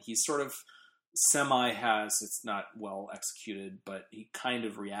 and he sort of semi has, it's not well executed, but he kind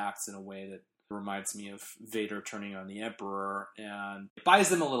of reacts in a way that reminds me of Vader turning on the Emperor, and it buys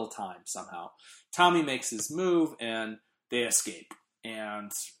them a little time somehow. Tommy makes his move, and they escape,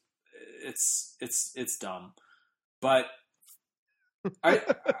 and it's dumb, but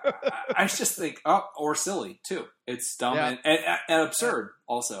I just think, or silly too. It's dumb and absurd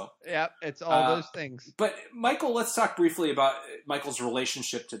also. Yeah, it's all those things. But Michael, let's talk briefly about Michael's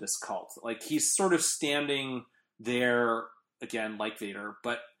relationship to this cult. Like, he's sort of standing there again, like Vader,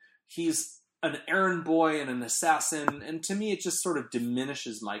 but he's an errand boy and an assassin, and to me, it just sort of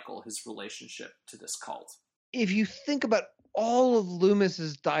diminishes Michael, his relationship to this cult. If you think about all of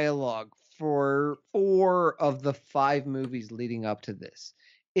Loomis's dialogue for 4 of the 5 movies leading up to this,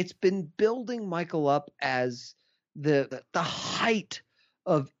 it's been building Michael up as the height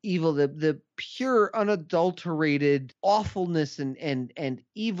of evil, the pure, unadulterated awfulness and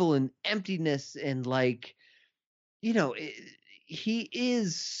evil and emptiness, and like, you know, he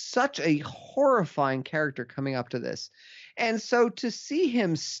is such a horrifying character coming up to this. And so to see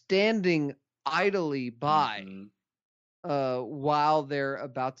him standing idly by while they're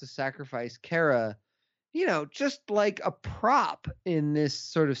about to sacrifice Kara, you know, just like a prop in this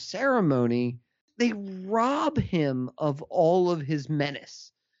sort of ceremony, they rob him of all of his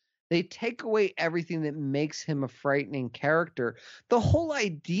menace. They take away everything that makes him a frightening character. The whole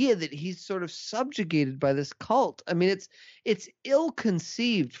idea that he's sort of subjugated by this cult, I mean, it's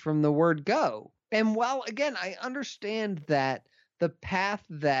ill-conceived from the word go. And while, again, I understand that the path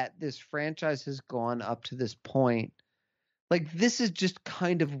that this franchise has gone up to this point, like, this is just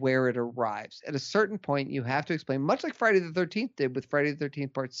kind of where it arrives. At a certain point, you have to explain, much like Friday the 13th did with Friday the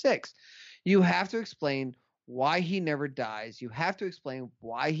 13th Part 6, you have to explain why he never dies. You have to explain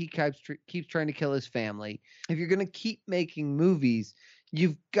why he keeps trying to kill his family. If you're going to keep making movies,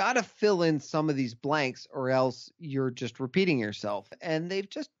 you've got to fill in some of these blanks, or else you're just repeating yourself. And they've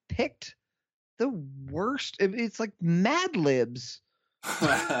just picked the worst. It's like Mad Libs.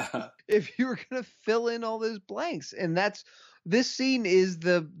 If you were going to fill in all those blanks. And this scene is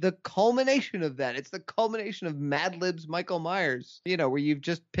the culmination of that. It's the culmination of Mad Libs Michael Myers, you know, where you've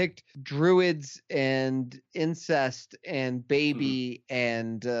just picked druids and incest and baby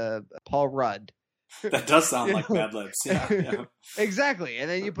and Paul Rudd. That does sound like Mad Libs. Yeah. Exactly. And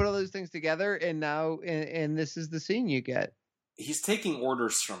then you put all those things together, and now and this is the scene you get. He's taking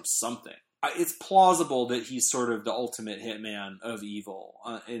orders from something. It's plausible that he's sort of the ultimate hitman of evil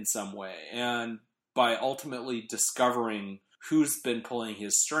in some way. And by ultimately discovering who's been pulling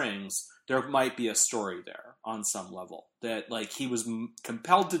his strings, there might be a story there on some level. That, like, he was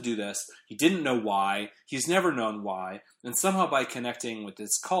compelled to do this. He didn't know why. He's never known why. And somehow by connecting with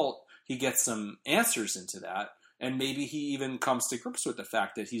this cult, he gets some answers into that. And maybe he even comes to grips with the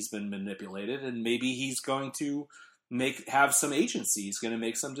fact that he's been manipulated. And maybe he's going to have some agency. He's going to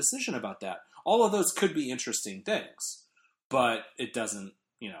make some decision about that. All of those could be interesting things, but it doesn't,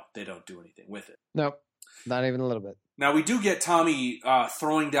 they don't do anything with it. Nope, not even a little bit. Now we do get Tommy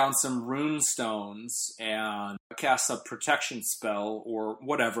throwing down some rune stones and casts a protection spell or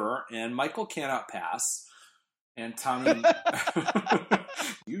whatever, and Michael cannot pass. And Tommy,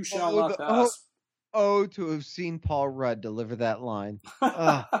 you shall not pass. To have seen Paul Rudd deliver that line.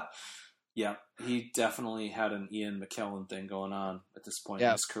 Yeah, he definitely had an Ian McKellen thing going on at this point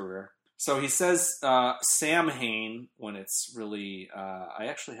in his career. So he says Samhain when it's really, I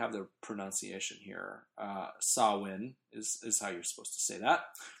actually have the pronunciation here. Samhain is how you're supposed to say that.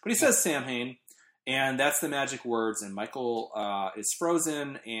 But he says Samhain, and that's the magic words, and Michael is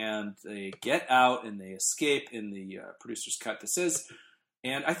frozen, and they get out, and they escape in the producer's cut. This is,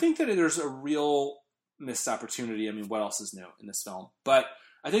 and I think that there's a real missed opportunity. I mean, what else is new in this film? But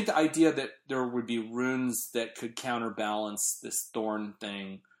I think the idea that there would be runes that could counterbalance this thorn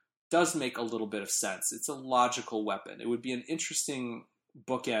thing does make a little bit of sense. It's a logical weapon. It would be an interesting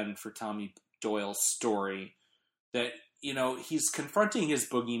bookend for Tommy Doyle's story that, he's confronting his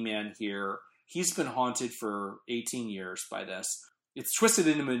boogeyman here. He's been haunted for 18 years by this. It's twisted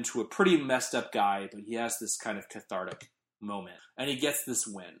him into a pretty messed up guy, but he has this kind of cathartic moment. And he gets this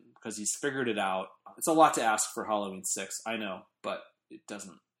win because he's figured it out. It's a lot to ask for Halloween 6, I know, but it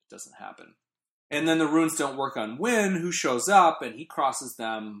doesn't happen. And then the runes don't work on Wynn, who shows up, and he crosses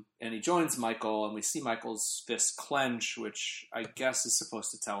them, and he joins Michael, and we see Michael's fist clench, which I guess is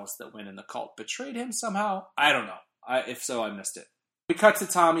supposed to tell us that Wynn and the cult betrayed him somehow. I don't know. If so, I missed it. We cut to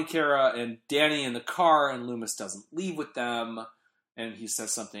Tommy, Kara, and Danny in the car, and Loomis doesn't leave with them. And he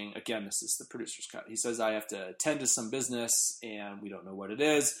says something, again, this is the producer's cut. He says, I have to attend to some business, and we don't know what it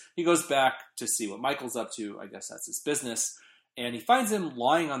is. He goes back to see what Michael's up to. I guess that's his business. And he finds him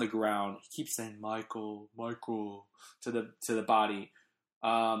lying on the ground. He keeps saying, Michael, Michael, to the body.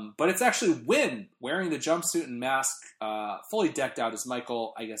 But it's actually Wynn wearing the jumpsuit and mask, fully decked out as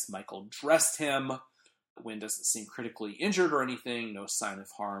Michael. I guess Michael dressed him. Wynn doesn't seem critically injured or anything, no sign of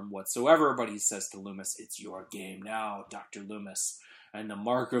harm whatsoever, but he says to Loomis, it's your game now, Dr. Loomis. And the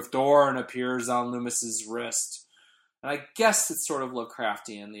mark of Thorn appears on Loomis's wrist. And I guess it's sort of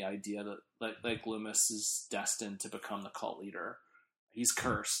Lovecraftian, the idea that like Loomis is destined to become the cult leader. He's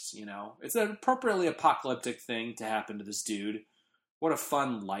cursed, you know. It's an appropriately apocalyptic thing to happen to this dude. What a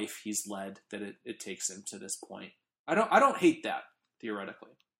fun life he's led that it takes him to this point. I don't hate that,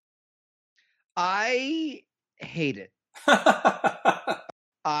 theoretically. I hate it.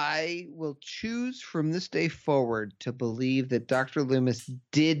 I will choose from this day forward to believe that Dr. Loomis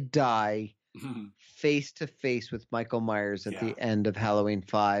did die face to face with Michael Myers at the end of Halloween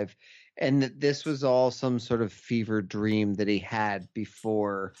 5, and that this was all some sort of fever dream that he had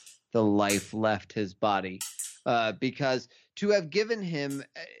before the life left his body. Because to have given him,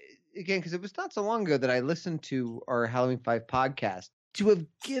 again, because it was not so long ago that I listened to our Halloween 5 podcast, to have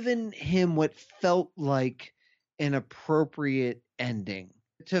given him what felt like an appropriate ending,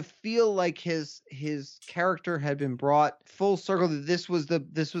 to feel like his character had been brought full circle, that this was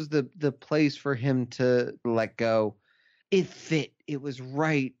the place for him to let go. It fit. It was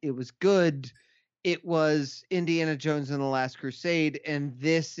right. It was good. It was Indiana Jones and the Last Crusade, and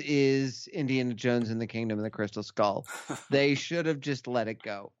this is Indiana Jones and the Kingdom of the Crystal Skull. They should have just let it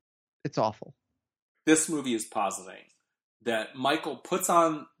go. It's awful. This movie is positing that Michael puts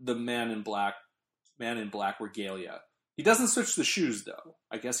on the Man in Black regalia. He doesn't switch the shoes, though.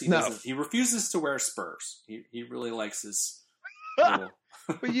 I guess he doesn't. He refuses to wear spurs. He really likes his little...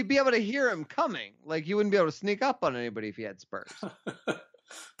 But you'd be able to hear him coming. Like, you wouldn't be able to sneak up on anybody if he had spurs.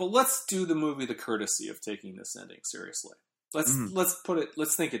 But let's do the movie the courtesy of taking this ending seriously. Let's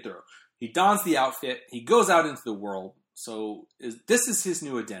think it through. He dons the outfit. He goes out into the world. So this is his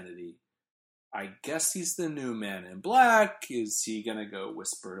new identity. I guess he's the new Man in Black. Is he going to go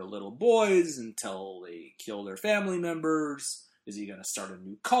whisper to little boys until they kill their family members? Is he going to start a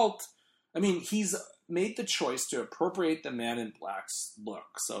new cult? I mean, he's made the choice to appropriate the Man in Black's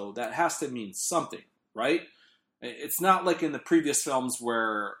look. So that has to mean something, right? It's not like in the previous films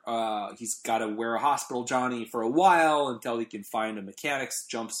where he's got to wear a hospital Johnny for a while until he can find a mechanic's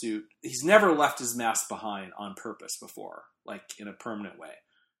jumpsuit. He's never left his mask behind on purpose before, like in a permanent way.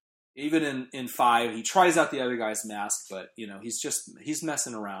 Even in 5, he tries out the other guy's mask, but you know he's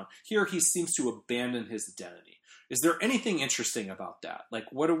messing around. Here, he seems to abandon his identity. Is there anything interesting about that? Like,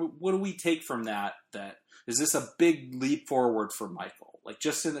 what do we take from that? That is this a big leap forward for Michael? Like,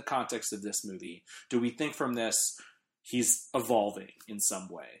 just in the context of this movie, do we think from this he's evolving in some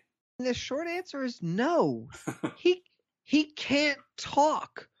way? And the short answer is no. He can't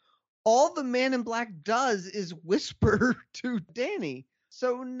talk. All the Man in Black does is whisper to Danny.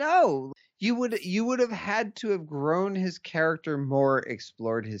 So no, you would have had to have grown his character more,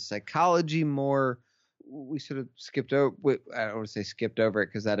 explored his psychology more. We sort of skipped over. I don't want to say skipped over it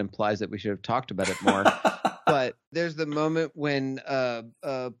because that implies that we should have talked about it more. But there's the moment when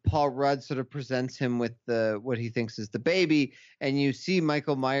Paul Rudd sort of presents him with what he thinks is the baby, and you see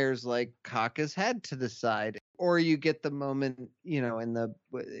Michael Myers like cock his head to the side, or you get the moment, you know, in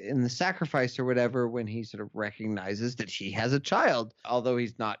the sacrifice or whatever, when he sort of recognizes that he has a child, although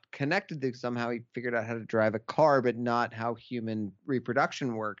he's not connected to somehow he figured out how to drive a car, but not how human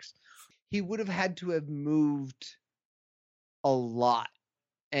reproduction works. He would have had to have moved a lot,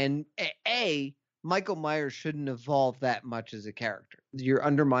 and Michael Myers shouldn't evolve that much as a character. You're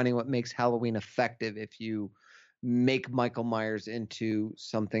undermining what makes Halloween effective if you make Michael Myers into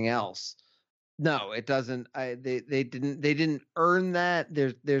something else. No, it doesn't. They didn't earn that.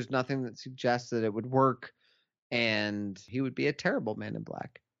 There's nothing that suggests that it would work, and he would be a terrible Man in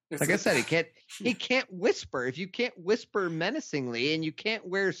Black. Like I said, he can't whisper. If you can't whisper menacingly and you can't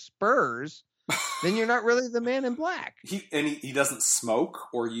wear spurs, then you're not really the Man in Black. He doesn't smoke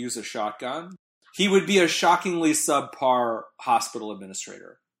or use a shotgun. He would be a shockingly subpar hospital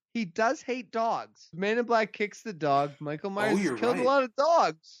administrator. He does hate dogs. Man in Black kicks the dog. Michael Myers has killed a right. lot of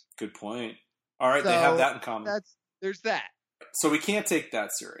dogs. Good point. All right, they have that in common. There's that. So we can't take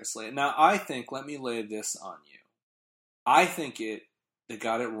that seriously. Now, I think, let me lay this on you. I think they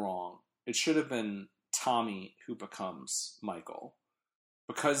got it wrong. It should have been Tommy who becomes Michael.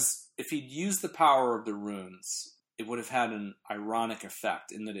 Because if he'd used the power of the runes, it would have had an ironic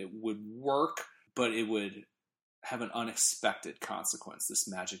effect in that it would work, but it would have an unexpected consequence, this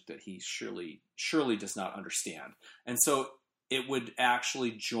magic that he surely does not understand. And so it would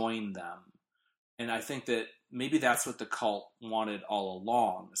actually join them. And I think that maybe that's what the cult wanted all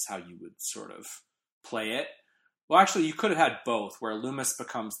along, is how you would sort of play it. Well, actually, you could have had both, where Loomis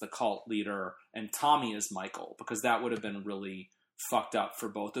becomes the cult leader and Tommy is Michael, because that would have been really fucked up for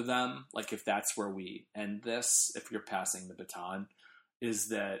both of them. Like, if that's where we end this, if you're passing the baton, is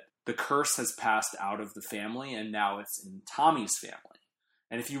that the curse has passed out of the family and now it's in Tommy's family.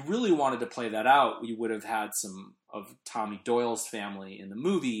 And if you really wanted to play that out, you would have had some of Tommy Doyle's family in the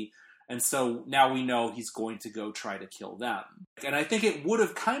movie. And so now we know he's going to go try to kill them. And I think it would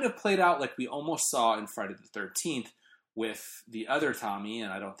have kind of played out like we almost saw in Friday the 13th with the other Tommy,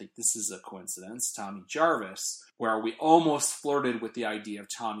 and I don't think this is a coincidence, Tommy Jarvis, where we almost flirted with the idea of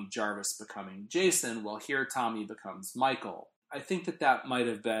Tommy Jarvis becoming Jason. Well, here Tommy becomes Michael. I think that might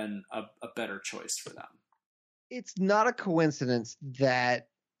have been a better choice for them. It's not a coincidence that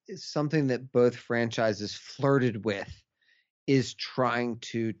something that both franchises flirted with is trying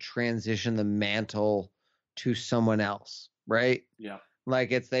to transition the mantle to someone else, right? Yeah.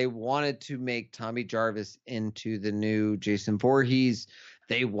 Like, they wanted to make Tommy Jarvis into the new Jason Voorhees.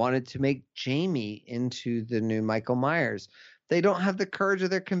 They wanted to make Jamie into the new Michael Myers. They don't have the courage of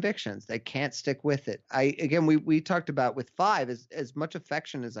their convictions. They can't stick with it. We talked about with 5, as much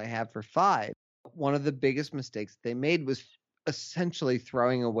affection as I have for 5, one of the biggest mistakes they made was essentially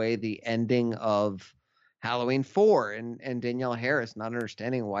throwing away the ending of Halloween 4 and Danielle Harris not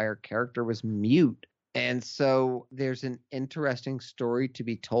understanding why her character was mute. And so there's an interesting story to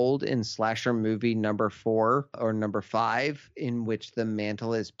be told in slasher movie number 4 or number 5 in which the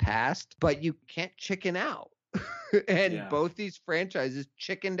mantle is passed, but you can't chicken out. And both these franchises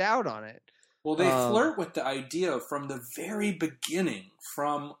chickened out on it. Well, they flirt with the idea from the very beginning,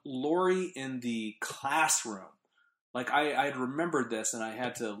 from Laurie in the classroom. Like, I had remembered this, and I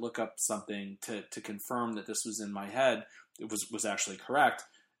had to look up something to confirm that this was in my head. It was actually correct.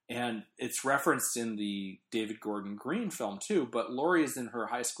 And it's referenced in the David Gordon Green film, too. But Laurie is in her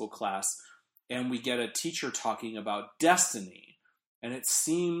high school class, and we get a teacher talking about destiny. And it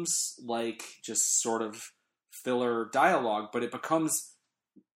seems like just sort of filler dialogue, but it becomes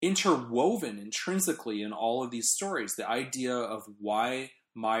interwoven intrinsically in all of these stories. The idea of why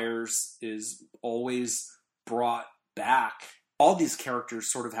Myers is always brought back. All these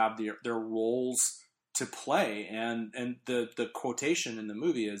characters sort of have their roles to play, and the quotation in the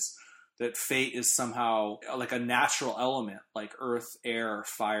movie is that fate is somehow like a natural element, like earth, air,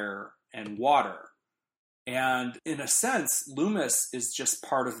 fire, and water. And in a sense, Loomis is just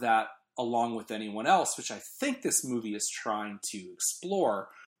part of that along with anyone else, which I think this movie is trying to explore.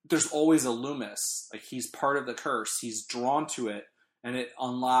 There's always a Loomis. Like, he's part of the curse. He's drawn to it, and it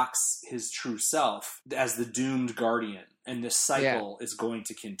unlocks his true self as the doomed guardian. And this cycle is going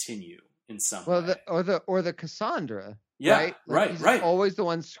to continue in some way. Or the Cassandra. Yeah, right. Like, right. Always the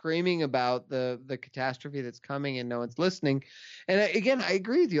one screaming about the catastrophe that's coming and no one's listening. And again, I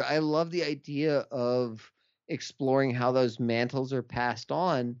agree with you. I love the idea of exploring how those mantles are passed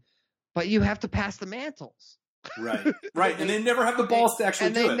on, but you have to pass the mantles. Right. And they never have the balls to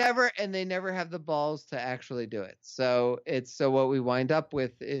actually do it. And they never have the balls to actually do it. So what we wind up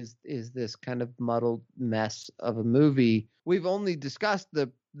with is this kind of muddled mess of a movie. We've only discussed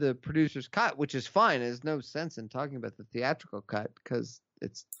the producer's cut, which is fine. There's no sense in talking about the theatrical cut because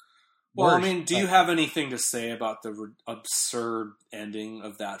it's well, worse. I mean, do you have anything to say about the absurd ending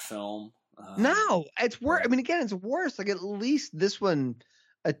of that film? No, it's worse. I mean, again, it's worse. Like, at least this one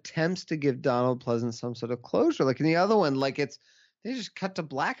attempts to give Donald Pleasence some sort of closure. Like in the other one, like they just cut to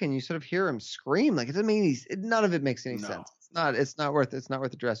black and you sort of hear him scream. Like, it doesn't mean none of it makes any sense. It's not worth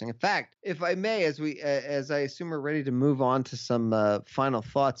addressing. In fact, if I may, as I assume we're ready to move on to some final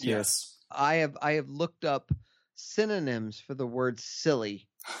thoughts here. Yes. I have looked up synonyms for the word silly.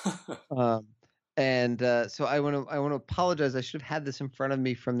 And so I want to apologize. I should have had this in front of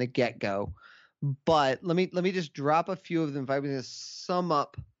me from the get-go. But let me just drop a few of them if I'm going to sum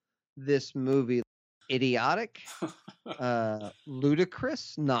up this movie. Idiotic,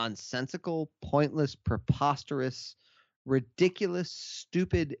 ludicrous, nonsensical, pointless, preposterous, ridiculous,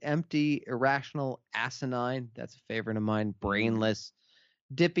 stupid, empty, irrational, asinine. That's a favorite of mine. Brainless,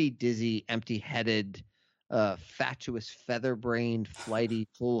 dippy, dizzy, empty-headed, fatuous, feather-brained, flighty,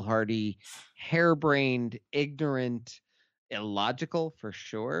 foolhardy, harebrained, ignorant, illogical for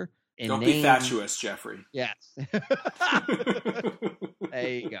sure. Don't be fatuous, Jeffrey. Yes. There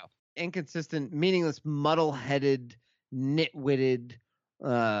you go. Inconsistent, meaningless, muddle-headed, nitwitted,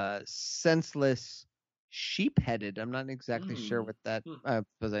 senseless, sheep-headed. I'm not exactly sure what that. I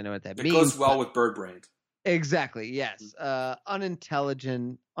suppose I know what that means. It goes well with bird-brained. Exactly. Yes.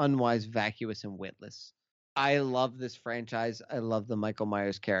 Unintelligent, unwise, vacuous, and witless. I love this franchise. I love the Michael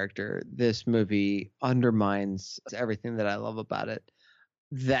Myers character. This movie undermines everything that I love about it.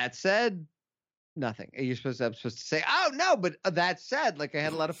 That said, nothing. I'm supposed to say, oh no, but that said, like I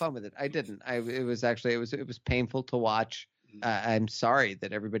had a lot of fun with it. I didn't. It was painful to watch. I'm sorry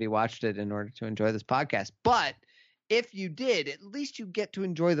that everybody watched it in order to enjoy this podcast. But if you did, at least you get to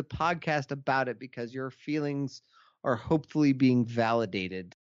enjoy the podcast about it because your feelings are hopefully being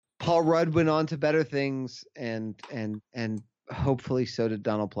validated. Paul Rudd went on to better things, and hopefully so did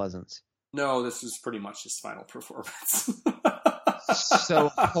Donald Pleasance. No, this was pretty much his final performance. So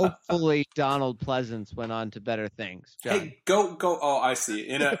hopefully Donald Pleasance went on to better things. John. Hey, go! Oh, I see.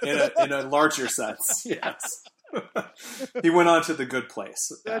 In a larger sense, yes. He went on to the good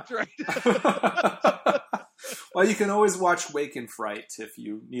place. That's right. Well, you can always watch Wake and Fright if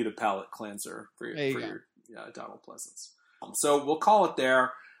you need a palate cleanser for your Donald Pleasance. So we'll call it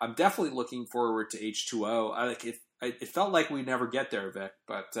there. I'm definitely looking forward to H2O. I like it. It felt like we never get there, Vic,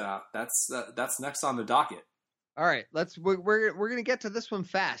 but that's next on the docket. All right, we're gonna get to this one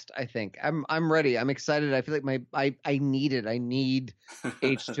fast. I think I'm ready. I'm excited. I feel like I need it. I need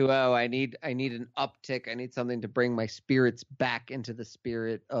H2O. I need an uptick. I need something to bring my spirits back into the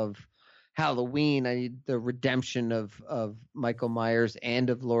spirit of Halloween. I need the redemption of Michael Myers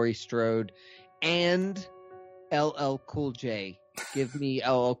and of Laurie Strode and LL Cool J. Give me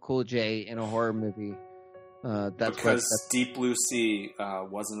LL Cool J in a horror movie. That's Deep Blue Sea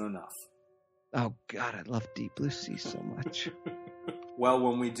wasn't enough. Oh God, I love Deep Blue Sea so much. Well,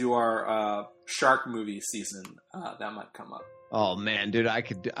 when we do our shark movie season, that might come up. Oh man, dude, I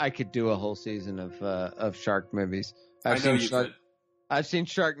could do a whole season of shark movies. I know you could. I've seen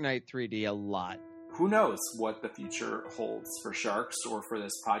Shark Night 3D a lot. Who knows what the future holds for sharks or for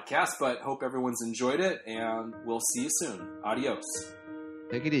this podcast, but hope everyone's enjoyed it, and we'll see you soon. Adios.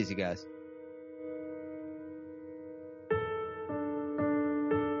 Take it easy, guys.